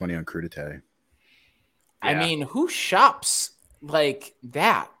spent too much money on crudité. I mean, who shops like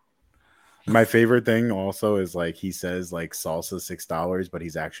that? My favorite thing also is like he says like salsa $6, but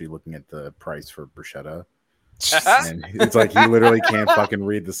he's actually looking at the price for bruschetta. And it's like he literally can't fucking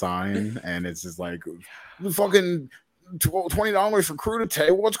read the sign, and it's just like fucking $20 for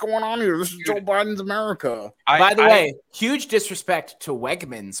crudité. What's going on here? This is Joe Biden's America. By the way, huge disrespect to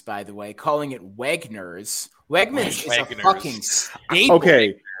Wegmans. By the way, calling it Wegner's. Wegmans is a fucking staple.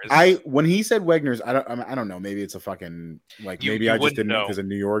 Okay, when he said Wegner's, I don't know. Maybe it's a fucking like maybe I just didn't know because of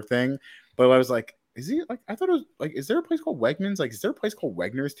New York thing. But I was like, is he like? I thought it was like, is there a place called Wegmans? Like, is there a place called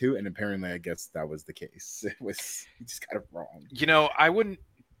Wegner's too? And apparently, I guess that was the case. It was he just got it wrong. I wouldn't.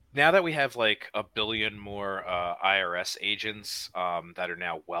 Now that we have like 1 billion more IRS agents that are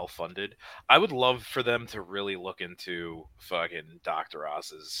now well funded, I would love for them to really look into fucking Dr.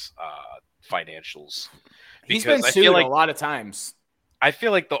 Oz's financials. He's been sued a lot of times. I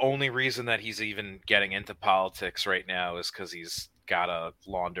feel like the only reason that he's even getting into politics right now is because he's got to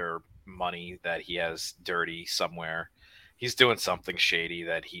launder money that he has dirty somewhere. He's doing something shady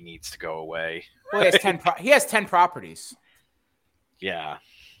that he needs to go away. Well, he has 10 properties. Yeah.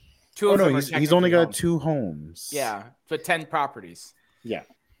 He's only got 2 homes. Yeah, but 10 properties. Yeah.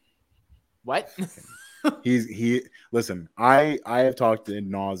 What? Listen, I have talked ad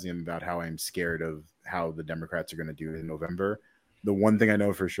nauseum about how I'm scared of how the Democrats are going to do in November, the one thing I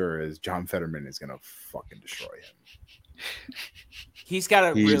know for sure is John Fetterman is going to fucking destroy him. He's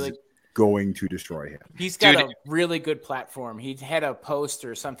going to destroy him. He's got a really good platform. He had a post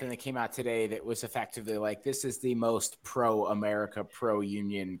or something that came out today that was effectively like, this is the most pro-America,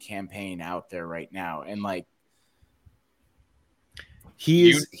 pro-union campaign out there right now. And like,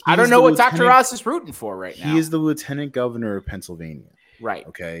 I don't know what Dr. Oz is rooting for right now. He is the lieutenant governor of Pennsylvania. Right.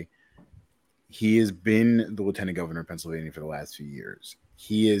 Okay. He has been the lieutenant governor of Pennsylvania for the last few years.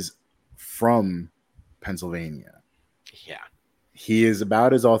 He is from Pennsylvania. Yeah. He is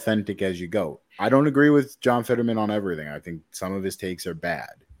about as authentic as you go. I don't agree with John Fetterman on everything. I think some of his takes are bad.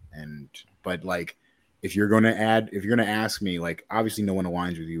 But like, if you're going to ask me, like, obviously no one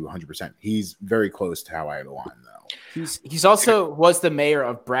aligns with you 100%. He's very close to how I align, though. He's also was the mayor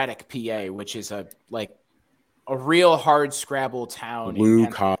of Braddock, PA, which is a real hard scrabble town. Blue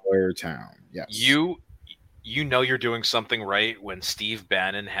collar town. Yes. You know you're doing something right when Steve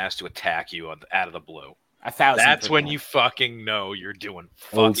Bannon has to attack you out of the blue. 1,000%. That's when you fucking know you're doing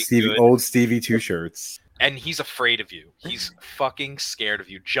fucking good. Old Stevie Two Shirts. And he's afraid of you. He's fucking scared of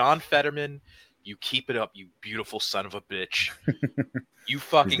you. John Fetterman, you keep it up, you beautiful son of a bitch. You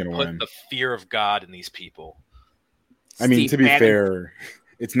fucking put the fear of God in these people. I mean, to be fair,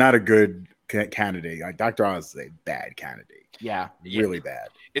 it's not a good candidate. Like, Dr. Oz is a bad candidate. Yeah. Really bad.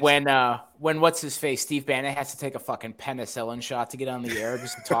 When what's his face? Steve Bannon has to take a fucking penicillin shot to get on the air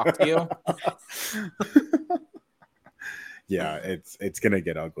just to talk to you. Yeah, it's gonna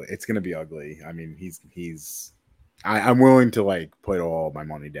get ugly. It's gonna be ugly. I mean, I'm willing to like put all my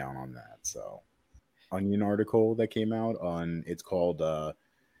money down on that. So, Onion article that came out it's called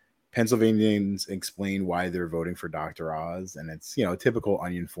Pennsylvanians Explain Why They're Voting for Dr. Oz, and it's typical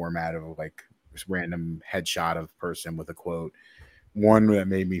Onion format of like this random headshot of person with a quote. One that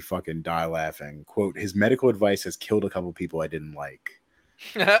made me fucking die laughing. Quote, his medical advice has killed a couple people I didn't like.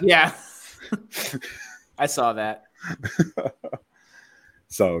 Yeah. I saw that.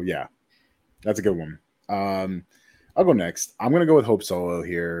 So, yeah. That's a good one. I'll go next. I'm going to go with Hope Solo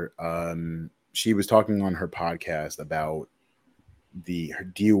here. She was talking on her podcast about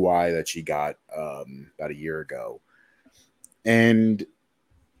her DUI that she got about a year ago. And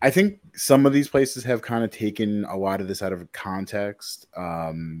I think some of these places have kind of taken a lot of this out of context,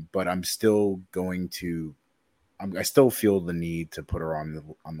 but I'm still I still feel the need to put her on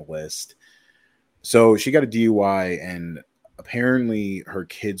the list. So she got a DUI, and apparently her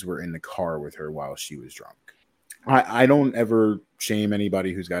kids were in the car with her while she was drunk. I don't ever shame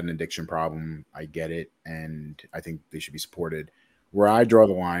anybody who's got an addiction problem. I get it, and I think they should be supported. Where I draw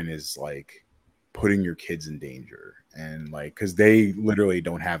the line is like putting your kids in danger, and like, because they literally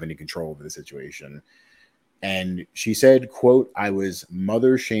don't have any control over the situation. And she said, quote, I was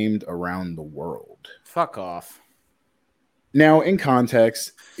mother shamed around the world. Fuck off. Now, in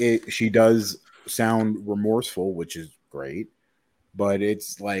context, she does sound remorseful, which is great, but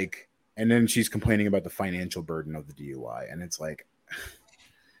it's like, and then she's complaining about the financial burden of the DUI, and it's like,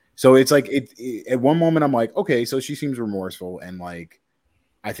 so it's like at one moment I'm like, okay, so she seems remorseful, and like,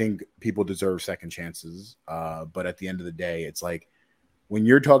 I think people deserve second chances. But at the end of the day, it's like, when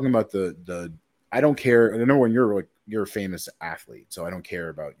you're talking about the I don't care. I know when you're a famous athlete, so I don't care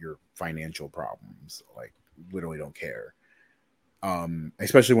about your financial problems. Like, literally don't care.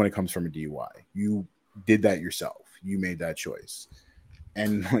 Especially when it comes from a DUI. You did that yourself. You made that choice.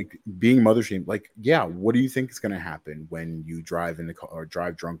 And like, being mother shamed, like, yeah, what do you think is going to happen when you drive in the car or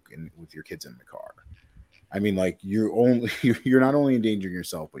drive drunk with your kids in the car? I mean, like, you're not only endangering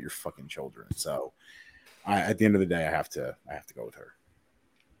yourself, but your fucking children. So at the end of the day, I have to go with her.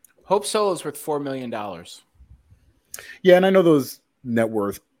 Hope Solo is worth $4 million. Yeah. And I know those net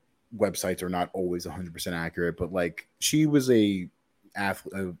worth websites are not always 100% accurate, but like, she was a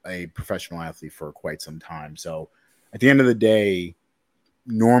professional athlete for quite some time. So at the end of the day,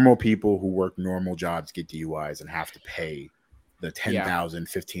 normal people who work normal jobs get DUIs and have to pay the $10,000,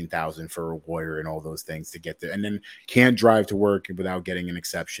 $15,000 for a lawyer and all those things to get there, and then can't drive to work without getting an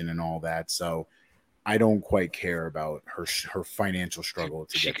exception and all that. So I don't quite care about her financial struggle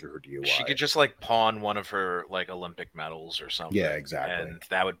to get through her DUI. She could just like pawn one of her like Olympic medals or something. Yeah, exactly. And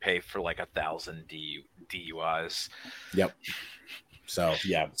that would pay for like 1,000 DUIs. Yep. So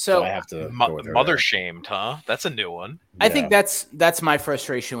yeah, so I have to go with her mother shamed, huh? That's a new one. I think that's my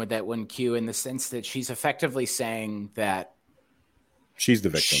frustration with that one, Q, in the sense that she's effectively saying that she's the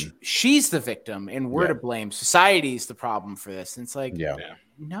victim. She's the victim, and we're to blame. Society's the problem for this. And it's like,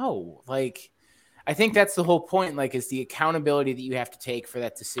 no, like, I think that's the whole point. Like, is the accountability that you have to take for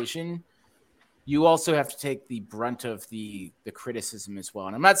that decision. you also have to take the brunt of the criticism as well.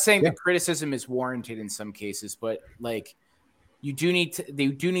 And I'm not saying the criticism is warranted in some cases, but like they do need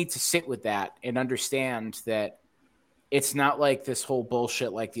to sit with that and understand that it's not like this whole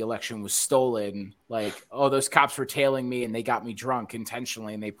bullshit like the election was stolen, like, oh, those cops were tailing me and they got me drunk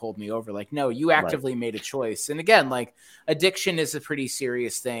intentionally and they pulled me over. Like, no, you actively made a choice. And again, like, addiction is a pretty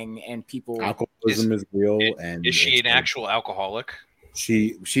serious thing, and people alcoholism is real. And is she an actual alcoholic?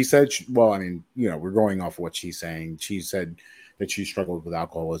 She said, well, I mean, we're going off what she's saying. She said that she struggled with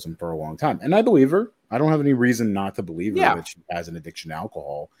alcoholism for a long time. And I believe her. I don't have any reason not to believe her that she has an addiction to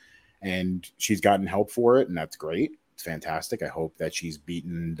alcohol. And she's gotten help for it, and that's great. It's fantastic. I hope that she's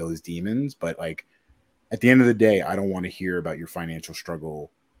beaten those demons. But like at the end of the day, I don't want to hear about your financial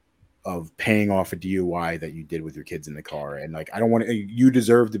struggle of paying off a DUI that you did with your kids in the car. And like, I don't want to, you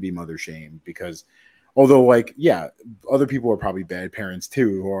deserve to be mother shamed, because although like, yeah, other people are probably bad parents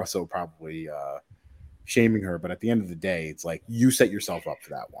too, who are also probably shaming her. But at the end of the day, it's like you set yourself up for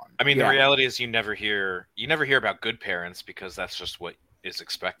that one. I mean, the reality is you never hear about good parents, because that's just what is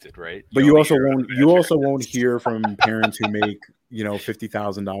expected, right? But you also won't hear from parents who make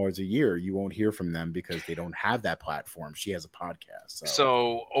 $50,000 a year. You won't hear from them because they don't have that platform. She has a podcast.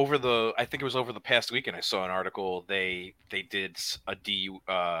 So I think it was over the past weekend, I saw an article. They did a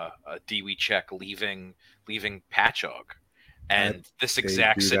DWI check leaving Patchogue, and this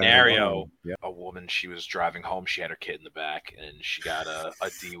exact scenario. A woman, she was driving home. She had her kid in the back, and she got a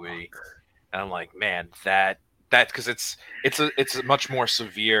DWI. And I'm like, man, that's because it's a much more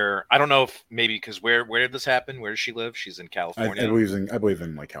severe. I don't know if maybe because where did this happen? Where does she live? She's in California. I believe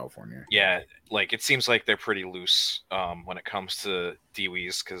in like California. Yeah, like it seems like they're pretty loose when it comes to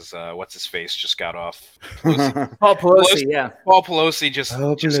DWIs, because what's his face just got off. Paul Pelosi. Paul Pelosi just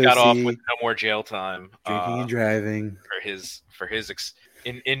got off with no more jail time. Drinking and driving for his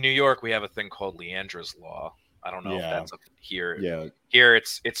in New York, we have a thing called Leandra's Law. I don't know if that's up here. Yeah. Here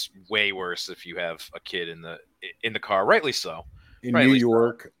it's way worse if you have a kid in the car. Rightly so. In New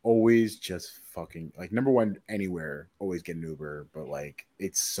York, always just fucking like number one anywhere. Always get an Uber, but like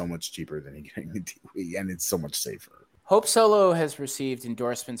it's so much cheaper than getting a DWI, and it's so much safer. Hope Solo has received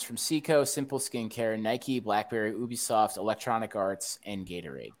endorsements from Seco, Simple Skincare, Nike, BlackBerry, Ubisoft, Electronic Arts, and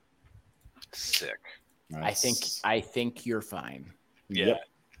Gatorade. Sick. Nice. I think you're fine. Yeah. Yep.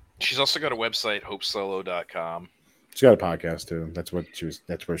 She's also got a website, hopesolo.com. She got a podcast too. That's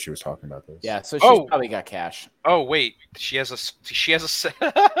where she was talking about this. Yeah, so she's probably got cash. Oh wait, she has a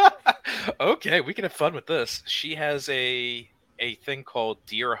okay, we can have fun with this. She has a thing called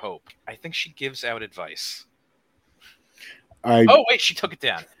Dear Hope. I think she gives out advice. Oh wait, she took it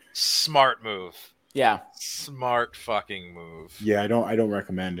down. Smart move. Yeah. Smart fucking move. Yeah, I don't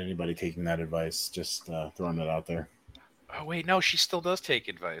recommend anybody taking that advice. Just throwing it out there. Oh wait, no, she still does take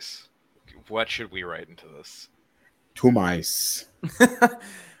advice. What should we write into this? Two mice.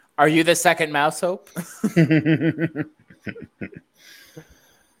 Are you the second mouse, Hope?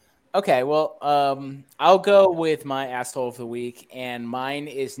 Okay, well, I'll go with my asshole of the week, and mine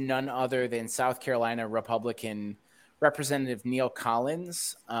is none other than South Carolina Republican Representative Neil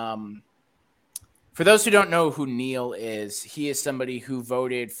Collins. For those who don't know who Neil is, he is somebody who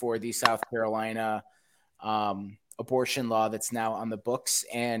voted for the South Carolina abortion law that's now on the books,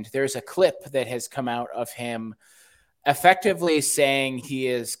 and there's a clip that has come out of him effectively saying he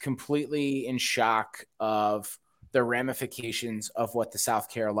is completely in shock of the ramifications of what the South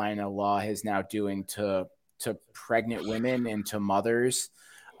Carolina law is now doing to pregnant women and to mothers.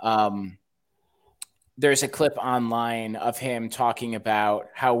 There's a clip online of him talking about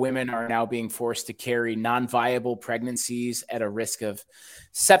how women are now being forced to carry non-viable pregnancies at a risk of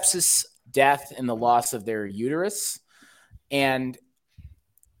sepsis, death, and the loss of their uterus. And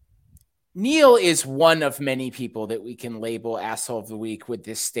Neil is one of many people that we can label asshole of the week with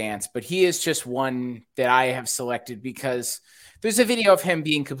this stance, but he is just one that I have selected because there's a video of him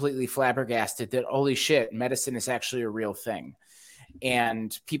being completely flabbergasted that, holy shit, medicine is actually a real thing.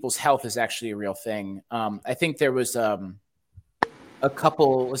 And people's health is actually a real thing. I think there was a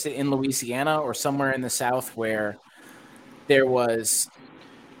couple, was it in Louisiana or somewhere in the South, where there was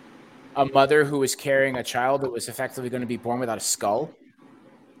a mother who was carrying a child that was effectively going to be born without a skull.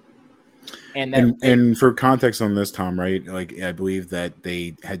 And for context on this, Tom, right? Like, I believe that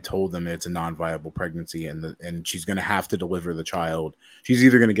they had told them it's a non-viable pregnancy, and she's going to have to deliver the child. She's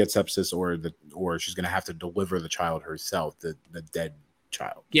either going to get sepsis or she's going to have to deliver the child herself, the dead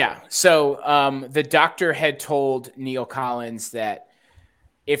child. Yeah. So the doctor had told Neil Collins that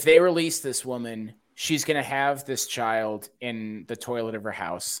if they release this woman, she's going to have this child in the toilet of her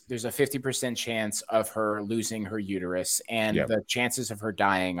house. There's a 50% chance of her losing her uterus, and the chances of her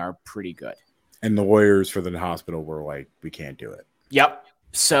dying are pretty good. And the lawyers for the hospital were like, we can't do it. Yep.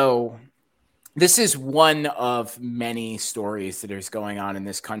 So this is one of many stories that is going on in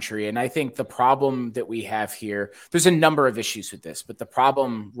this country. And I think the problem that we have here, there's a number of issues with this, but the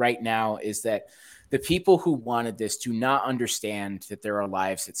problem right now is that the people who wanted this do not understand that there are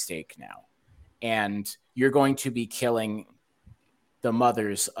lives at stake now. And you're going to be killing the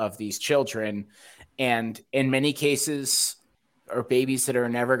mothers of these children. And in many cases, are babies that are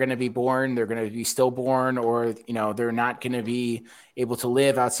never going to be born. They're going to be stillborn, or, you know, they're not going to be able to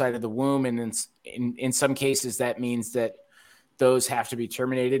live outside of the womb. And in some cases, that means that those have to be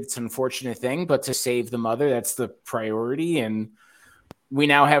terminated. It's an unfortunate thing, but to save the mother, that's the priority. And we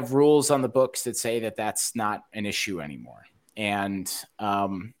now have rules on the books that say that that's not an issue anymore. And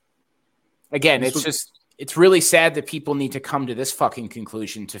again, it's really sad that people need to come to this fucking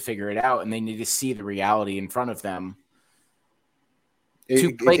conclusion to figure it out, and they need to see the reality in front of them.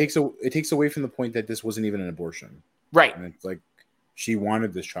 It takes away from the point that this wasn't even an abortion. Right. And it's like she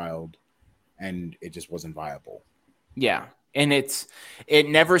wanted this child and it just wasn't viable. Yeah. And it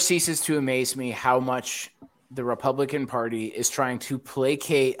never ceases to amaze me how much the Republican Party is trying to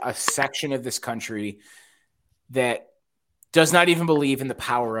placate a section of this country that does not even believe in the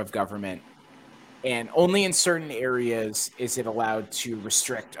power of government. And only in certain areas is it allowed to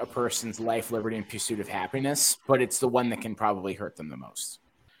restrict a person's life, liberty, and pursuit of happiness. But it's the one that can probably hurt them the most.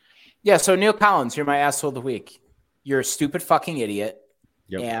 Yeah, so Neil Collins, you're my asshole of the week. You're a stupid fucking idiot.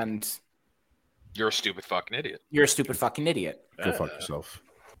 Yep. And You're a stupid fucking idiot. You're a stupid fucking idiot. Go fuck yourself.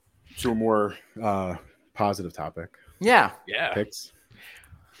 To a more positive topic. Yeah. Picks.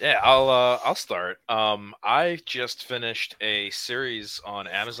 Yeah, I'll start. I just finished a series on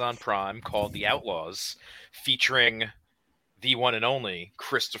Amazon Prime called The Outlaws, featuring the one and only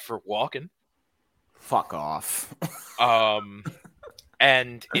Christopher Walken. Fuck off.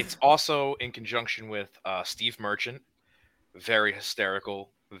 And it's also in conjunction with Steve Merchant, very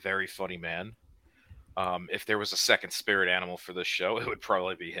hysterical, very funny man. If there was a second spirit animal for this show, it would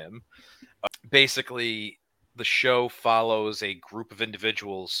probably be him. Basically, the show follows a group of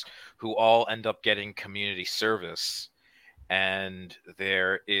individuals who all end up getting community service, and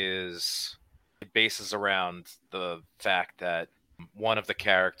it bases around the fact that one of the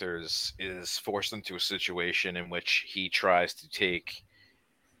characters is forced into a situation in which he tries to take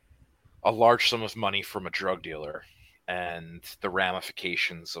a large sum of money from a drug dealer and the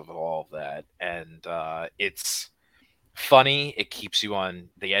ramifications of all of that. And it's funny. It keeps you on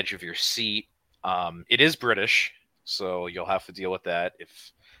the edge of your seat. It is British, so you'll have to deal with that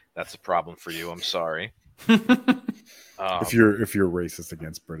if that's a problem for you. I'm sorry. If you're racist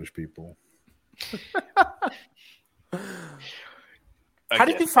against British people. How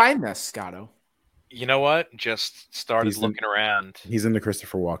did you find this, Scotto? You know what? Just started looking around. He's in the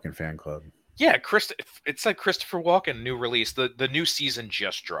Christopher Walken fan club. Yeah, it said Christopher Walken new release. The new season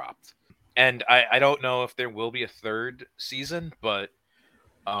just dropped. And I don't know if there will be a third season, but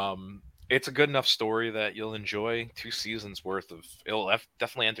it's a good enough story that you'll enjoy 2 seasons worth of. It'll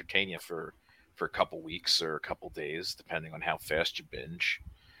definitely entertain you for a couple weeks or a couple days, depending on how fast you binge.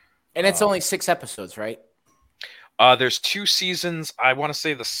 And it's only 6 episodes, right? There's 2 seasons. I want to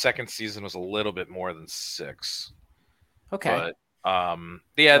say the second season was a little bit more than 6. Okay. But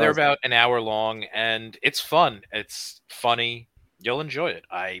yeah, they're about an hour long, and it's fun. It's funny. You'll enjoy it.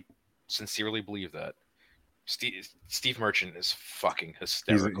 I sincerely believe that. Steve Merchant is fucking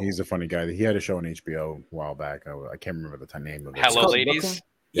hysterical. He's a funny guy. He had a show on HBO a while back. I can't remember the name of it. Hello, ladies.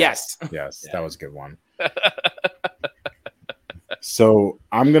 Yes. Yes, that was a good one. So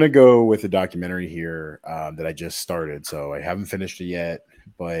I'm going to go with a documentary here that I just started. So I haven't finished it yet,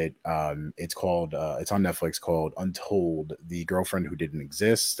 but it's on Netflix, called Untold, The Girlfriend Who Didn't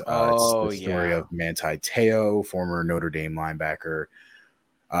Exist. It's the story of Manti Te'o, former Notre Dame linebacker,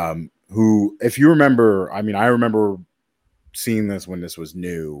 who, if you remember, I remember seeing this when this was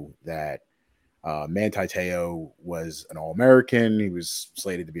new, that Manti Te'o was an All-American. He was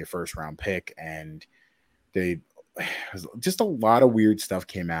slated to be a first-round pick, and just a lot of weird stuff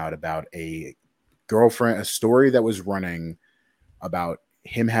came out about a story that was running about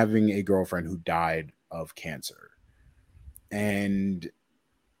him having a girlfriend who died of cancer. And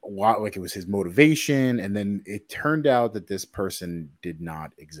a lot, like, it was his motivation. And then it turned out that this person did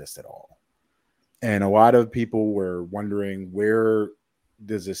not exist at all. And a lot of people were wondering, where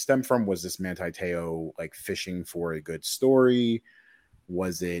does this stem from? Was this Manti Te'o like fishing for a good story?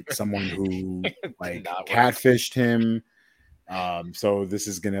 Was it someone who like catfished him? So this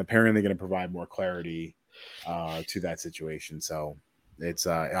is apparently gonna provide more clarity to that situation. So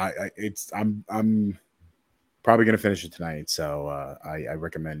I'm probably gonna finish it tonight. So I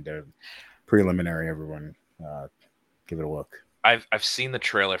recommend preliminary. Everyone, give it a look. I've seen the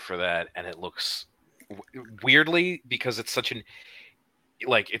trailer for that, and it looks weirdly, because it's such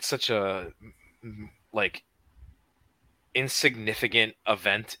a like insignificant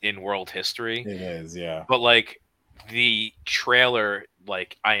event in world history. It is, yeah. But like the trailer,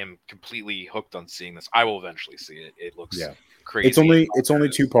 like I am completely hooked on seeing this. I will eventually see it. It looks crazy. It's only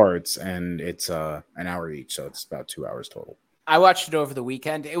 2 parts, and it's an hour each, so it's about 2 hours total. I watched it over the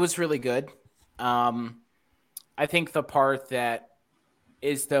weekend. It was really good. I think the part that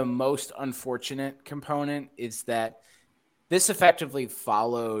is the most unfortunate component is that this effectively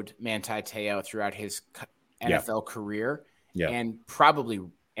followed Manti Te'o throughout his NFL career and probably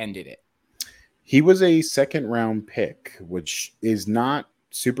ended it. He was a second-round pick, which is not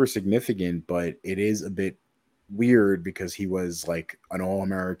super significant, but it is a bit weird because he was like an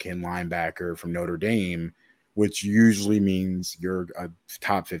All-American linebacker from Notre Dame, which usually means you're a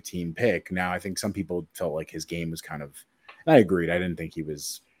top 15 pick. Now, I think some people felt like his game was kind of, and I agreed. I didn't think he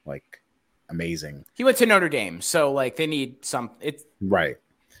was like amazing. He went to Notre Dame, so like they need some. It's right.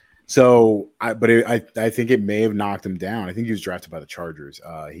 So, I think it may have knocked him down. I think he was drafted by the Chargers.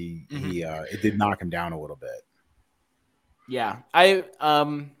 It did knock him down a little bit. Yeah,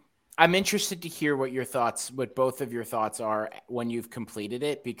 I'm interested to hear what both of your thoughts are when you've completed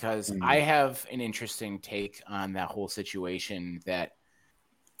it, because I have an interesting take on that whole situation. That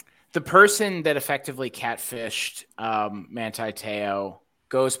the person that effectively catfished Manti Te'o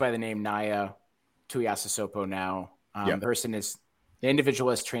goes by the name Naya Tuiasosopo now. The individual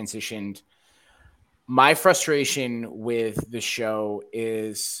has transitioned. My frustration with the show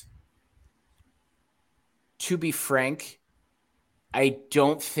is, to be frank, I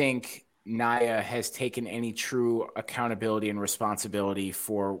don't think Naya has taken any true accountability and responsibility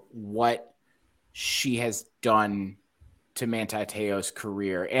for what she has done to Manti Te'o's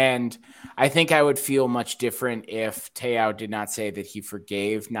career. And I think I would feel much different if Te'o did not say that he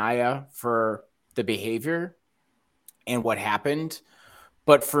forgave Naya for the behavior and what happened.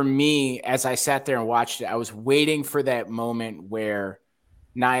 But for me, as I sat there and watched it, I was waiting for that moment where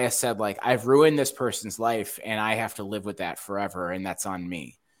Naya said, like, I've ruined this person's life and I have to live with that forever, and that's on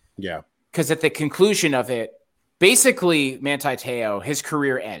me. Yeah. Because at the conclusion of it, basically, Manti Te'o, his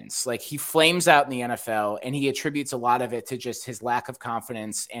career ends. Like, he flames out in the NFL, and he attributes a lot of it to just his lack of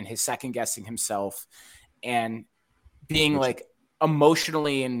confidence and his second-guessing himself and being, like,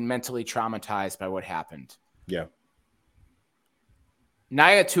 emotionally and mentally traumatized by what happened. Yeah.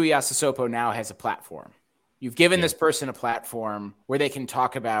 Naya Tuiasosopo now has a platform. You've given this person a platform where they can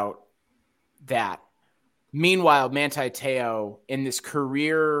talk about that. Meanwhile, Manti Te'o, in this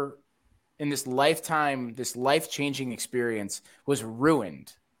career, in this lifetime, this life-changing experience, was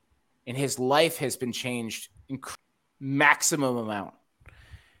ruined. And his life has been changed maximum amount.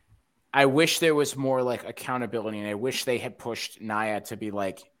 I wish there was more like accountability, and I wish they had pushed Naya to be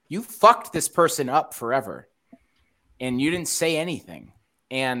like, you fucked this person up forever, and you didn't say anything.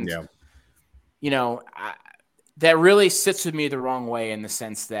 And, that really sits with me the wrong way, in the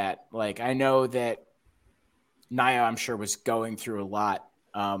sense that, like, I know that Naya, I'm sure, was going through a lot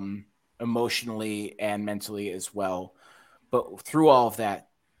emotionally and mentally as well. But through all of that,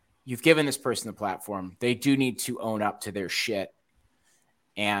 you've given this person the platform. They do need to own up to their shit.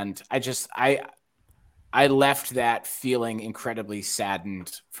 And I left that feeling incredibly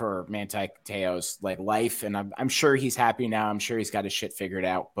saddened for Manti Te'o's like life. And I'm sure he's happy now. I'm sure he's got his shit figured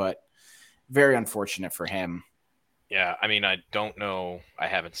out, but very unfortunate for him. Yeah, I mean, I don't know. I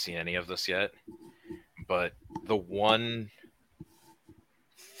haven't seen any of this yet, but the one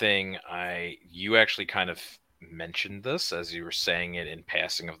thing you actually kind of mentioned this as you were saying it in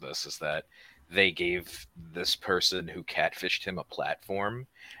passing of this, is that they gave this person who catfished him a platform,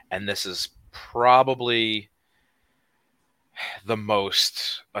 and this is probably the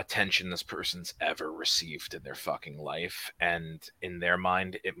most attention this person's ever received in their fucking life, and in their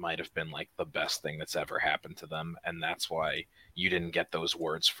mind it might have been like the best thing that's ever happened to them, and that's why you didn't get those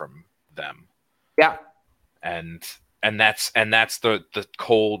words from them. Yeah. And that's the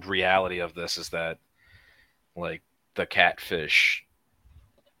cold reality of this, is that like the catfish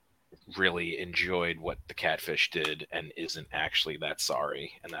really enjoyed what the catfish did and isn't actually that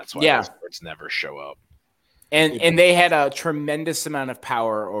sorry, and that's why those words never show up. And they had a tremendous amount of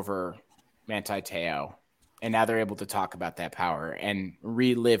power over Manti Te'o, and now they're able to talk about that power and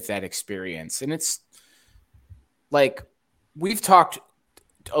relive that experience. And it's like, we've talked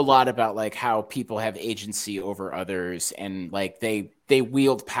a lot about like how people have agency over others, and like they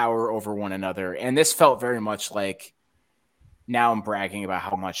wield power over one another. And this felt very much like, now I'm bragging about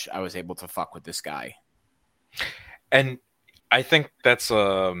how much I was able to fuck with this guy. And I think that's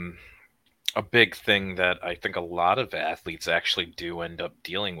a big thing that I think a lot of athletes actually do end up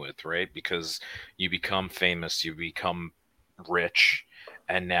dealing with, right? Because you become famous, you become rich,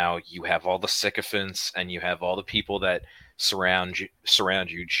 and now you have all the sycophants and you have all the people that surround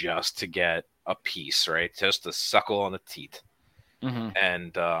you just to get a piece, right? Just to suckle on the teat. Mm-hmm.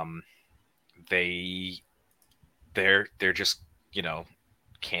 And they they're just, you know,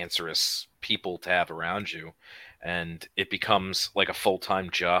 cancerous people to have around you, and it becomes like a full-time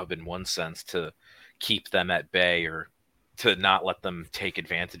job in one sense to keep them at bay or to not let them take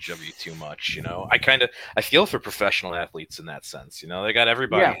advantage of you too much. You know, I feel for professional athletes in that sense. You know, they got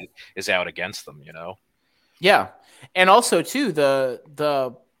everybody Yeah. is out against them, you know. Yeah. And also too,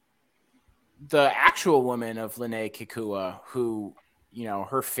 the actual woman of Lene Kikua, who, you know,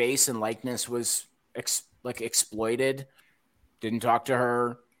 her face and likeness was exploited, didn't talk to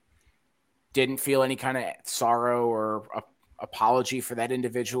her, didn't feel any kind of sorrow or apology for that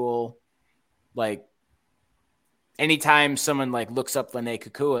individual. Like, anytime someone like looks up Lene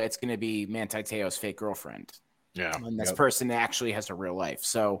Kikua, it's going to be Manti Te'o's fake girlfriend. Yeah. And this person actually has a real life.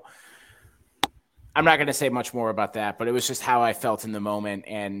 So I'm not going to say much more about that, but it was just how I felt in the moment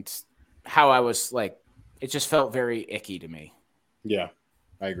and how I was like, it just felt very icky to me. Yeah,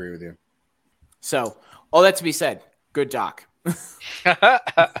 I agree with you. So all that to be said, good doc.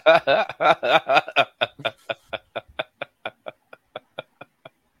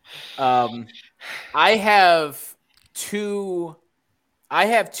 I have two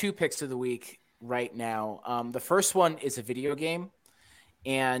picks of the week right now. The first one is a video game,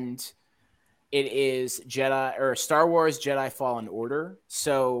 and it is Star Wars Jedi Fallen Order.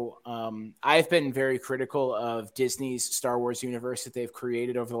 So I've been very critical of Disney's Star Wars universe that they've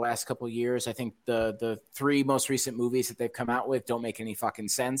created over the last couple of years. I think the three most recent movies that they've come out with don't make any fucking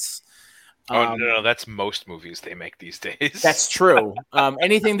sense. No, that's most movies they make these days. That's true.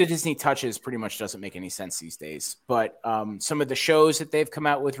 Anything that Disney touches pretty much doesn't make any sense these days. But some of the shows that they've come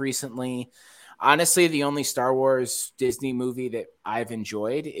out with recently, honestly, the only Star Wars Disney movie that I've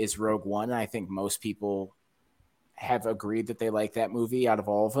enjoyed is Rogue One. I think most people have agreed that they like that movie out of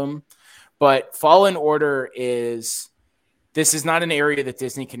all of them. But Fallen Order this is not an area that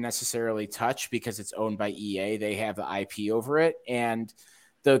Disney can necessarily touch because it's owned by EA. They have the IP over it. And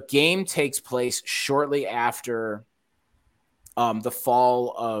the game takes place shortly after the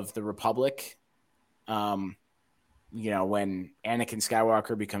fall of the Republic. You know, when Anakin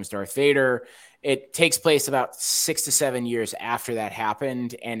Skywalker becomes Darth Vader, it takes place about 6 to 7 years after that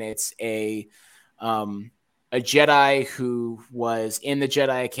happened. And it's a Jedi who was in the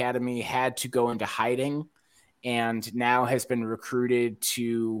Jedi Academy, had to go into hiding, and now has been recruited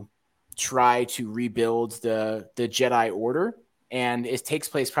to try to rebuild the Jedi Order. And it takes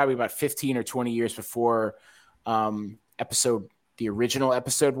place probably about 15 or 20 years before the original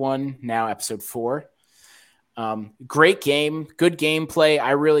episode 1, now episode 4. Great game, good gameplay.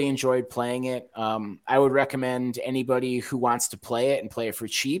 I really enjoyed playing it. I would recommend anybody who wants to play it and play it for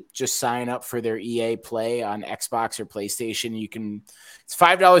cheap, just sign up for their EA Play on Xbox or PlayStation. It's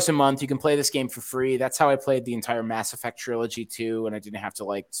 $5 a month. You can play this game for free. That's how I played the entire Mass Effect trilogy too, and I didn't have to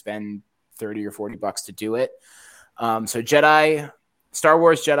like spend $30 or $40 to do it. So Star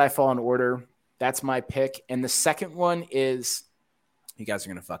Wars Jedi Fallen Order, that's my pick. And the second one is, you guys are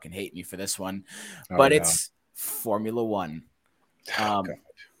going to fucking hate me for this one, but it's Formula One.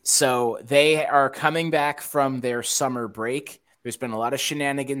 So they are coming back from their summer break. There's been a lot of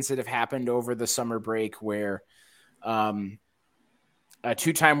shenanigans that have happened over the summer break where a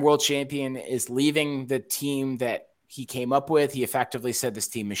two-time world champion is leaving the team that he came up with. He effectively said, this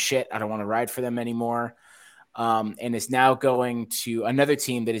team is shit. I don't want to ride for them anymore. And is now going to another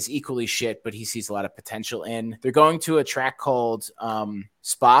team that is equally shit, but he sees a lot of potential in. They're going to a track called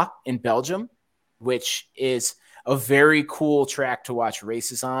Spa in Belgium, which is a very cool track to watch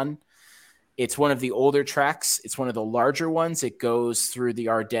races on. It's one of the older tracks. It's one of the larger ones. It goes through the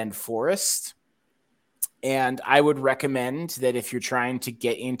Ardennes forest. And I would recommend that if you're trying to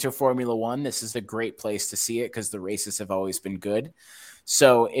get into Formula One, this is a great place to see it because the races have always been good.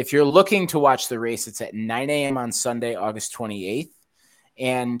 So if you're looking to watch the race, it's at 9 a.m. on Sunday, August 28th.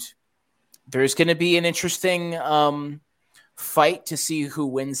 And there's going to be an interesting fight to see who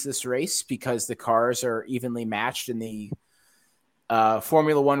wins this race because the cars are evenly matched, and the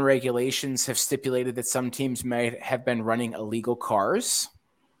Formula One regulations have stipulated that some teams may have been running illegal cars.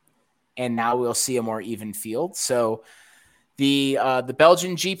 And now we'll see a more even field. So the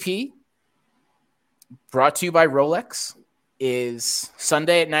Belgian GP, brought to you by Rolex, is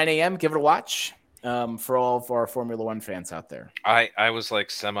Sunday at 9 a.m. Give it a watch for all of our Formula One fans out there. I was like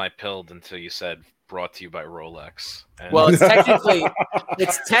semi-pilled until you said brought to you by Rolex. And Well,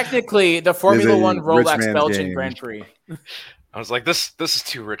 it's technically the Formula One rich Rolex man's Belgian game. Grand Prix. I was like, this is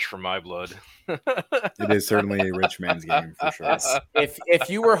too rich for my blood. It is certainly a rich man's game for sure. If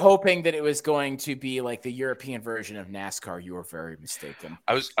you were hoping that it was going to be like the European version of NASCAR, you were very mistaken.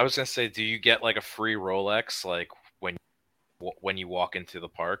 I was gonna say, do you get like a free Rolex like when you walk into the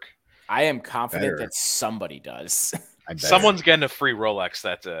park? I am confident Better. that somebody does, Someone's getting a free Rolex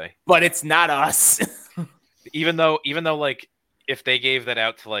that day. but it's not us. Even though like if they gave that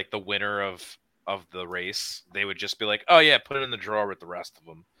out to like the winner of the race, they would just be like, oh yeah, put it in the drawer with the rest of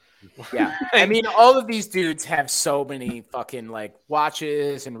them. Yeah, I mean, all of these dudes have so many fucking like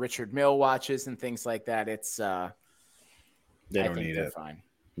watches and Richard Mille watches and things like that. It's They don't need it. Fine.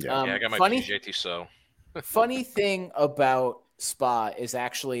 Yeah. Yeah, I got my funny, PJ Tissot. funny thing about Spa is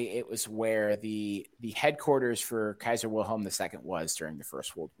actually it was where the headquarters for Kaiser Wilhelm II was during the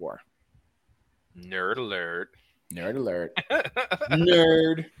First World War. Nerd alert. Nerd alert.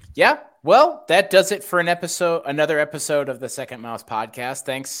 Nerd. Yeah. Well, that does it for another episode of the Second Mouse podcast.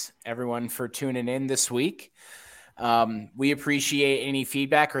 Thanks everyone for tuning in this week. We appreciate any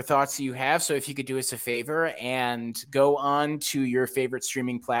feedback or thoughts you have. So if you could do us a favor and go on to your favorite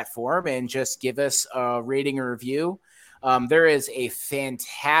streaming platform and just give us a rating or review. There is a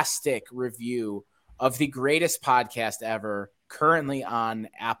fantastic review of the greatest podcast ever currently on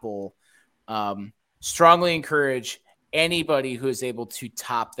Apple. Strongly encourage anybody who is able to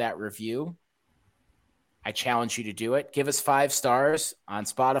top that review. I challenge you to do it. Give us 5 stars on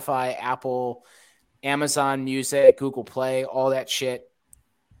Spotify, Apple, Amazon Music, Google Play, all that shit.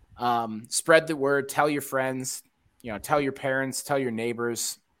 Spread the word. Tell your friends, tell your parents, tell your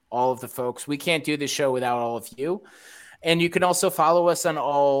neighbors, all of the folks. We can't do this show without all of you. And you can also follow us on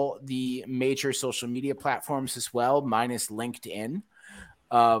all the major social media platforms as well, minus LinkedIn.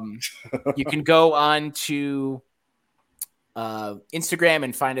 You can go on to Instagram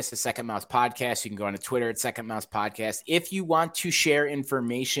and find us at Second Mouse Podcast. You can go on to Twitter at Second Mouse Podcast. If you want to share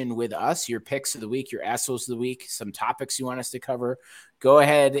information with us, your picks of the week, your assholes of the week, some topics you want us to cover, go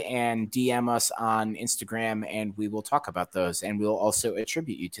ahead and DM us on Instagram and we will talk about those. And we'll also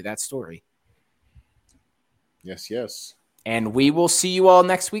attribute you to that story. Yes. And we will see you all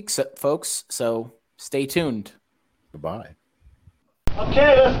next week, folks. So stay tuned. Goodbye.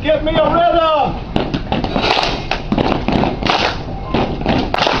 Okay, let's give me a rhythm.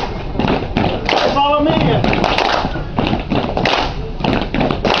 Follow me.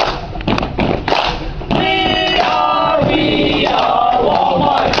 We are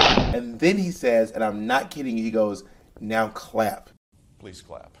Walmart. And then he says, and I'm not kidding you, he goes, now clap. Please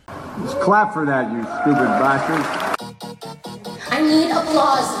clap. Just clap for that, you stupid bastard. I need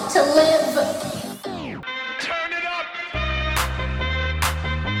applause to live. Turn it up.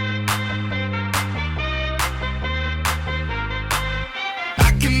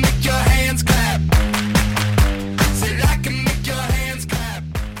 I can make your hands clap. Said I can make your hands clap.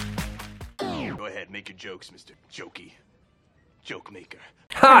 Go ahead, make your jokes, Mr. Jokey. Joke maker.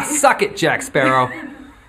 Ha! Suck it, Jack Sparrow.